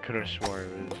 I could have swore it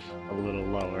was a little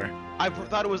lower. I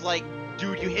thought it was like,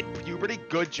 dude, you hit puberty,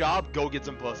 good job, go get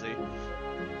some pussy.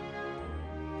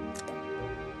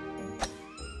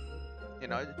 You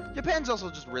know, Japan's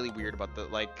also just really weird about the,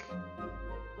 like,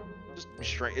 just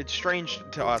it's strange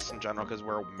to us in general because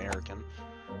we're American.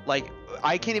 Like,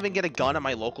 I can't even get a gun at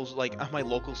my local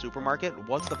supermarket.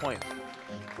 What's the point?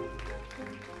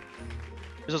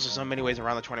 There's also so many ways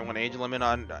around the 21 age limit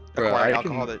on Bro, acquiring I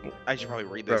alcohol can- that I should probably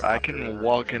read Bro, this. I after can the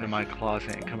walk into recording. my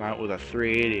closet and come out with a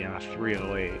 380 and a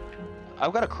 308.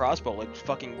 I've got a crossbow, like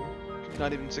fucking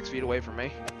not even 6 feet away from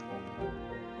me.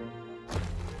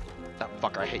 That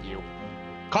fucker, I hit you.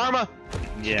 Karma!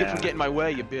 Get Yeah. from getting in my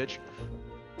way, you bitch.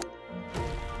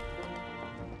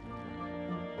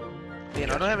 Man,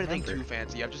 I don't have anything too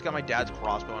fancy. I've just got my dad's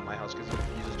crossbow in my house because he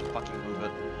refuses to fucking move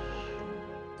it.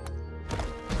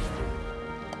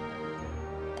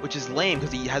 Which is lame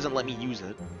because he hasn't let me use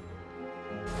it.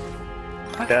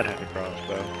 My dad had a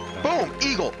crossbow. Boom!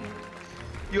 Eagle!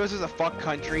 US is a fuck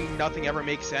country. Nothing ever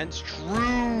makes sense.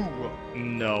 True!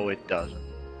 No, it doesn't.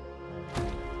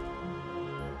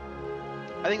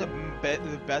 I think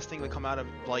the best thing to come out of,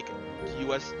 like,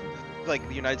 US, like,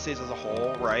 the United States as a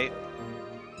whole, right,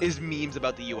 is memes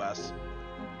about the US.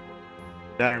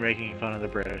 That are making fun of the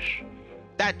British.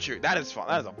 That's true. That is fun.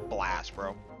 That is a blast,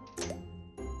 bro.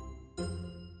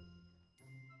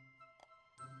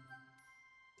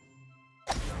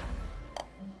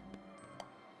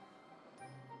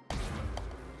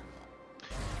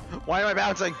 Why am I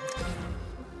bouncing?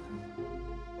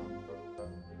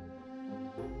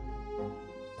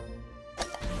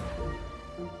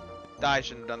 I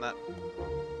shouldn't have done that.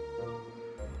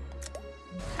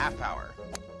 Half power.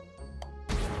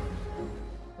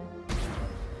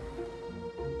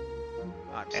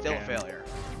 I'm still a Okay. failure.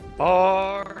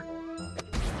 Bar.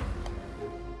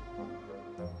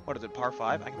 What is it, par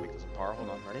 5? I can make this a par. Hold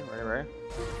on, ready?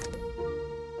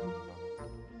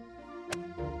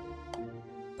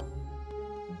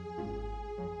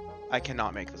 I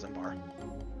cannot make this in par.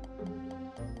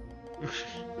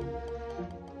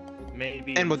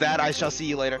 Maybe. And with that, I shall see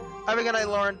you later. Have a good night,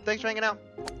 Lauren. Thanks for hanging out.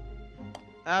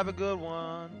 Have a good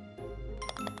one.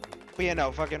 But yeah,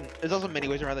 no, fucking. There's also many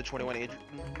ways around the 21 age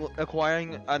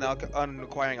acquiring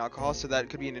acquiring alcohol, so that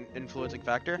could be an influencing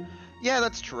factor. Yeah,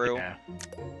 that's true. Yeah.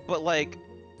 But like,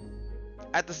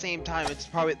 at the same time, it's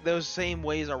probably those same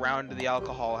ways around the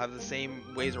alcohol have the same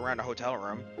ways around a hotel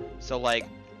room. So like,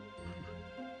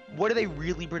 what are they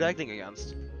really protecting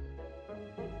against?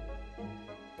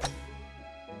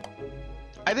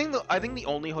 I think the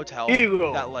only hotel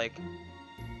Ew. that like,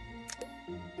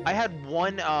 I had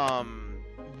one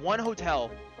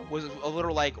hotel was a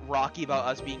little like rocky about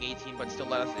us being 18 but still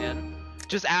let us in.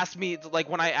 Just asked me, like,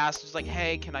 when I asked, just like,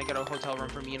 hey, can I get a hotel room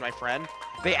for me and my friend?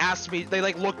 They asked me, they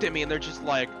like looked at me and they're just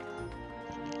like,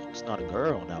 it's not a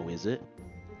girl now, is it?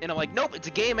 And I'm like, nope, it's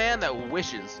a gay man that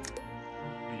wishes.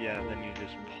 Yeah, then you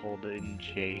just pulled in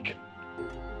Jake.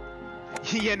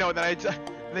 Yeah, no,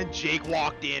 then Jake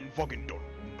walked in, fucking done.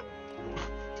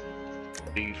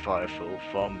 B5 full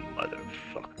fun,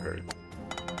 motherfucker.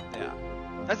 Yeah.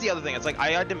 That's the other thing. It's like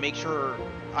I wanted to make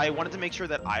sure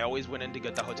that I always went in to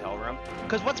get the hotel room.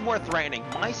 Because what's more threatening,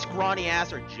 my scrawny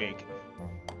ass or Jake?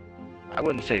 I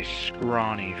wouldn't say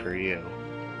scrawny for you.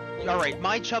 Alright,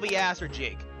 my chubby ass or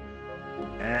Jake?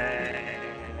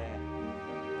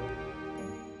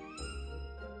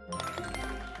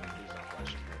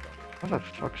 What the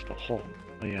fuck's the hole?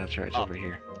 Oh yeah, that's right, it's over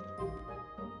here.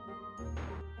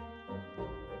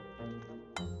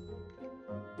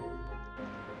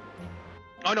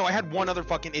 Oh no, I had one other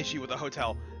fucking issue with the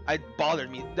hotel. It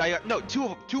bothered me. No,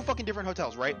 two fucking different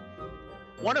hotels, right?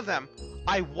 One of them,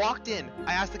 I walked in,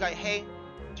 I asked the guy, hey,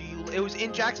 it was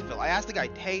in Jacksonville. I asked the guy,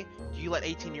 hey, do you let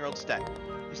 18-year-olds stay?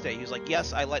 He was like,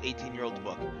 yes, I let 18-year-olds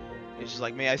book. He's just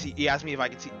like, may I see? He asked me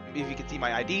if he could see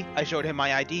my ID. I showed him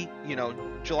my ID. You know,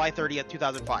 July 30th,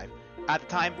 2005. At the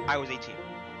time, I was 18.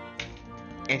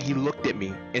 And he looked at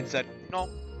me and said, no,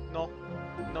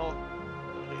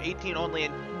 18 only.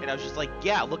 And I was just like,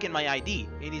 yeah, look at my ID.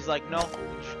 And he's like, no,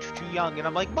 too young. And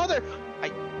I'm like, mother,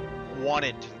 I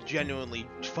wanted to genuinely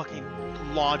fucking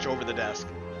launch over the desk.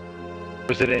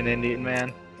 Was it an Indian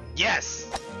man? Yes.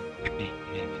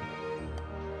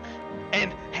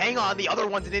 And hang on, the other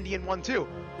one's an Indian one too.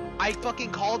 I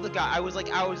fucking called the guy. We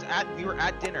were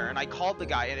at dinner and I called the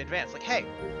guy in advance, like, hey,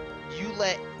 you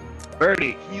let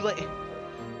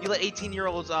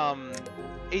 18-year-olds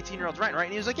rent, right?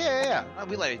 And he was like, yeah,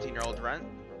 we let 18-year-olds rent.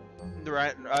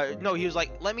 No, he was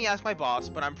like, let me ask my boss,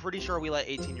 but I'm pretty sure we let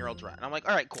 18-year-olds rent. And I'm like,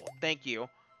 all right, cool, thank you.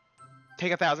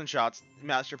 Take 1,000 shots,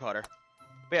 master putter.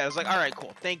 But yeah, I was like, all right,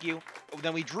 cool, thank you.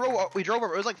 Then we drove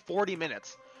over. It was like 40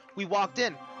 minutes. We walked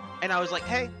in, and I was like,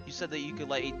 hey, you said that you could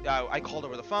let. I called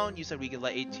over the phone. You said we could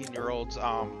let 18-year-olds.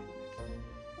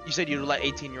 You said you'd let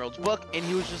 18-year-olds book, and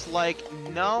he was just like,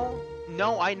 no,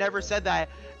 I never said that.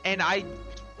 And I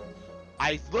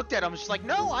looked at him, just like,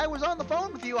 no, I was on the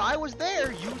phone with you. I was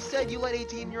there. You said you let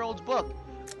 18-year-olds book.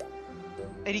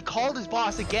 And he called his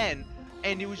boss again,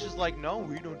 and he was just like, no,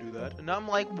 we don't do that. And I'm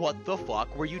like, what the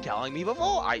fuck were you telling me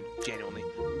before? I genuinely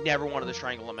never wanted to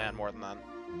strangle a man more than that.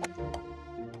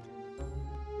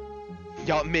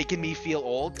 Y'all making me feel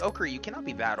old? Oaker, you cannot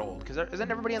be that old, because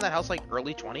isn't everybody in that house like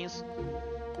early 20s?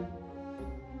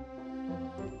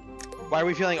 Why are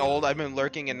we feeling old? I've been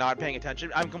lurking and not paying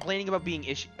attention. I'm complaining about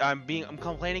I'm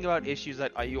complaining about issues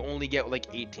that you only get like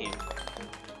 18.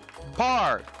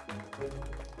 Par.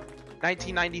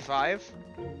 1995.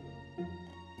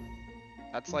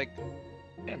 That's like.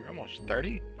 Damn, you're almost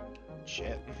 30.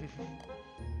 Shit.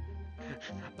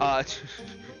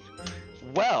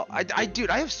 Well, dude,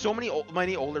 I have so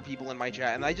many older people in my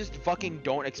chat, and I just fucking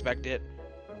don't expect it.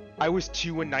 I was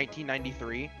 2 in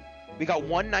 1993. We got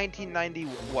one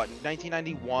 1991,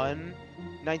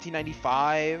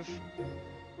 1995.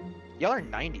 Y'all are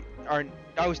 90. Or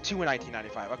I was 2 in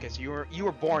 1995. Okay, so you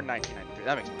were born 1993.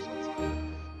 That makes more sense.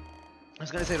 I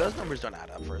was gonna say those numbers don't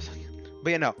add up for a second. But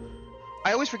yeah, no.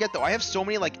 I always forget though. I have so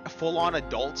many like full-on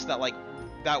adults that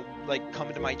come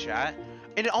into my chat.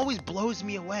 And it always blows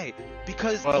me away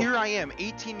because here I am,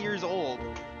 18 years old,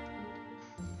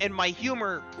 and my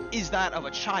humor is that of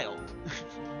a child.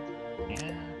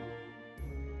 Yeah.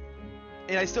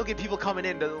 And I still get people coming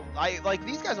in to,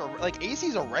 these guys are, like,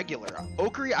 AC's a regular.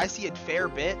 Oakery, I see a fair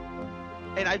bit,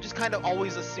 and I just kind of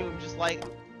always assume, just like,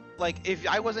 if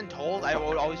I wasn't told, I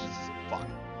would always just, fuck.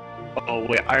 Oh,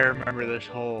 wait, I remember this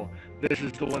hole. This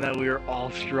is the one that we were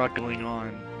all struggling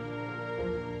on.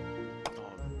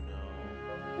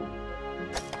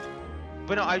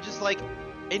 But no, I just like,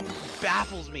 it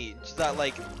baffles me just that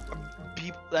like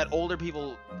older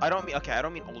people. I don't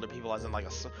mean older people as in like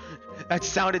that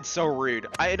sounded so rude.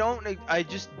 I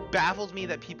just baffles me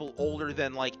that people older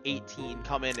than like 18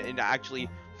 come in and actually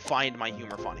find my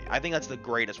humor funny. I think that's the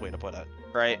greatest way to put it,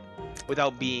 right?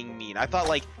 Without being mean. I thought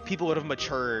like people would have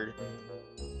matured.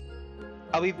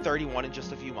 I'll be 31 in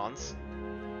just a few months.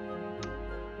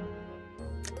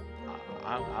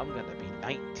 I'm gonna be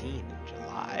 19 in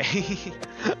July.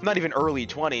 I'm not even early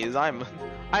 20s. I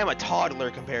am a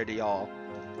toddler compared to y'all.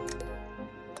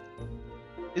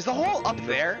 Is the hole up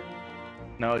there?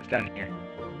 No, it's down here.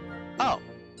 Oh.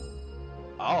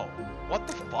 Oh. What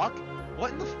the fuck?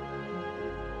 What in the?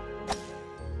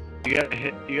 You gotta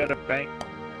hit. You gotta bank.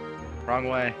 Wrong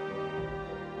way.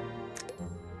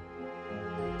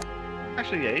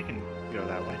 Actually, yeah, you can go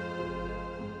that way.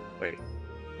 Wait.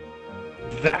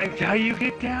 That's how you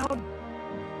get down?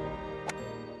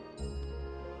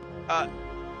 Oh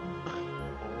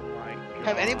my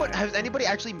god. Has anybody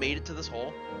actually made it to this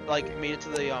hole? Like made it to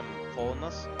the hole in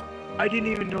this? I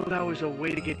didn't even know that was a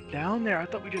way to get down there. I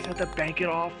thought we just had to bank it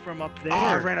off from up there. Oh,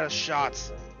 I ran out of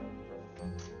shots.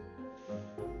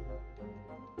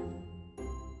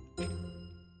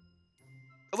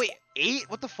 Oh, wait, 8?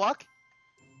 What the fuck?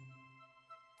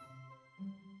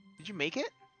 Did you make it?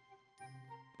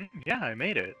 Yeah, I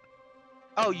made it.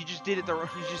 Oh, you just did it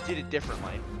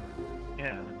differently.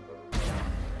 Yeah.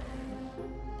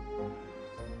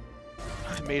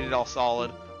 I made it all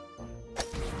solid.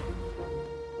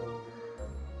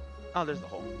 Oh, there's the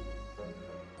hole.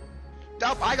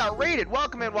 Oh, I got raided.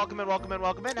 Welcome in, welcome in, welcome in,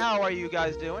 welcome in. How are you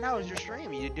guys doing? How was your stream?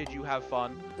 Did you have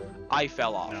fun? I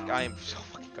fell off. No. I am so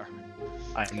fucking garbage.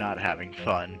 I'm not having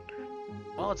fun.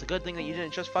 Well, it's a good thing that you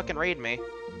didn't just fucking raid me.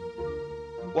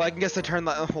 Well, I guess I turned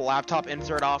the laptop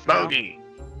insert off now. Bogey!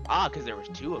 Ah, because there was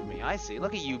 2 of me. I see.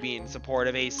 Look at you being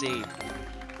supportive, AC.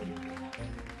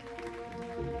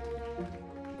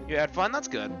 You had fun? That's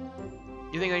good.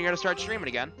 You think that you're gonna start streaming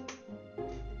again?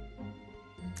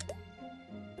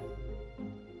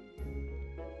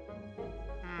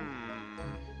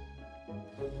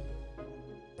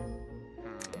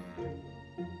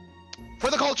 For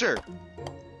the culture!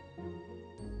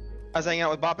 I was hanging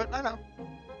out with Boppet. I know.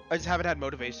 I just haven't had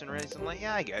motivation recently.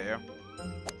 Yeah, I get you.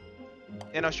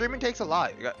 You know, streaming takes a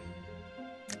lot.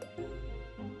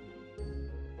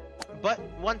 But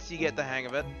once you get the hang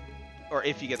of it, or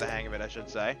if you get the hang of it, I should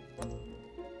say,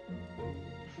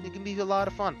 it can be a lot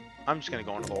of fun. I'm just gonna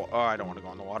go into the water. Oh, I don't want to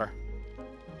go in the water.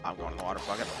 I'm going in the water.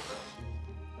 Fuck it.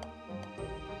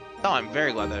 Oh, I'm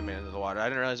very glad that I made it into the water. I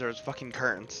didn't realize there was fucking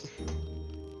currents.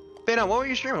 But no, what were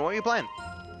you streaming? What were you playing?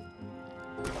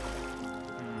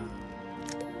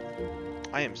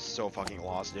 I am so fucking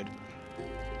lost, dude.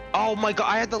 Oh my god,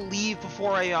 I had to leave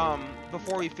before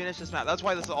before we finish this map. That's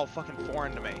why this is all fucking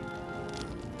foreign to me.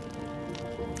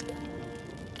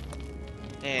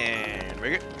 And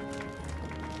we're good.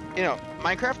 You know,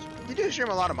 Minecraft, you do stream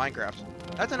a lot of Minecraft.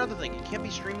 That's another thing. You can't be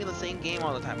streaming the same game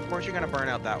all the time. Of course you're gonna burn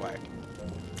out that way.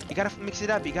 You gotta mix it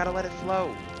up. You gotta let it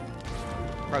flow.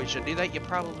 Probably shouldn't do that. You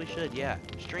probably should, yeah.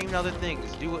 Stream other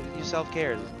things. Do what you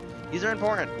self-care. These are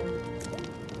important.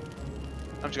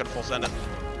 I'm just gonna full send it.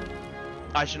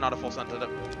 I should not have full scented it.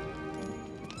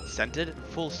 Scented?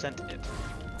 Full sent it.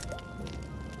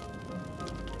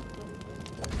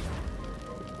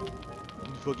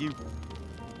 Fuck you.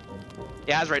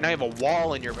 Yeah, that's right. Now you have a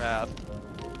wall in your path.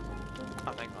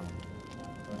 Oh, thank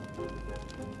God.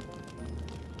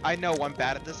 I know I'm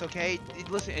bad at this, okay?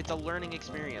 Listen, it's a learning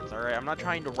experience, alright? I'm not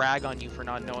trying to rag on you for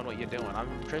not knowing what you're doing. I'm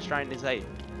just trying to say,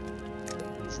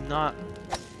 it's not...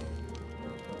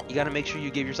 You gotta make sure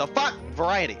you give yourself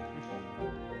variety.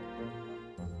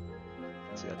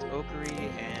 So that's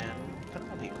Oakery and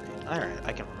Penelope. Alright,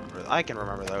 I can remember. I can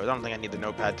remember those. I don't think I need the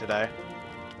notepad today.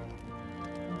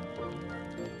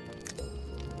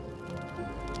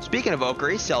 Speaking of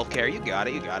Oakery, self-care, you got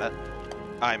it, you got it.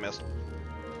 I missed.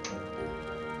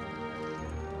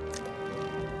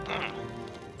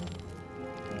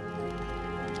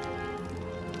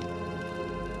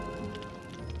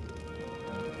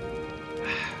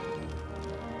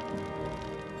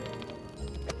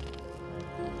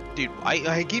 Dude,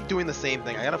 I keep doing the same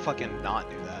thing. I gotta fucking not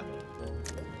do that.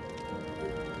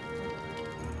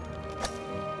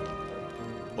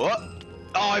 What?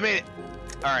 Oh, I made it!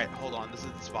 Alright, hold on. This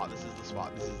is the spot. This is the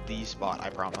spot. This is the spot, I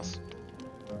promise.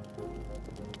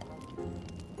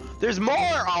 There's more!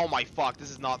 Oh my fuck,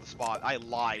 this is not the spot. I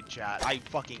lied, chat. I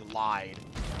fucking lied.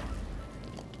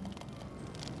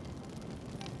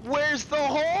 Where's the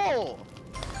hole?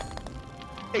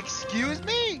 Excuse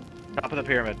me? Top of the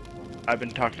pyramid. I've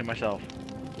been talking to myself.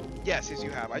 Yes, yes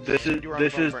you have. I just This is you were on the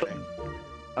phone for me.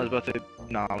 I was about to.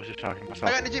 No, I was just talking to myself.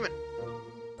 I got an achievement.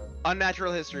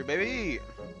 Unnatural history, baby.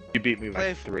 You beat me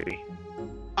by Play- 3.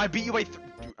 I beat you by dude,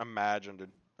 imagine,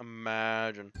 dude.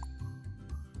 Imagine.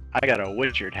 I got a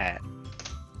wizard hat.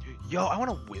 Yo, I want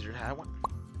a wizard hat. I want...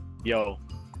 Yo.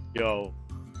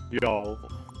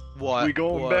 What? We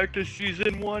going What? back to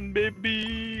season 1,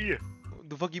 baby.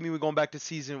 The fuck you mean we going back to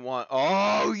season 1?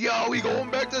 Oh, yo, we going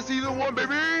back to season 1,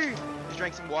 baby! Just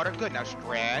drank some water. Good, now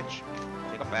stretch.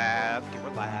 Take a bath. Get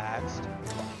relaxed.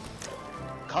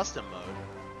 Custom mode.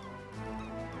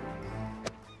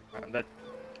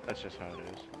 That's just how it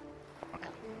is.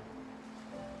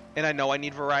 And I know I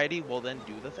need variety. Well, then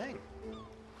do the thing.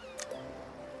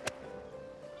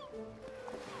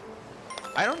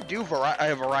 I don't do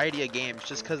a variety of games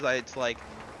just because it's like...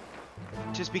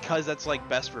 Just because that's like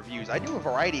best reviews. I do a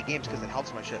variety of games because it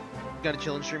helps my shit. You got a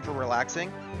chill and stream for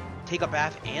relaxing, take a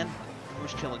bath, and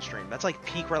push chill and stream. That's like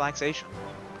peak relaxation.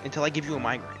 Until I give you a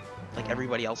migraine, like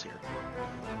everybody else here.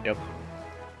 Yep.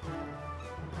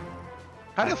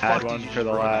 How the I've had fuck one did you for just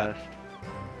the ruin last...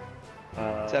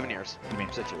 that? 7 years. I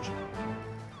mean, 6 years.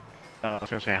 I was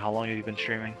gonna say, how long have you been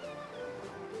streaming?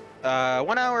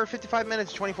 1 hour, 55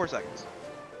 minutes, 24 seconds.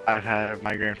 I've had a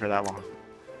migraine for that long.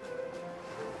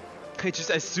 It's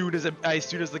just as soon as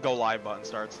the go live button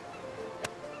starts.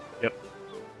 Yep.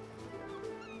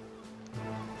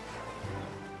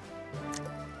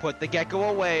 Put the gecko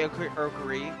away,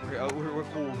 Okuri. We're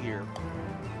cool here.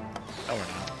 No, we're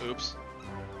not. Oops.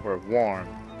 We're warm.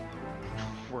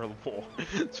 We're cool.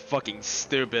 It's fucking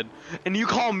stupid. And you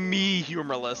call me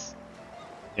humorless.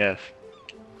 Yes.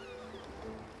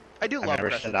 I do I love never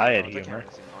Crescent said I had Moons. can't humor.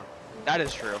 really sing more. That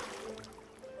is true.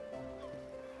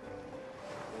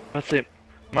 Let's say,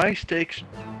 my steaks...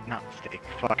 Not steak.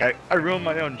 Fuck, I ruined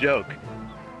my own joke.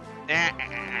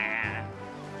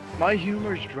 My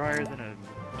humor's drier than a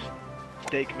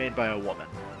steak made by a woman.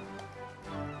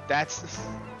 That's...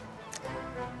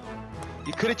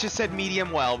 You could have just said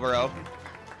medium well, bro.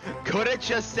 Could have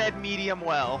just said medium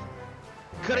well.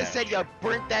 Could have Yeah, said you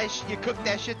burnt that you cooked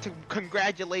that shit to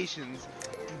congratulations.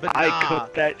 But I nah.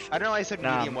 cooked that... I don't know why I said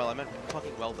Nah. medium well. I meant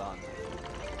fucking well done.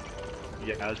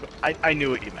 Yeah, I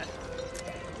knew what you meant.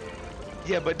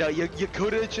 Yeah, but no, you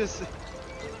could have just...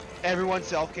 Everyone's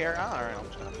self-care. Oh, alright, I'm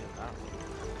just gonna...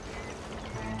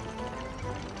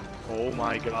 Oh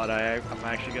my god, I'm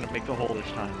actually gonna make the hole this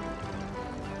time.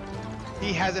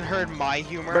 He hasn't heard my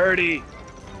humor. Birdie!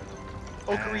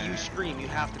 Okuri, you stream. You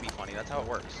have to be funny. That's how it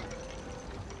works.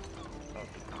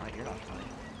 Oh, you're not funny.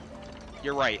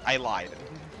 You're right. I lied.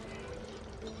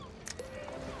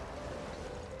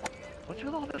 What's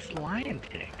with all this lion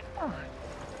thing? Come on.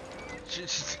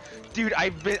 Dude, I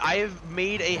have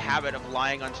made a habit of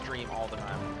lying on stream all the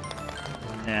time.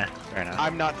 Yeah, fair enough.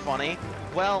 I'm not funny.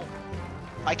 Well,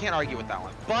 I can't argue with that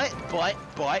one. But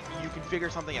you can figure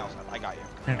something else out. I got you.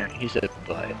 He said,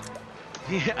 but.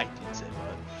 Yeah, I did say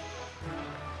but.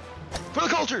 For the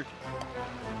culture!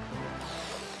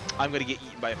 I'm gonna get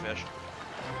eaten by a fish.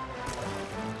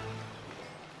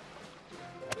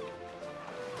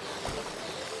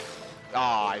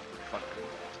 Ah, I fuck.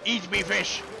 Eat me,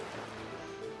 fish!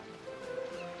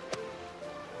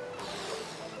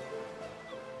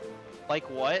 Like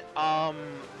what?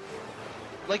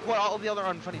 Like what all the other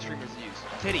unfunny streamers use.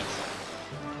 Titties.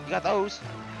 You got those.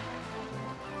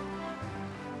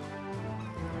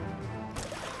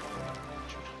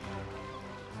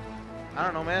 I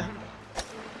don't know, man.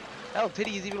 Hell,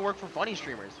 titties even work for funny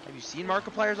streamers. Have you seen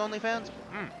Markiplier's OnlyFans?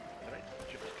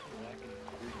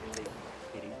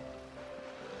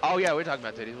 Oh yeah, we're talking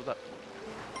about titties. What's up?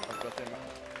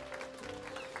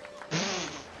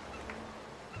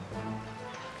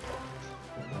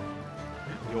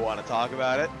 You want to talk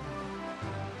about it?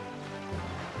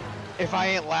 If I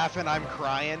ain't laughing, I'm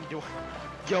crying.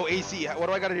 Yo, AC, what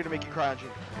do I gotta do to make you cry on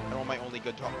stream? I want my only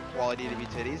good quality to be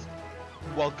titties.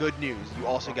 Well, good news. You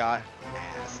also got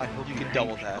ass. I hope You you can hang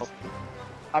double me. test.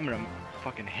 I'm gonna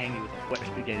fucking hang you with a wet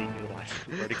spaghetti noodle, I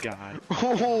swear to God.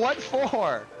 What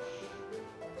for?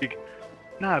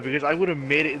 Nah, because I would have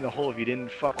made it in the hole if you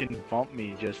didn't fucking bump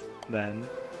me just then.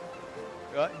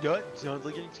 Yeah, sounds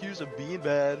like an excuse of being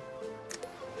bad.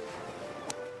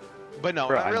 But no,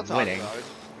 Bro, real I'm talk winning. though.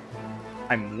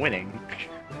 I'm winning.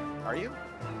 Are you?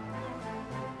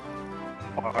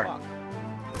 Or,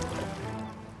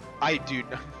 I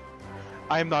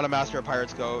am not a master of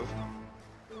Pirates Cove.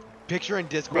 Picture in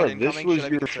Discord bro, this incoming. was Should I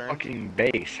be your concerned? fucking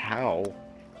base. How?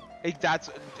 That's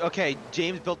okay.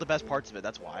 James built the best parts of it.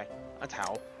 That's why. That's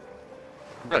how.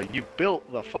 Bro, you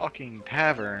built the fucking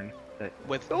tavern that...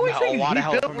 With The only a thing lot he of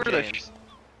help built from were the James.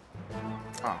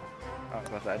 Oh. Oh,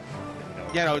 what's that?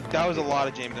 Yeah, no, that was a lot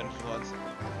of James' influence.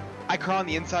 I crawl on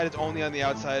the inside. It's only on the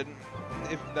outside.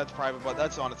 if that's private, but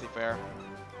that's honestly fair.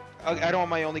 I don't want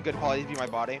my only good quality to be my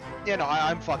body. Yeah, no,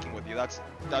 I'm fucking with you. That's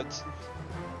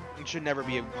it should never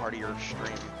be a part of your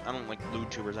stream. I don't like lewd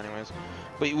tubers anyways.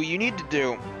 But what you need to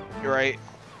do, right,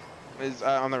 is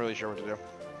I'm not really sure what to do.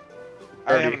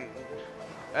 I haven't.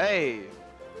 Hey.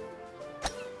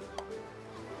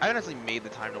 I haven't actually made the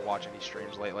time to watch any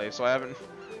streams lately, so I haven't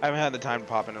had the time to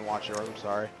pop in and watch yours. I'm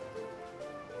sorry.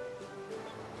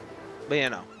 But you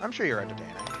know, I'm sure you're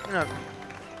entertaining. You know,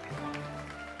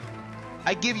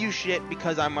 I give you shit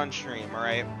because I'm on stream,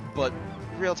 alright? But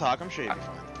real talk, I'm sure you'll be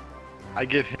fine. I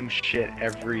give him shit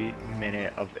every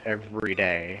minute of every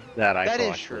day that I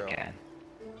possibly can.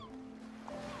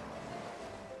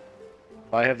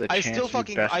 If I have the chance,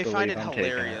 I find it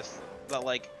hilarious that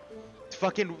like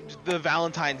fucking the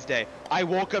Valentine's Day, I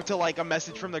woke up to like a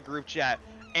message from the group chat.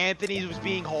 Anthony was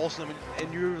being wholesome,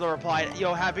 and you replied,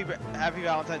 "Yo, happy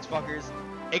Valentine's, fuckers,"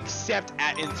 except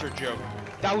at insert joke.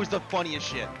 That was the funniest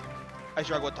shit. I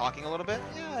struggle with talking a little bit.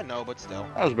 Yeah, I know, but still.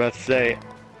 I was about to say,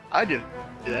 I just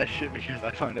do that shit because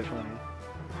I find it funny.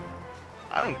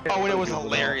 I don't care. Oh, and it was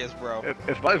hilarious, bro.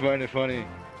 If I find it funny,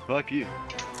 fuck you.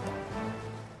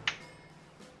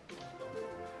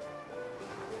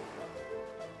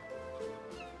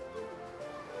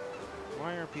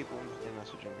 Why are people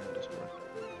messaging me on Discord?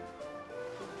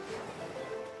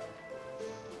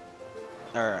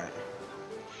 Alright.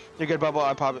 You're good, Bubble.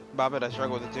 I pop it. I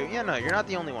struggle with it too. Yeah, no, you're not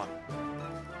the only one.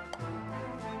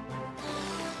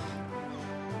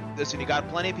 Listen, you got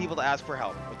plenty of people to ask for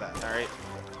help with that, alright?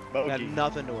 You got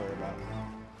nothing to worry about.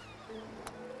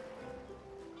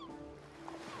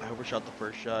 I overshot the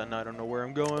first shot and I don't know where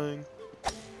I'm going.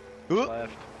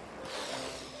 Left.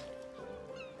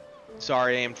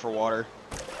 Sorry, I aimed for water.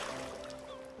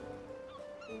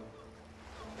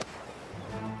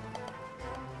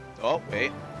 Oh,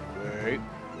 wait a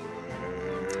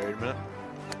minute.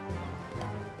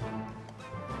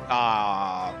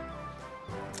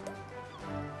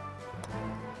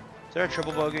 Is there a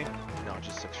triple bogey? No, it's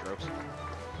just 6 strokes.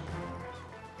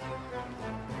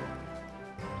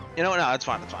 You know what? No, that's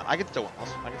fine. That's fine. I can still win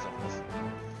this.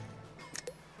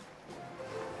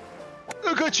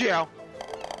 Look at you!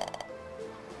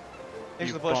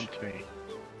 You bumped me.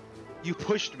 You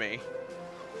pushed me.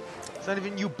 It's not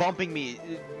even you bumping me.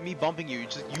 Me bumping you.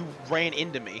 You ran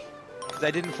into me. Because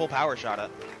I didn't full power shot it.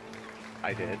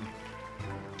 I did.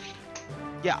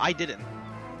 Yeah, I didn't.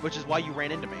 Which is why you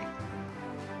ran into me.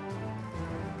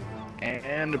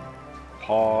 And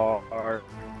par.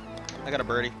 I got a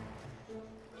birdie.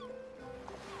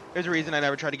 There's a reason I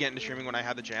never tried to get into streaming when I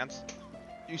had the chance.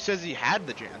 You says you had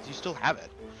the chance. You still have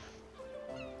it.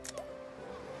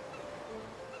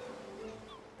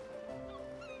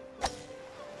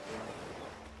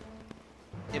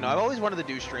 You know, I've always wanted to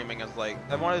do streaming as like,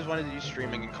 I've always wanted to do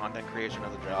streaming and content creation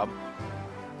as a job.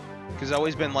 Because it's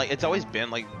always been like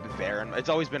there, and it's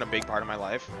always been a big part of my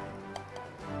life.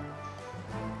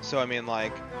 So I mean,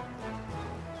 like,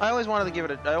 I always wanted to give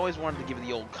it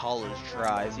the old college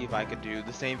try, see if I could do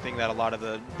the same thing that a lot of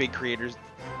the big creators,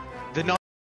 the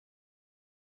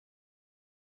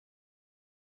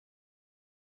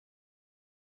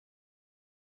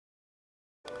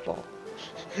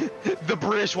the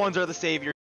British ones are the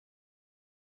savior.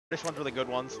 British ones were the good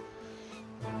ones.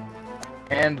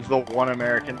 And the one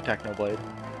American Technoblade.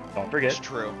 Don't forget. It's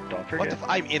true. Don't forget. What if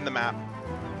I'm in the map?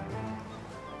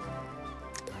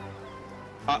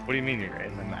 What do you mean you're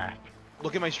in the map?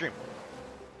 Look at my stream.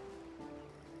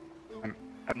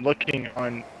 I'm looking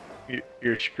on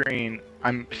your screen.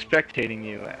 I'm spectating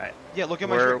you. Yeah, look at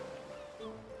my stream.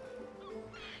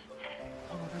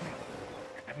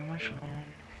 Grabbing my phone.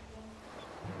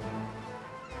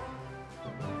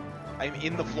 I'm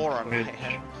in the floor on my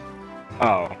head.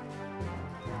 Oh.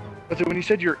 But when you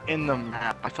said you're in the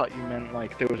map, I thought you meant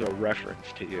like there was a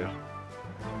reference to you.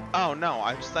 Oh no,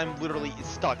 I'm literally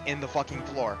stuck in the fucking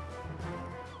floor.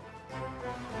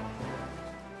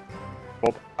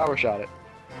 Well, power shot it.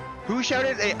 Who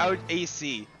shouted out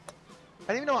AC?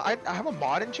 I didn't even know I have a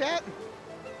mod in chat?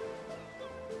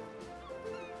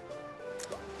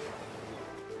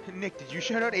 Nick, did you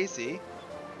shout out AC?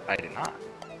 I did not.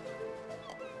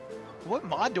 What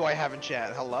mod do I have in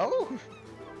chat? Hello?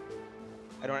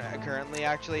 I don't currently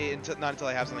actually, not until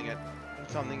I have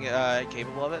something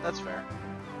capable of it. That's fair.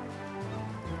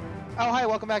 Oh, hi,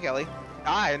 welcome back, Ellie.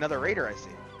 Another raider I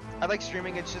see. I like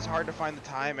streaming. It's just hard to find the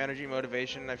time, energy,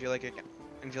 motivation. I feel like I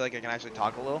can actually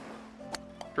talk a little.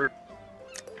 For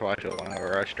I feel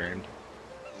whenever I streamed.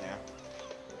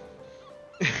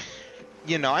 Yeah.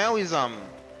 You know, I always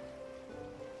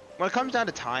when it comes down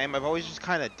to time, I've always just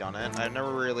kind of done it. I've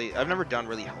never done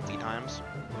really healthy times.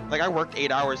 Like I worked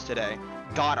 8 hours today,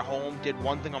 got home, did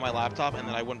one thing on my laptop, and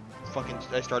then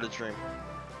I started stream.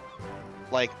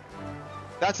 Like,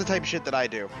 that's the type of shit that I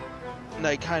do. And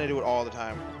I kind of do it all the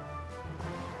time.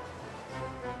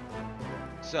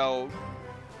 So,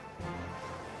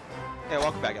 yeah,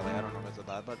 welcome back, Ellie. I don't know if I said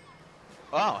that, but...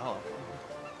 Oh, hello.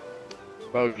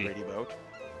 Bogey. Brady boat.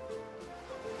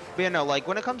 But yeah, no, like,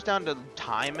 when it comes down to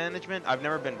time management, I've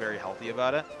never been very healthy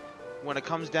about it. When it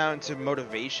comes down to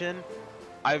motivation,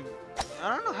 I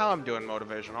don't know how I'm doing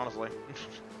motivation, honestly.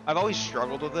 I've always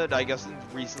struggled with it. I guess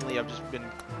recently I've just been...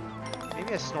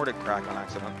 Maybe I snorted crack on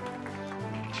accident.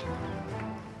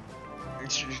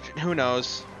 Who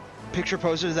knows? Picture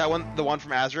posted, is that one the one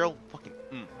from Azrael? Fucking,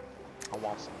 I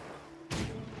want some.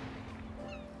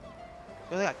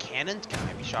 Oh, they got cannons? Can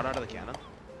I be shot out of the cannon?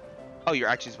 Oh, you're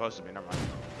actually supposed to be, never mind.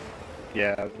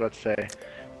 Yeah, I was about to say,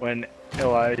 when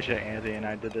Elijah, Anthony, and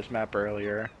I did this map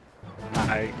earlier,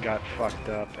 I got fucked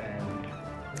up and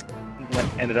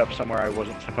ended up somewhere I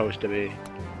wasn't supposed to be.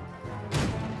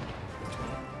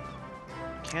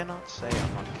 Cannot say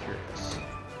I'm not curious.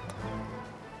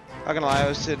 Not gonna lie, I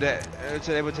was today,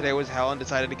 but today was hell and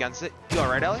decided against it. You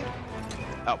alright, Elliot?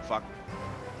 Oh, fuck.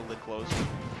 The lid closed.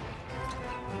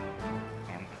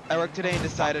 I worked today and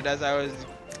decided as I was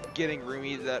getting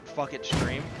roomies that fuck it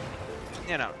stream.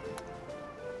 You know.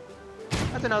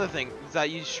 That's another thing, is that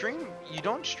you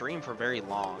don't stream for very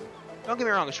long. Don't get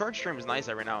me wrong, a short stream is nice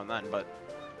every now and then, but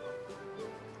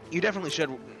you definitely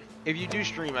should, if you do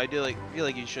stream, I feel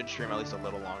like you should stream at least a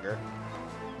little longer.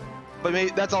 But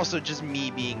maybe that's also just me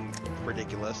being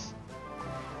ridiculous.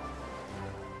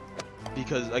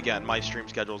 Because again, my stream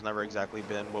schedule's never exactly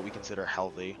been what we consider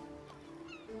healthy.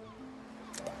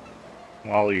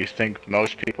 Well, you think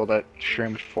most people that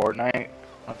streamed Fortnite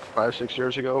like 5-6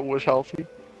 years ago was healthy?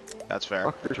 That's fair.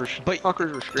 Fuckers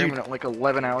were streaming at like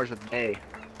 11 hours a day.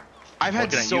 I've had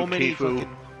Looking at so you, many Tifu.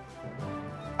 fucking...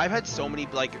 I've had so many,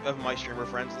 like, of my streamer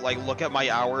friends, like, look at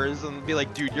my hours and be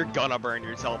like, dude, you're gonna burn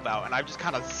yourself out. And I've just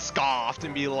kind of scoffed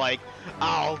and be like,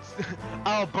 I'll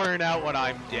burn out when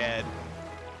I'm dead.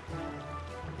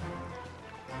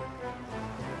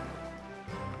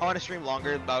 I want to stream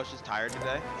longer, but I was just tired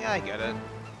today. Yeah, I get it.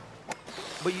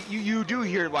 But you do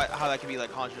hear how that can be,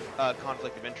 like,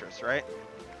 conflict of interest, right?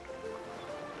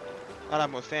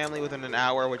 I'm with family within an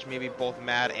hour, which may be both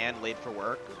mad and late for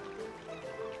work.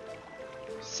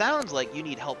 Sounds like you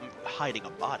need help hiding a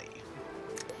body.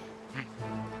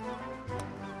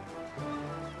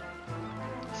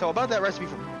 So about that recipe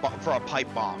for a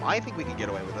pipe bomb, I think we could get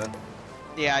away with it.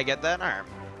 Yeah, I get that. Alright.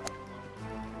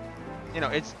 You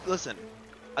know, listen,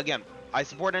 again, I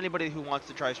support anybody who wants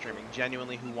to try streaming,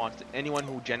 anyone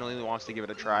who genuinely wants to give it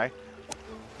a try.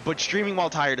 But streaming while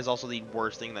tired is also the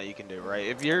worst thing that you can do, right?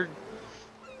 If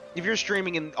you're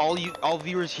streaming and all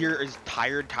viewers hear is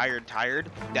tired,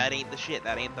 that ain't the shit.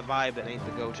 That ain't the vibe. That ain't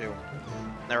the go-to.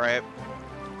 Alright?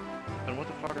 And what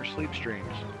the fuck are sleep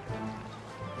streams?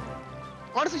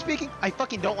 Honestly speaking, I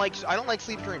don't like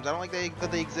sleep streams. I don't like that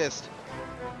they exist.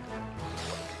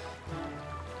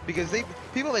 Because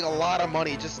people make a lot of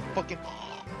money just fucking...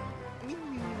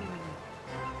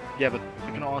 Yeah, but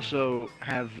you can also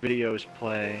have videos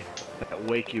play that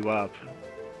wake you up,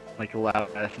 like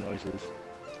loud ass noises.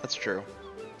 That's true.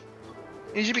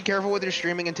 You should be careful with your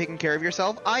streaming and taking care of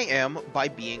yourself. I am by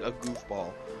being a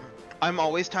goofball. I'm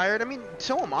always tired. I mean,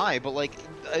 so am I, but like,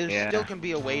 there still can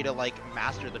be a way to like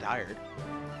master the tired.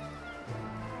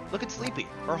 Look at Sleepy.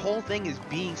 Her whole thing is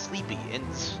being sleepy, and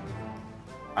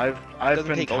I've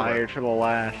been take tired over. for the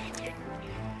last,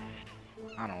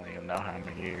 I don't even know how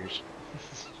many years.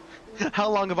 How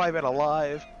long have I been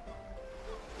alive?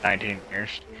 19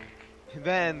 years.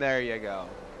 Then there you go.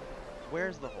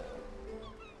 Where's the hole?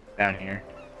 Down here.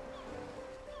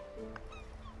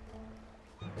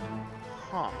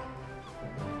 Huh.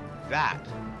 That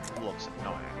looks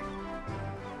annoying.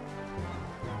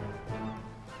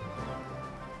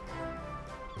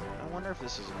 I wonder if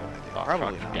this is a good idea. Oh,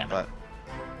 Probably fuck, not, damn it. but...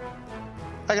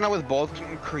 Like, not with both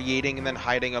creating and then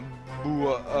hiding I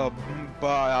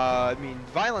mean,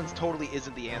 violence totally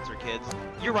isn't the answer, kids.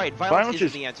 You're right, violence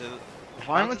isn't the answer.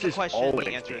 Violence is question, always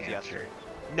the answer the is yes. answer.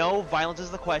 No, violence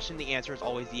is the question, the answer is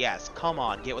always yes. Come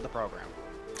on, get with the program.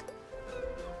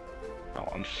 Oh,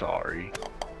 I'm sorry.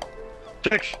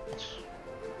 6!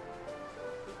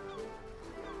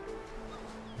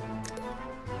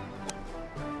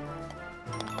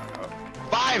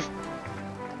 Five!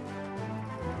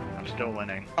 I'm still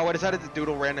winning. Oh, I decided to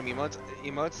doodle random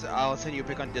emotes. I'll send you a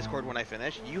pic on Discord when I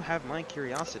finish. You have my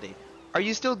curiosity. Are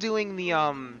you still doing the,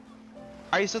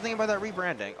 are you still thinking about that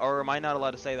rebranding? Or am I not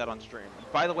allowed to say that on stream?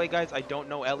 By the way, guys, I don't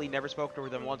know Ellie, never spoke to her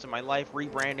than once in my life.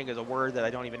 Rebranding is a word that I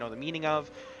don't even know the meaning of.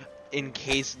 in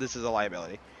case this is a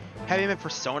liability. Have you met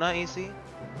Persona, AC? Ooh.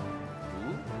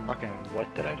 Fucking,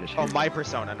 what did I just Oh, hear? my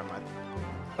Persona, never mind.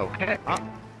 Okay. Fuck.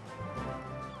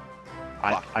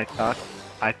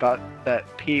 I thought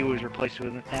that P was replaced with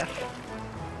an F.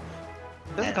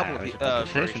 There's a And couple I of was about to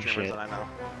say furry some streamers shit. that I know.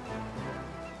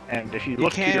 And if you You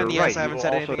look to your can, yes, right, I you haven't will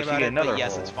said also anything see about it, another but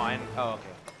yes, hole. it's fine. Oh, okay.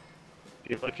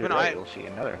 If you look to your But no, right, you'll see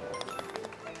another hole.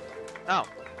 Oh.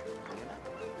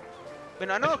 But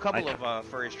I know a couple I- of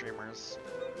furry streamers.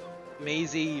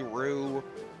 Maisie, Rue.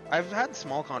 I've had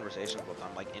small conversations with them,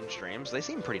 like in streams. They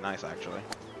seem pretty nice, actually.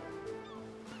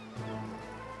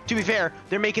 To be fair,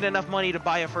 they're making enough money to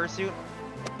buy a fursuit.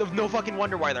 No fucking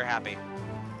wonder why they're happy.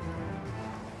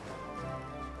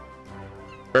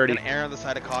 I'm Birdie, gonna err on the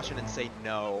side of caution and say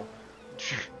no.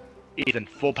 Ethan,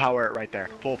 full power it right there.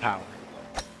 Full power.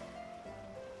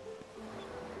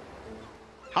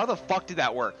 How the fuck did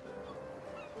that work?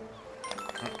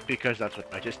 Because that's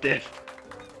what I just did.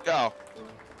 Oh.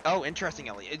 Oh, interesting,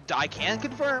 Ellie. I can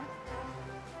confirm.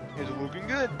 It's looking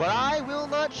good, but I will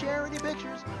not share any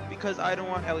pictures because I don't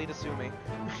want Ellie to sue me.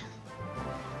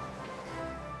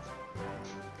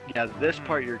 Yeah, this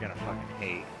part you're gonna fucking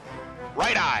hate.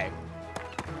 Right eye!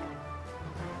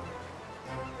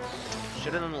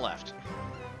 Should've done the left.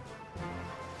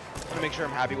 I'm gonna make sure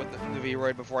I'm happy with the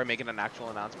V-Roid before I make it an actual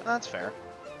announcement. That's fair.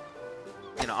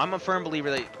 You know, I'm a firm believer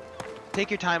that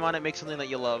take your time on it, make something that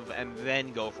you love, and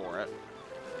then go for it.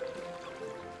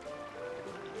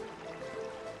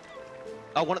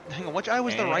 Oh, hang on, which eye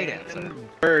was the right answer?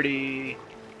 Birdie.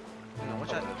 Hang on,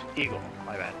 which eye? Eagle.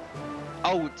 My bad.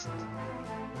 Oh,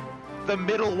 the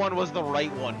middle one was the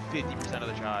right one 50% of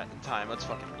the time. That's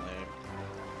fucking lame.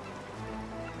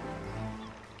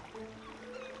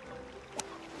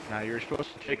 Now you're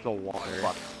supposed to take the water.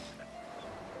 Fuck.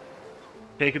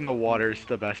 Taking the water is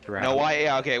the best route. No,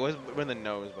 yeah, okay, it was in the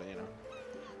nose, but you know.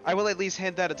 I will at least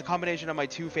hint that it's a combination of my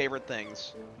two favorite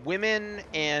things. Women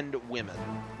and women.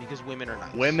 Because women are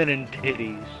nice. Women and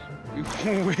titties.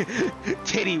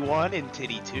 Titty 1 and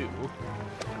titty 2.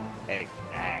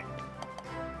 Exact.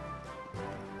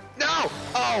 No!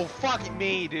 Oh, fuck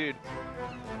me, dude.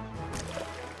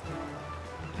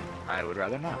 I would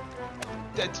rather not.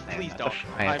 Please don't.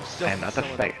 I I'm still. am not the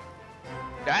still in faggot.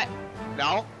 That?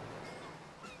 No?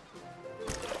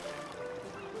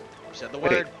 You said the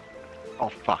Wait. word. Oh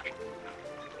fuck.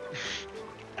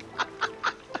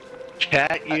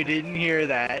 Chat, you didn't hear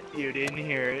that. You didn't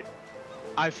hear it.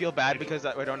 I feel bad because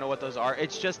I don't know what those are.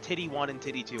 It's just titty 1 and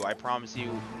titty 2. I promise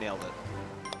you nailed it.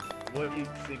 What do you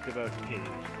think about titties?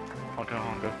 Honka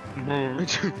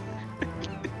honka.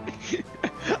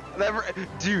 Never,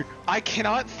 dude, I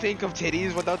cannot think of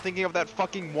titties without thinking of that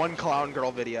fucking one clown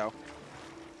girl video.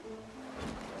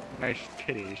 Nice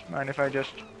titties. Mind if I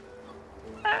just...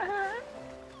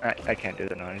 I can't do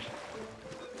the noise.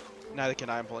 Neither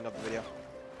can I. I'm pulling up the video.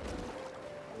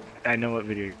 I know what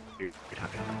video you're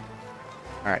talking about.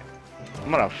 Alright.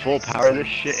 I'm gonna full power this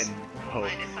shit and hope.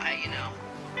 Mind if I,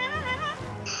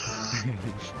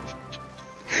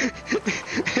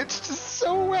 It's just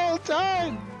so well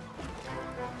done.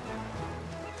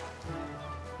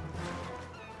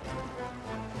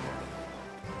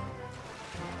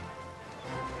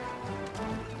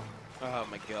 Oh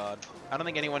my god. I don't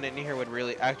think anyone in here would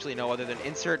really actually know other than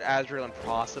insert Azrael and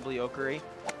possibly Okuri.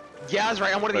 Yeah, that's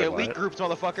right. I'm one of the Wait, elite what? groups,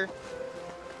 motherfucker.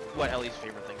 What Ellie's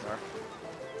favorite things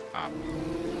are.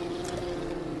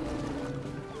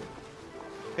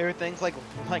 Favorite things like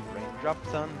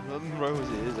raindrops on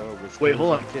roses or Wait,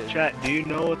 hold on. kids. Chat, do you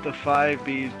know what the 5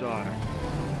 Bs are?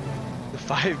 The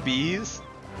 5 Bs?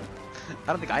 I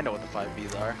don't think I know what the 5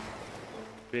 Bs are.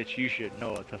 Bitch, you should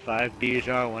know what the 5 Bs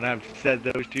are when I've said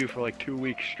those two for like 2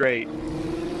 weeks straight.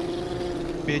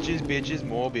 Bitches, bitches,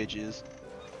 more bitches.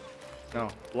 No,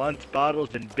 blunts, bottles,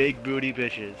 and big booty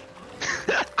bitches.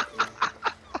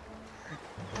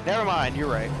 Never mind, you're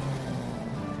right.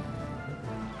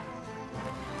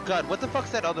 God, what the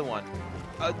fuck's that other one?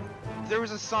 There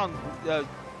was a song,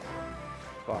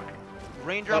 Fuck.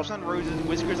 Raindrops on roses,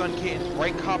 whiskers on kittens,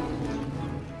 bright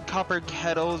copper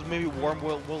kettles, maybe warm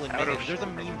woolen Out of mittens. There's a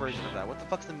meme version of that. What the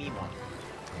fuck's the meme one?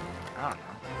 I don't know.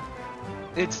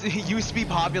 It used to be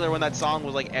popular when that song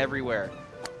was like everywhere.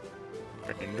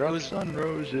 Raindrops on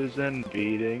roses and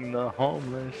beating the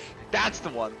homeless. That's the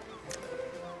one.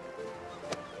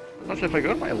 Plus, if I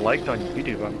go to my liked on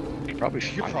YouTube, I'm probably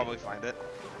You'll probably find it.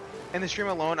 In the stream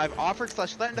alone, I've offered /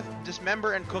 threatened to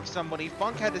dismember and cook somebody.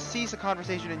 Funk had to cease a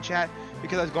conversation in chat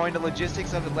because I was going to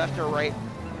logistics of it left or right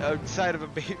side of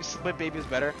a split baby is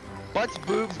better. Butts,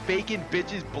 boobs, bacon,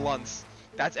 bitches, blunts.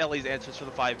 That's Ellie's answers for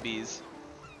the 5 Bs.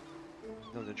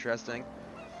 That was interesting.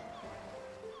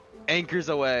 anchors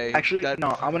away. Actually, That-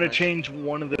 no, I'm gonna change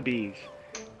one of the B's.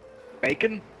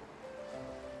 Bacon,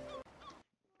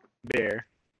 beer,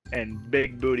 and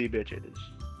big booty bitches.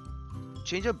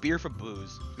 Change up beer for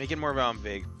booze. Make it more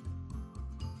big.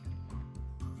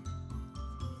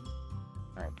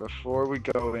 Alright, before we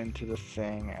go into the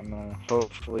thing, I'm gonna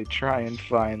hopefully try and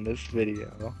find this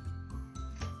video.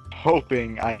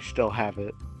 Hoping I still have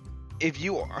it. If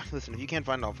you are, listen, if you can't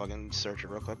find it, I'll fucking search it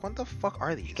real quick. What the fuck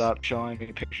are these? Stop showing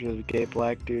me pictures of gay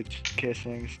black dudes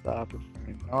kissing. Stop it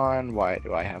from on. Why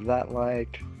do I have that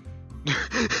liked? I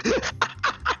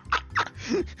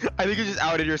think you just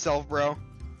outed yourself, bro.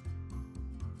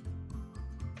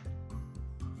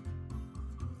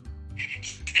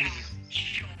 Stop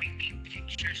showing me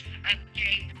pictures of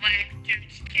gay black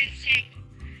dudes kissing.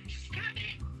 Stop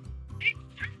it.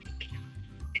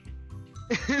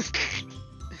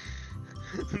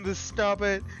 The stop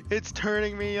it. It's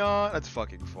turning me on. That's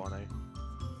fucking funny.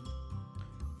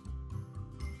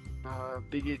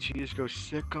 Biggie Cheese go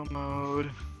sicko mode.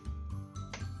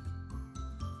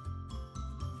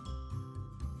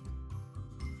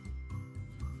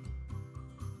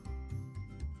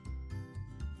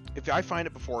 If I find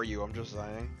it before you, I'm just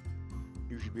saying.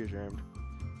 You should be ashamed.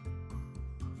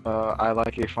 I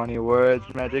like your funny words,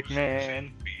 Magic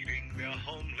Man. Feeding the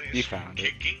homeless, You found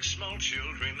it. kicking small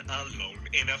children alone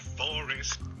in a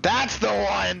forest. That's the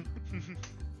one!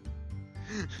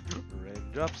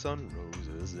 Raindrops on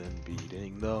roses and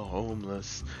beating the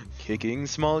homeless, kicking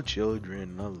small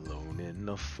children alone in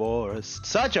the forest.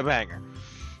 Such a banger!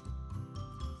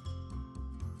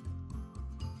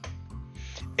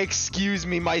 Excuse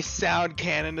me, my sound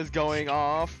cannon is going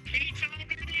off. Please open it.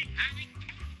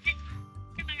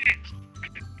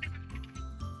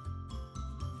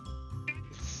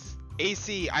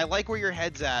 AC, I like where your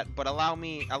head's at, but allow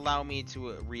me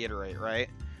to reiterate, right?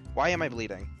 Why am I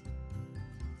bleeding?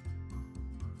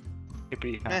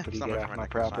 Hippity it's hoppity, not get much off of my my neck,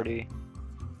 it's fine. property.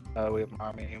 We have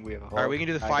mommy, we have a Alright, we can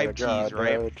do the I 5 got a T's, job,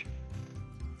 right? dude.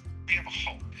 We have a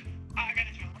hope. I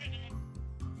gotta do it.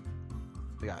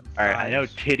 We got Alright, I know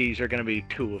thighs, titties are gonna be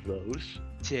 2 of those.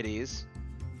 titties.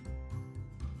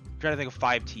 I'm trying to think of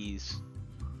 5 T's.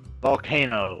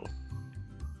 Volcano.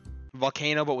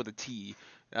 Volcano, but with a T.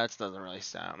 That doesn't really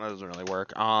sound. That doesn't really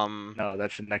work. No,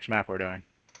 that's the next map we're doing.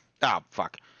 Ah,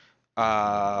 fuck.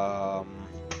 Are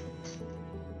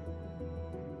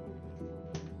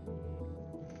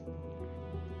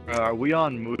we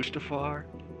on Mustafar?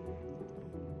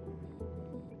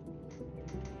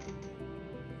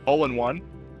 All in one?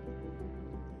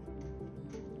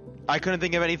 I couldn't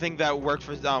think of anything that worked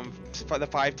for the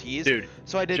 5 T's. Dude,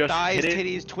 So I did just thighs, hit it,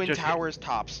 titties, twin just hit- towers,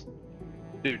 tops.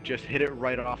 dude, just hit it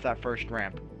right off that first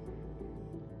ramp.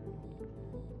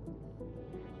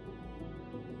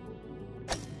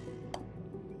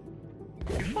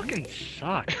 You fucking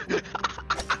suck.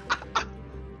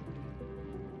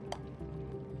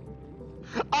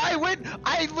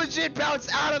 I legit bounced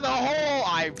out of the hole!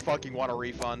 I fucking want a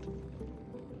refund.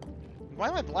 Why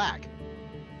am I black?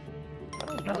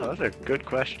 No, that's a good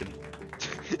question.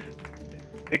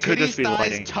 It could just be Titties,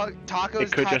 lighting. thighs, tacos,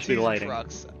 It could just be tattoos, and lighting.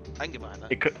 trucks. I can get behind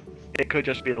that. It could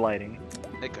just be lighting.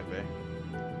 It could be.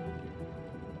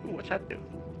 Ooh, what's that do?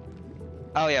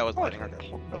 Oh yeah, it was lighting.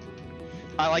 Okay.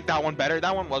 I like that one better.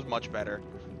 That one was much better.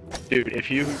 Dude, if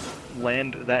you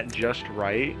land that just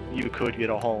right, you could get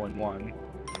a hole in one.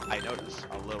 I noticed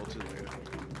a little too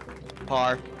late.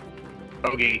 Par.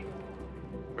 Okay.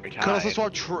 Could also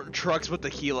swap trucks with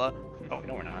tequila. Oh,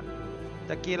 no, we're not.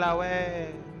 Tequila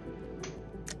way.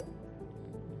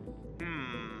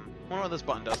 Wonder what this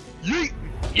button does. Yeet!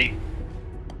 Yeet.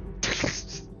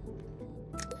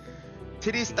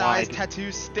 Titties, thighs,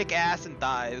 tattoos, thick ass, and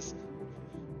thighs.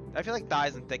 I feel like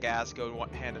thighs and thick ass go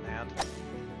hand in hand.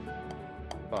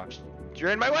 Fuck.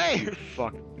 You're in my way! You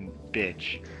fucking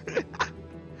bitch.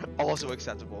 Also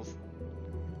acceptable.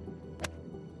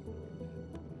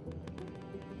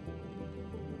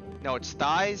 No, it's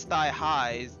thighs, thigh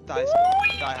highs, thigh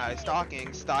high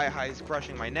stockings, thigh highs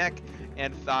crushing my neck,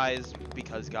 and thighs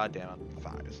because goddamn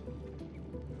thighs.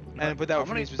 And but that I'm was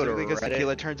for gonna me go to specifically because Reddit.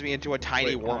 tequila turns me into a tiny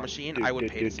Wait, war hold on. machine. Dude, I would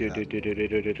dude, pay to see dude, that. dude, dude, dude,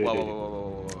 dude, dude, Whoa, dude. whoa, whoa, whoa,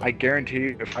 whoa, whoa. I guarantee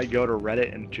you, if I go to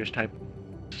Reddit and just type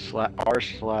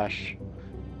r/t,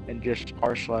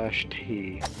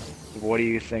 what do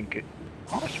you think?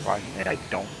 I'm surprised that I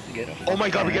don't get a. Oh my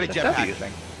god, we got a jetpack.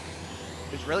 thing.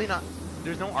 There's really not.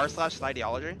 There's no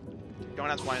r/ideology. Don't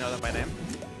ask why I know that by name.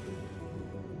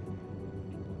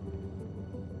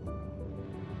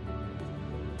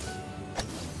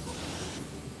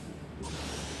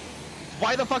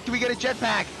 Why the fuck do we get a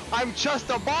jetpack? I'm just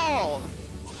a ball!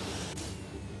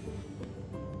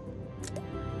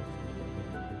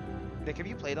 Nick, have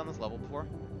you played on this level before?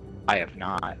 I have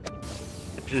not.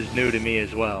 This is new to me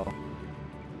as well.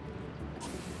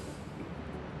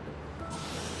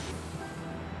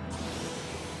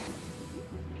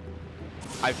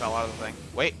 I fell out of the thing.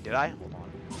 Wait, did I? Hold on.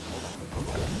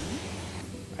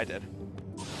 I did.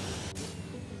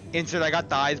 Insert, I got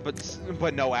thighs,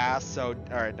 but no ass. So,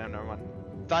 all right, no, never mind.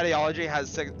 The ideology has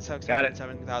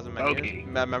 607,000 Okay.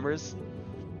 members.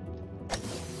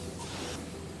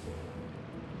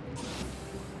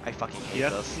 I fucking hate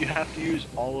this. You have to use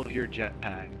all of your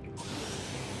jetpack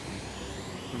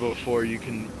before you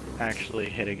can actually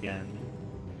hit again.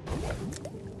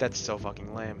 That's so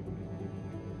fucking lame.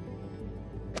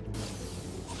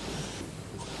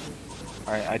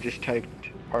 Alright, I just typed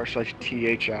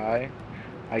r/THI.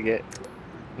 I get,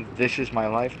 this is my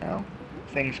life now.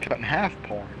 Things cut in half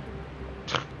porn.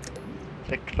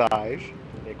 Thick thighs,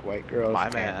 thick white girls. My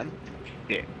and man.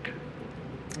 Thick.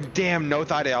 Damn, no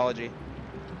ideology.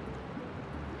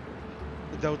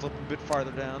 That was a bit farther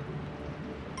down.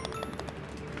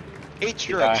 8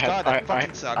 strokes, God, that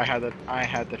fucking sucked. I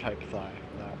had the type thigh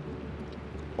for that.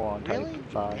 Full on type Really?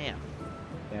 thigh. Damn.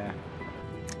 Yeah.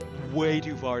 Way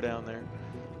too far down there.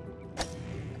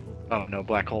 Oh no,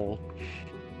 black hole.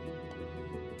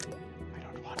 I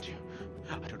don't want to.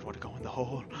 I don't want to go in the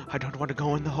hole. I don't want to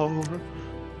go in the hole.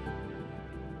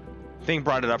 Thing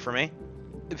brought it up for me.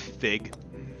 Fig.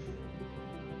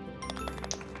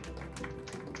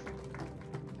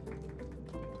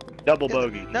 Double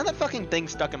bogey. Now that fucking thing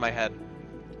stuck in my head.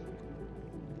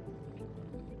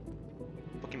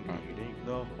 Fucking reading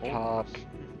the Top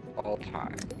all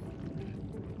time.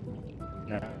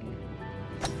 No. I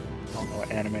don't know what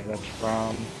anime that's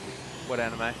from. What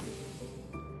anime?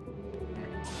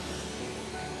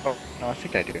 Oh, no, I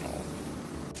think I do know.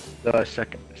 The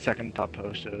second top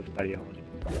post of ideology.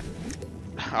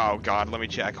 Oh god, let me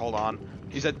check. Hold on.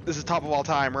 You said this is top of all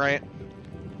time, right?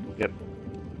 Yep.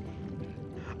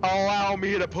 Allow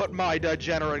me to put my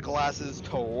degenerate glasses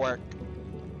to work.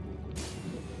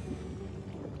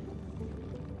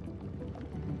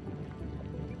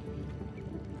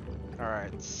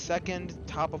 Alright, second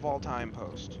top of all time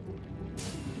post.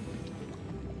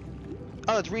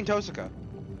 Oh, it's Rin Tosaka.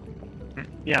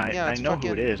 Yeah, I it's know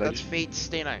who it is. That's Fate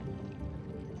Stay Night.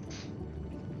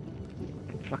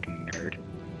 Fucking nerd.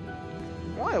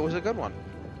 Why? It was a good one.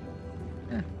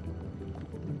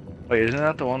 Wait, isn't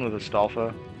that the one with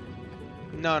Astolfo?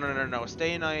 No.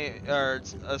 Stay Night, or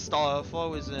Astolfo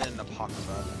was in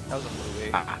Apocrypha. That was a movie.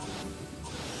 Ah.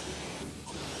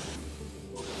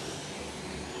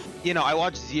 You know, I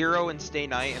watched Zero and Stay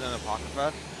Night and then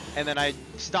Apocrypha, and then I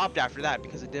stopped after that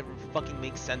because it didn't fucking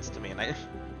make sense to me. And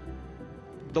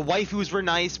the waifus were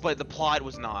nice, but the plot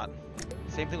was not.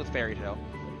 Same thing with Fairy Tail.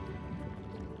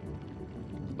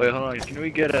 Wait, hold on. Can we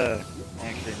get a?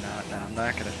 Actually, not. No, I'm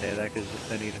not gonna say that because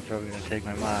then Ethan's probably gonna take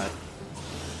my mod.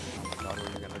 God, what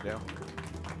are you gonna do?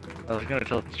 I was gonna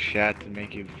tell the chat to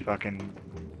make you fucking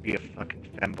be a fucking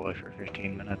fanboy for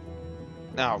 15 minutes.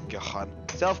 Oh god.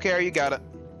 Self-care, you got it.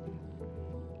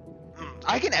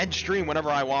 I can end stream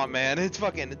whenever I want, man. It's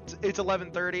fucking, it's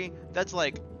 11:30. That's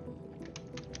like,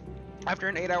 after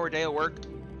an 8-hour day of work,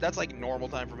 that's like normal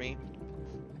time for me.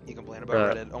 You complain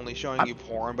about Reddit only showing you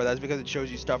porn, but that's because it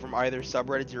shows you stuff from either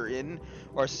subreddits you're in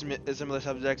or similar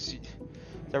subjects.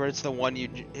 Subreddit's the one you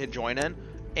hit join in,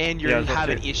 and you have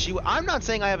an issue. I'm not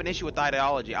saying I have an issue with the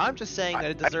ideology. I'm just saying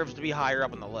that it deserves to be higher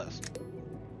up on the list.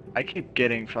 I keep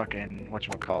getting fucking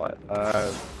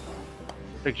whatchamacallit,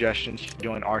 suggestions to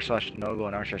join r/Nogle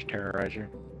and r/Terrorizer.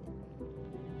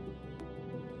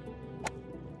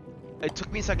 It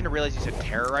took me a second to realize you said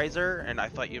terrorizer, and I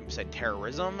thought you said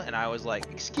terrorism, and I was like,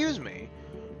 excuse me,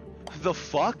 the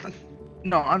fuck?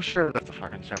 No, I'm sure that's a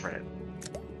fucking subreddit.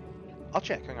 I'll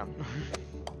check, hang on.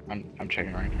 I'm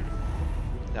checking right now.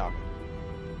 No.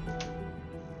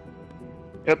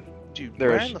 Yep. Dude, There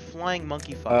where is. in the flying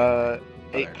monkey fuck?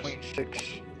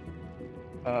 8.6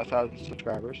 thousand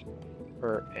subscribers,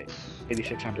 or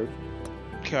 8,600.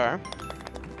 Okay.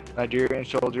 Nigerian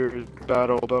soldiers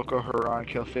battle Boko Haram,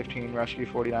 kill 15, rescue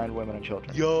 49 women and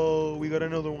children. Yo, we got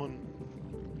another one.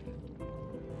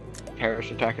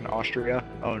 Terrorist attack in Austria.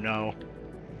 Oh no.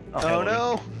 Oh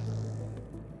no!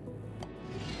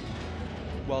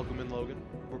 Welcome in, Logan.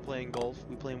 We're playing golf.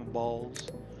 We playing with balls.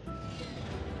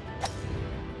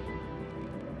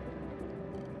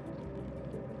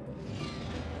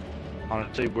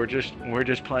 Honestly, we're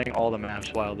just playing all the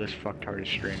maps while this fucktard is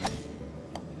streaming.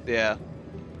 Yeah.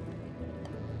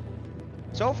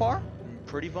 So far,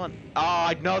 pretty fun.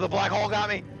 Oh, no, the black hole got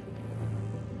me!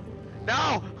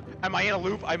 No! Am I in a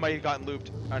loop? I might have gotten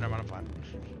looped. Oh, no, I'm fine.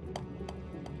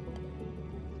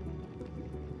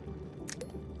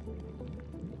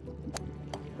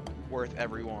 worth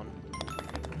every one.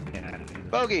 Yeah.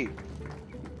 Bogey!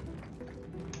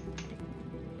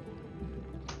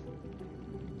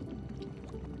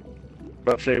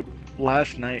 But say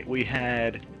last night we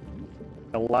had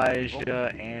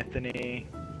Elijah, Anthony,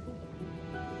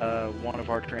 one of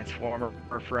our Transformer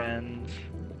friends,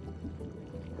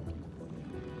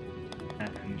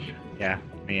 and yeah,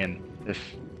 me and this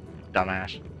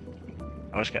dumbass.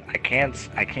 I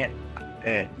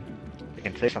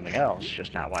can say something else,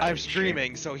 just not while I'm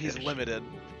streaming, so he's Yes. limited.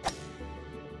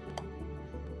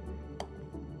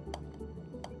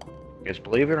 Because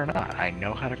believe it or not, I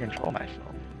know how to control myself.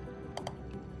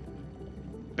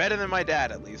 Better than my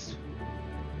dad, at least.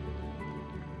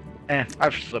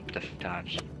 I've slipped a few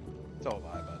times. So have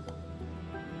I, but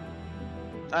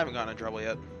I haven't gotten in trouble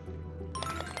yet.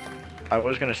 I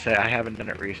was gonna say I haven't done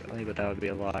it recently, but that would be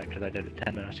a lie because I did it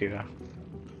 10 minutes ago.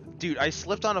 Dude, I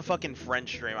slipped on a fucking French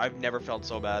stream. I've never felt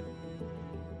so bad.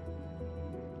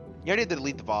 You already had to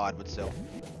delete the VOD, but still.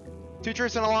 2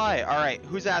 truths and a lie. Alright,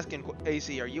 who's asking?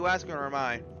 AC, are you asking or am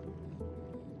I?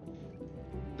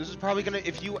 This is probably gonna,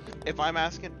 if I'm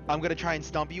asking, I'm gonna try and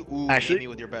stump you. Ooh, Actually- hit me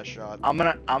with your best shot. I'm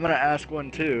gonna ask one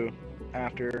too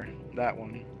after that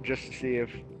one, just to see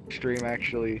if stream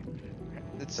actually.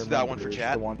 It's that one for remembers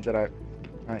chat. The ones that I.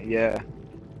 Yeah.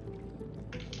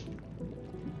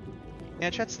 Yeah,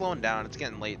 chat's slowing down. It's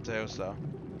getting late too, so.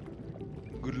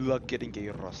 Good luck getting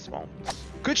a response.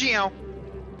 Kuchiao!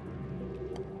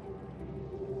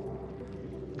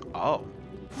 Oh.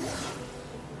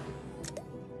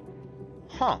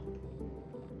 Huh.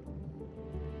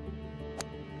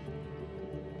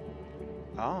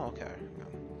 Oh, okay.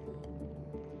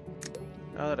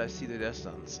 Now that I see the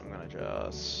distance, I'm gonna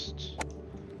just...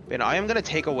 And I am gonna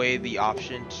take away the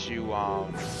option to,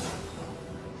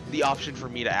 the option for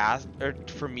me to ask, or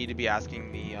for me to be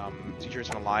asking the, teachers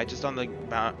and a lie, just on the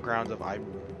grounds of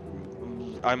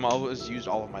I'm always used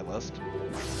all of my list.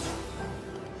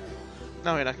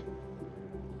 No, wait,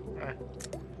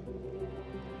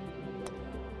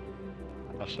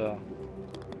 So.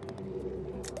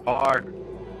 Hard.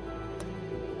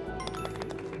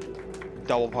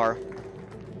 double par.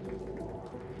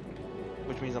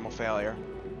 Which means I'm a failure.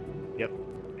 Yep.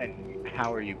 And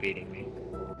how are you beating me?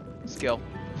 Skill.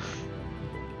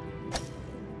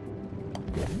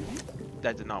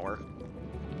 That did not work.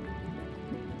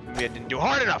 Maybe I didn't do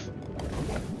hard enough!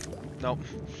 Nope.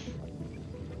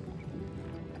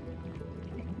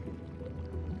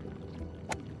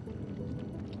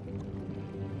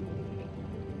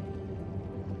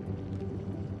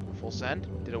 Full send?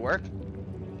 Did it work?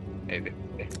 Maybe.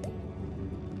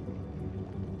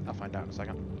 I'll find out in a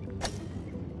second.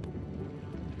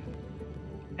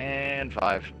 And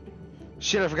 5.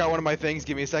 Shit, I forgot one of my things.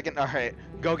 Give me a second. Alright,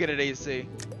 go get it, AC.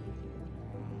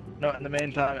 No, in the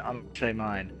meantime, I'm gonna say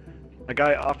mine. A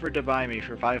guy offered to buy me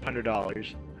for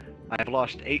 $500. I've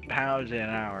lost 8 pounds in an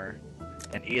hour,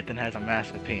 and Ethan has a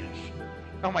massive penis.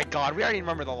 Oh my god, we already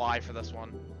remember the lie for this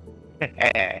one.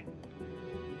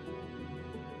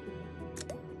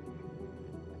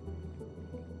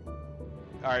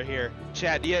 Alright, here.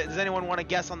 Chad, does anyone want to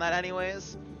guess on that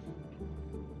anyways?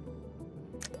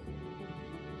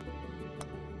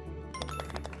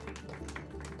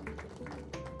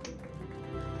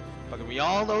 Fucking, we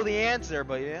all know the answer,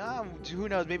 but yeah, who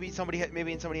knows? Maybe somebody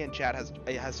in chat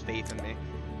has faith in me,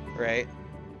 right?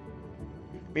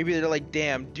 Maybe they're like,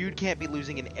 damn, dude can't be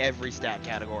losing in every stat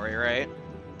category, right?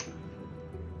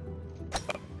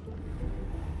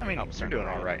 I mean, Oh, you're sorry. doing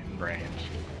alright in brains.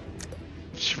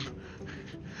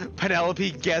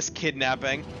 Penelope guessed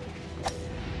kidnapping.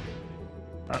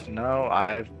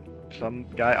 No, some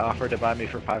guy offered to buy me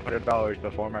for $500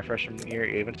 before my freshman year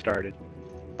even started.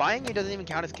 Buying you doesn't even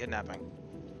count as kidnapping.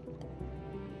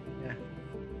 Yeah.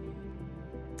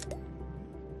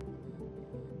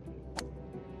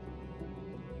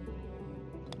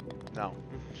 No.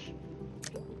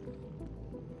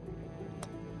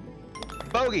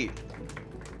 Bogey!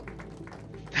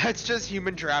 That's just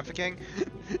human trafficking.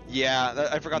 Yeah,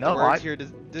 I forgot the No, words here. Do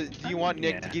you want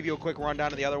Nick to Yeah. give you a quick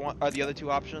rundown of the other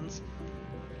 2 options?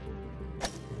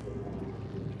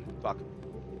 Fuck.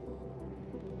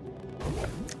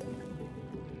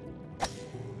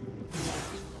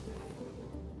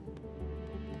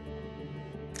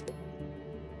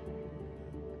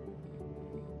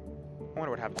 I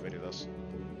wonder what happens if I do this.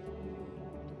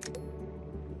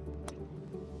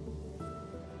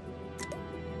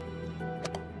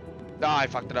 Ah, I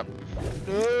fucked it up.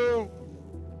 No!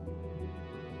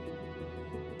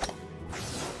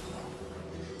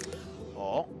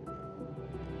 Oh.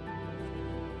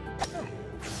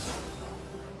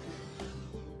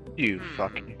 You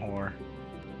fucking whore.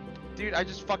 Dude, I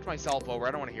just fucked myself over.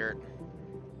 I don't want to hear it.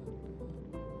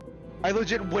 I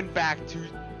legit went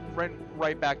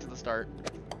right back to the start.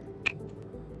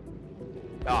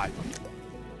 God.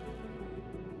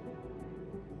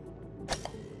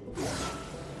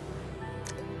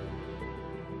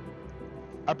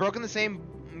 I've broken the same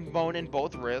bone in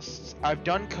both wrists. I've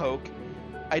done coke.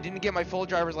 I didn't get my full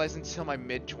driver's license until my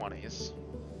mid-20s.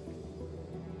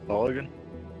 Logan?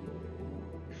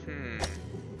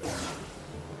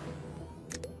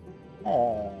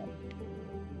 Oh.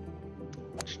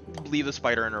 Leave the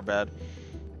spider in her bed.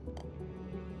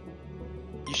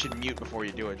 You should mute before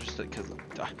you do it, just because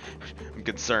I'm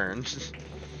concerned.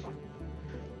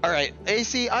 Alright,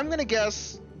 AC, I'm gonna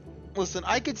guess... Listen,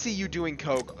 I could see you doing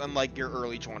coke in, like, your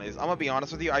early 20s. I'm gonna be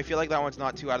honest with you, I feel like that one's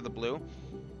not too out of the blue.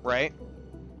 Right?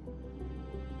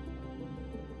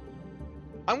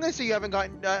 I'm gonna say you haven't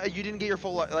gotten... you didn't get your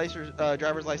full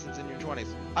driver's license in your 20s.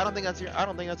 I don't think that's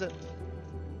it.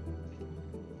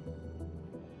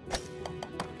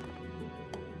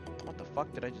 What the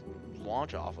fuck did I just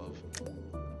launch off of?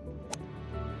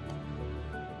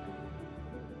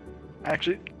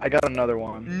 Actually, I got another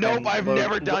one. Nope, And I've Logan-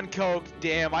 never done coke.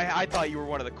 Damn, I thought you were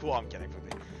one of the cool. I'm kidding.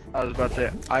 I was about to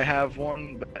say, I have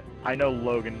one, but I know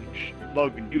Logan.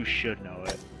 Logan, you should know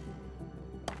it.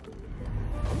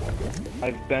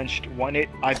 I benched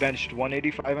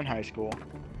 185 in high school.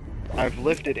 I've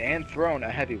lifted and thrown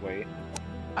a heavyweight.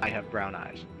 I have brown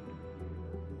eyes.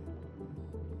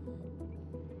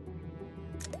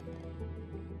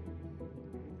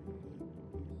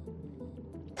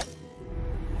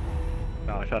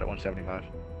 No, I fought at 175.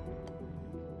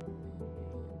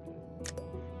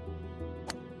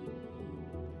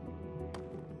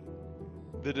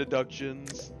 The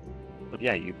deductions. But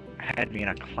yeah, you had me in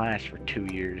a class for 2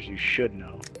 years. You should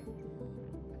know.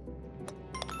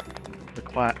 The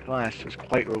class was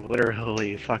quite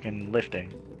literally fucking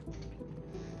lifting.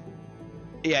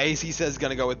 Yeah, AC says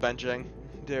gonna go with benching.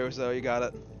 So you got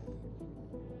it.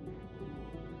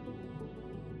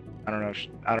 I don't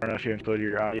know if you included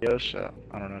your audio, so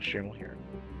I don't know if stream will hear it.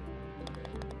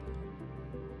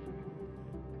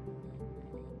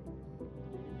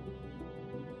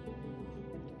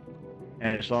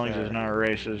 And as long as it's not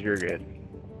racist, you're good.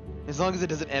 As long as it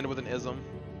doesn't end with an ism.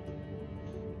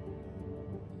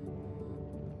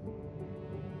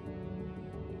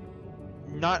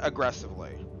 Not aggressively.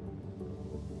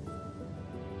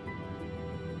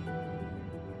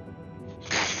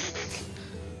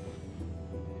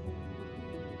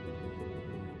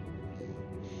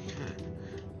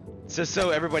 So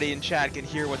everybody in chat can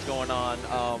hear what's going on.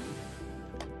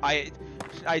 I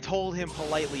told him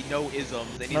politely no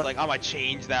isms, and he's like, I'm gonna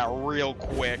change that real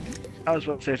quick. I was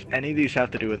about to say, if any of these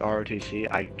have to do with ROTC,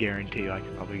 I guarantee you I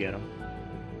can probably get them.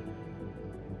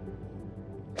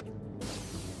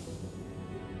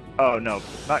 Oh no,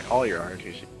 not all your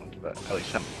ROTC ones, but at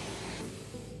least some.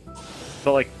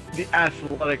 But like, the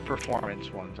athletic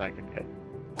performance ones I can hit.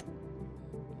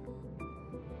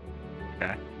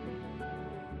 Okay.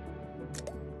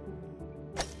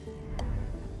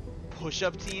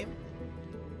 Push-up team?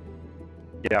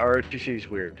 Yeah, ROTC is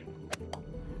weird.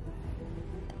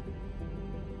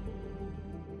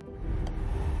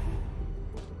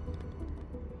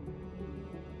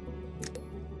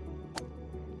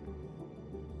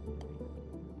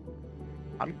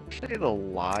 I'm gonna say the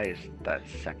lie is that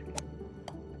second one.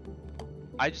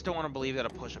 I just don't want to believe that a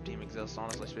push-up team exists,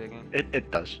 honestly speaking. It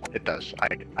does. It does.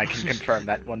 I can confirm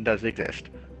that one does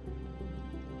exist.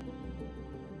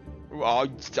 Oh,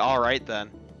 alright then.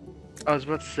 I was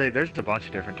about to say, there's a bunch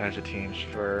of different types of teams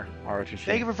for ROTC.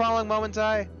 Thank you for following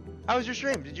Momentai. How was your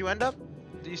stream? Did you end up?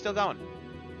 Are you still going?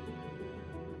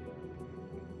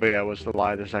 But yeah, was the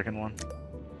lie the second one?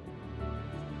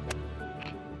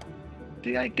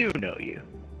 See, I do know you.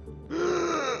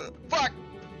 Fuck!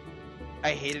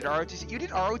 I hated ROTC. You did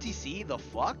ROTC? The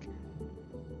fuck?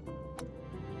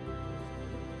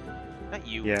 Not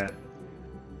you. Yeah.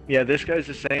 Yeah, this guy's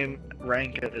the same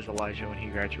rank as Elijah when he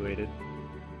graduated.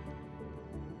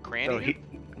 Granny?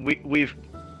 So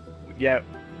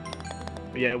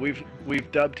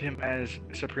we've dubbed him as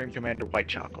Supreme Commander White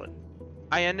Chocolate.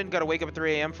 I ended, gotta wake up at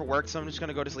 3 AM for work, so I'm just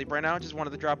gonna go to sleep right now. Just wanted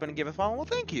to drop in and give a follow. Well,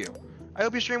 thank you. I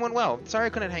hope your stream went well. Sorry I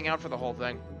couldn't hang out for the whole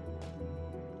thing.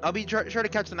 I'll be sure to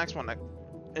catch the next one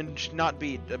and not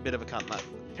be a bit of a cunt nut.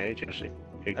 Okay, Jesse.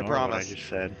 Ignore promise. what I just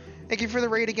said. Thank you for the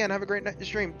raid again. Have a great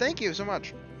stream. Thank you so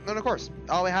much. And of course,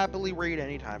 I'll happily raid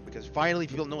anytime because finally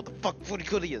people know what the fuck Footy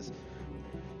Cootie is.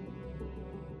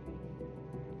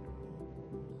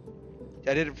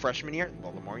 I did it freshman year.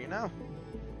 Well, the more you know.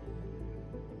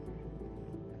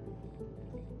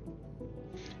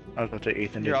 I was about to say,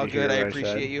 Ethan, You're did all you hear good. I what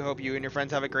appreciate said? you. Hope you and your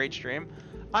friends have a great stream.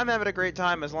 I'm having a great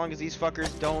time as long as these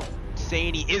fuckers don't say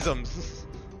any isms.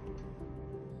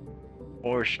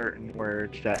 Or certain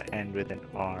words that end with an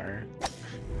R.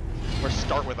 Or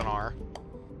start with an R.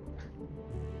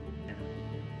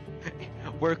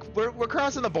 We're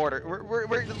crossing the border.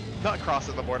 We're not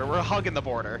crossing the border. We're hugging the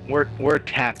border. We're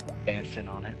tap dancing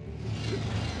on it.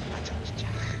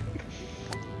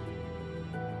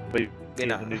 Wait, You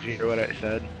know. Ethan, did you hear what I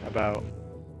said about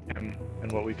him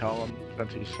and what we call him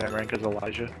since he's same rank as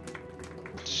Elijah?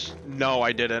 No,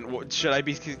 I didn't. Should I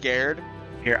be scared?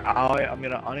 Here, I'm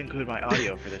gonna uninclude my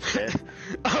audio for this bit.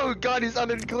 Oh god, he's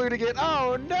unincluding it.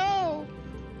 Oh no!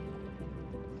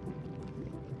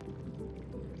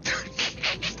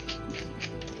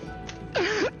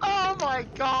 Oh my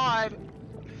god!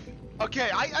 Okay,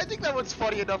 I think that one's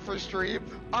funny enough for stream.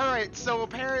 Alright, so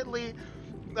apparently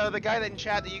the guy that in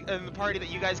chat that in the party that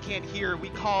you guys can't hear, we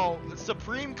call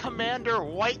Supreme Commander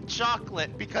White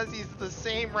Chocolate because he's the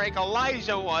same rank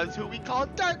Elijah was, who we call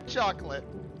Dark Chocolate.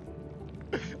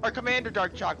 Or Commander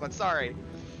Dark Chocolate, sorry.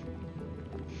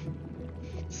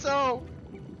 So,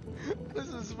 this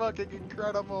is fucking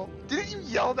incredible. Didn't you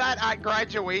yell that at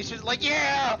graduation? Like,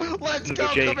 yeah, let's No, go,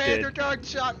 Jake Commander did. Dark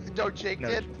Chocolate. No, Jake No.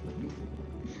 did.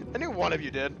 I knew one of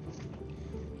you did.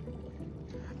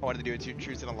 I wanted to do a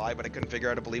truth and a lie, but I couldn't figure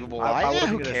out a believable lie. I Yeah, wasn't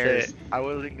who gonna cares? say it. I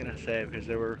wasn't gonna say it because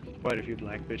there were quite a few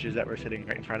black bitches that were sitting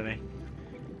right in front of me.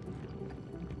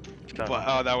 So, But,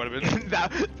 oh, that would have been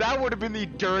that would have been the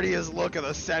dirtiest look of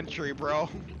the century, bro.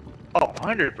 oh,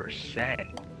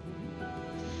 100%.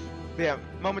 Yeah,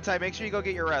 moment time. Make sure you go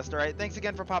get your rest. All right. Thanks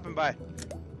again for popping by.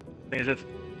 Thing is,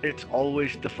 it's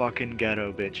always the fucking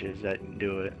ghetto bitches that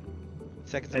do it.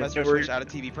 Second And semester we're- switch out of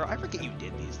TV Pro. I forget you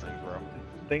did these things, bro.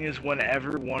 Thing is,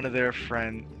 whenever one of their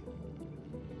friend,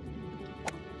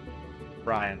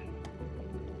 Ryan,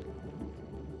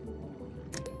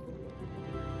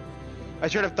 I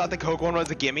should have thought the Coke one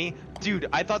was a gimme. Dude,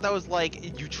 I thought that was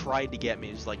like, you tried to get me.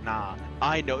 It's like, nah,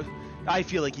 I know. I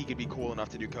feel like he could be cool enough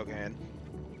to do cocaine.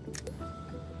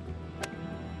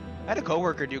 I had a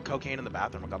coworker do cocaine in the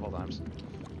bathroom a couple times.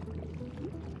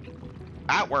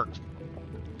 That worked.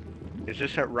 is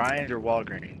this at Ryan's or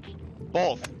Walgreens?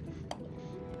 Both.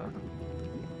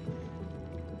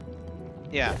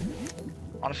 Yeah.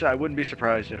 Honestly, I wouldn't be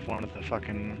surprised if one of the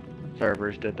fucking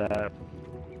servers did that.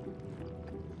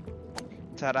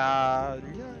 Ta-da.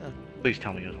 Yeah. Please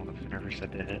tell me it was one of the servers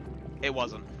that did it. It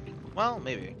wasn't. Well,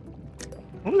 maybe.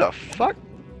 Who the fuck?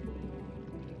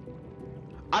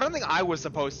 I don't think I was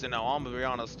supposed to know, I'm gonna be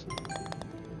honest.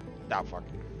 Nah, fuck.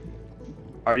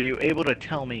 Are you able to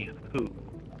tell me who?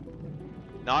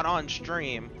 Not on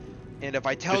stream. And if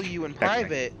I tell Just you in text me.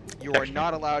 private, you are Text me.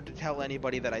 not allowed to tell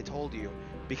anybody that I told you.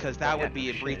 Because that Oh, yeah, would be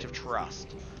a no breach shit. of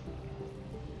trust.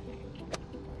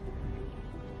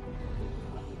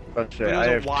 Let's But say it I was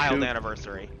have a wild two.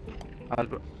 anniversary.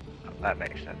 That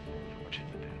makes sense. Which is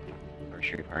the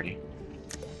anniversary party.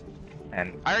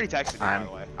 And I already texted you, by I'm-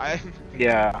 the way. I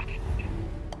yeah.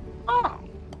 Oh,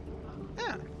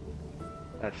 yeah.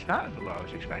 that's not who I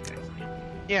was expecting.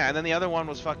 Yeah, and then the other one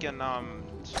was fucking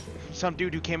some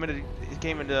dude who came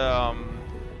into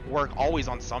work always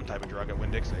on some type of drug at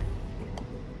Winn-Dixie.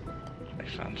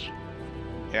 Makes sense.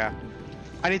 Yeah.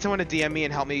 I need someone to DM me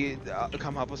and help me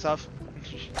come up with stuff.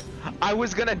 I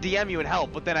was gonna DM you and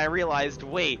help, but then I realized,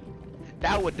 wait,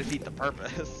 that would defeat the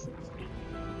purpose.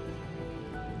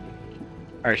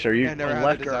 Alright, so are you I never on had the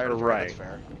left desire or to throw, right? that's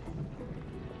fair.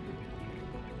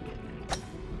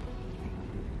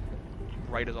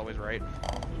 Right is always right.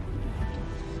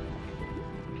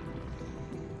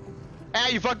 Ah,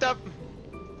 you fucked up!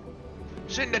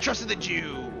 Shouldn't have trusted the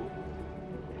Jew!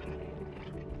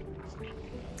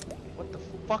 What the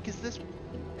fuck is this?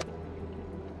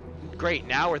 Great,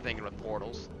 now we're thinking with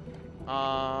portals.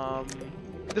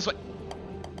 This way!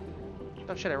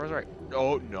 Oh shit, I was right.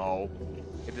 Oh no.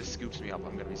 If this scoops me up,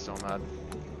 I'm gonna be so mad.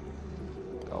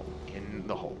 Go in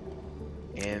the hole.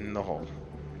 In the hole.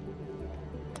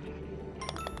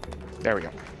 There we go.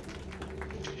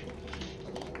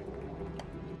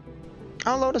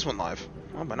 I'll load this one live.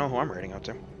 Oh, I know who I'm raiding out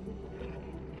to.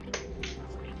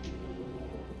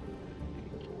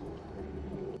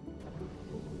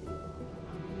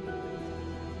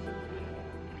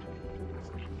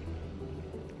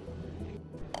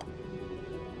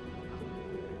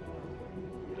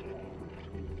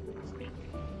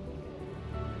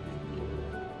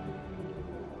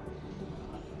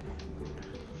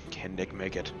 Can Nick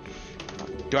make it?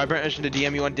 Do I have permission to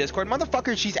DM you on Discord?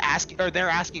 Motherfucker, she's asking, or they're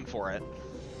asking for it.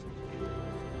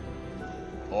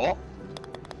 Oh.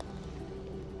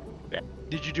 Yeah.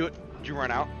 Did you do it? Did you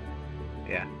run out?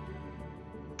 Yeah.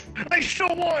 I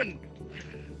still won!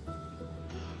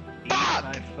 Eat Fuck!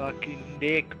 my fucking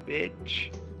dick,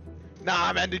 bitch. Nah,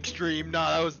 I'm ending stream.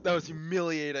 Nah, that was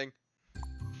humiliating.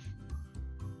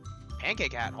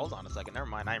 Pancake Hat, hold on a second. Never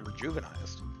mind, I am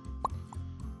rejuvenized.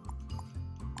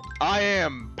 I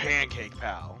am Pancake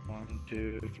Pal. 1,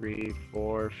 2, 3,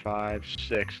 4, 5,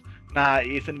 6. Nah,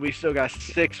 Ethan, we still got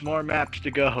 6 more maps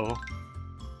to go.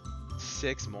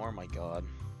 6 more, my god.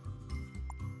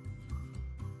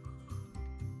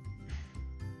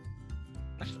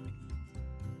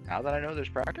 Now that I know there's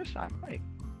practice, I might.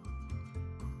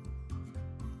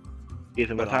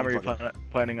 Ethan, But what time I'm are you fucking-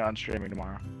 planning on streaming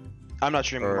tomorrow? I'm not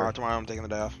streaming Or- tomorrow. Tomorrow I'm taking the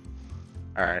day off.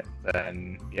 Alright,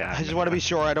 then, yeah. I just want to be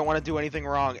sure I don't want to do anything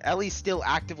wrong. Ellie still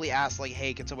actively asks, like,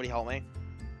 hey, can somebody help me?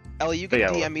 Ellie, you can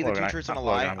Yeah, DM me the Logan, two truths and a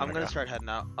Logan, lie. I'm I'm gonna gonna go. start heading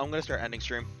out. I'm gonna start ending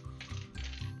stream.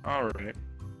 Alright.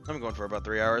 I'm going for about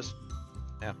 3 hours.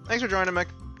 Yeah. Thanks for joining, Mick.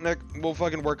 Nick, we'll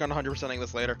fucking work on 100%ing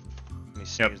this later. Let me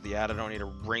snooze the ad. I don't need to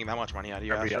wring that much money out of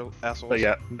you, Yeah. assholes. But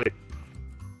yeah,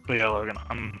 Logan,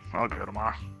 I'll go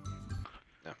tomorrow.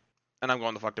 And I'm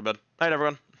going the fuck to bed. Night,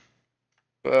 everyone.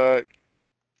 But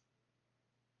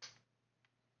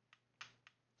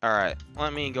Alright,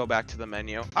 let me go back to the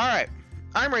menu. Alright,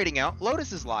 I'm rating out.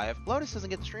 Lotus is live. Lotus doesn't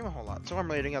get to stream a whole lot, so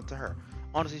I'm rating out to her.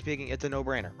 Honestly speaking, it's a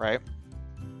no-brainer, right?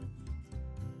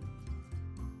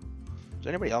 Is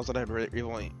there anybody else that I'd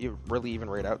really even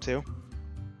rate out to?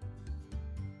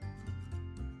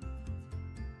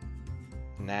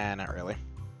 Nah, not really.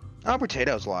 Oh,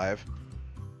 Potato's live.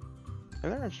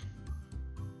 And there's...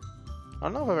 I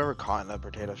don't know if I've ever caught in a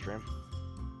potato stream.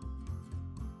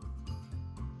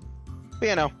 But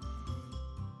you know,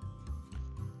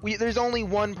 there's only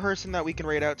one person that we can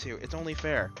rate out to. It's only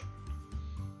fair.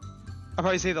 I'll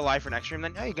probably say the live for next stream.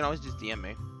 Then yeah, you can always just DM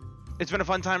me. It's been a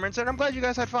fun time, and I'm glad you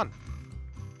guys had fun.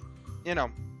 You know,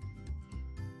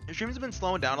 the streams have been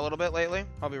slowing down a little bit lately.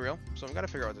 I'll be real, so I've got to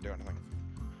figure out what to do. Anything.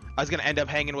 I was gonna end up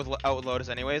hanging out with Lotus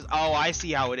anyways. Oh, I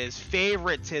see how it is.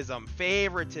 Favoritism.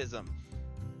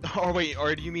 Or wait,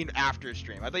 or do you mean after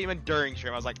stream? I thought you meant during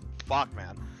stream. I was like, fuck,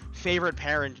 man. Favorite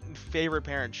parent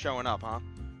showing up, huh?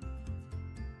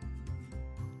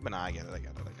 But nah, I get it.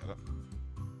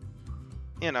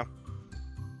 You know.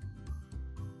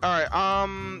 Alright,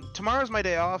 tomorrow's my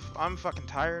day off. I'm fucking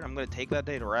tired. I'm gonna take that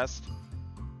day to rest.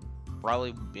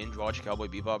 Probably binge watch Cowboy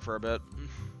Bebop for a bit.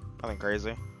 Nothing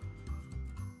crazy.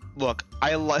 Look,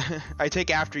 I take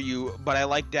after you, but I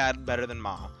like Dad better than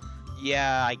Ma.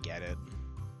 Yeah, I get it.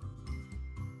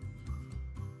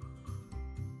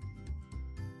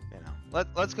 You know,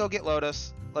 let's go get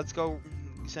Lotus. Let's go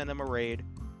send him a raid.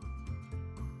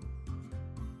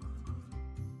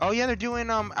 Oh yeah, they're doing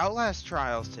Outlast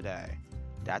trials today.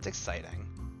 That's exciting.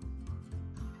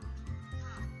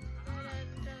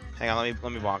 Hang on,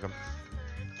 let me bonk him.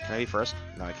 Can I be first?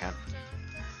 No, I can't.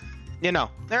 You know,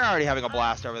 they're already having a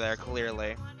blast over there,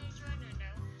 clearly.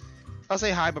 I'll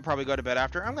say hi, but probably go to bed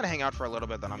after. I'm gonna hang out for a little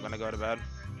bit, then I'm gonna go to bed.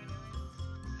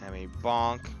 Let me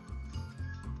bonk.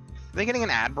 Are they getting an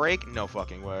ad break? No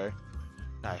fucking way.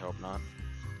 I hope not.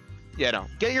 Yeah, no.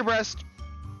 Get your rest.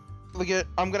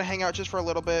 I'm gonna hang out just for a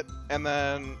little bit, and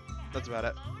then that's about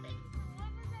it.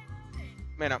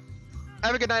 Man up.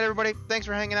 Have a good night, everybody. Thanks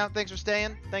for hanging out. Thanks for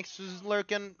staying. Thanks for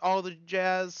lurking. All the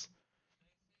jazz.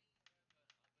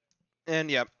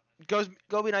 And yeah, go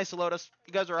be nice to Lotus.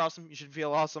 You guys are awesome. You should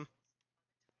feel awesome.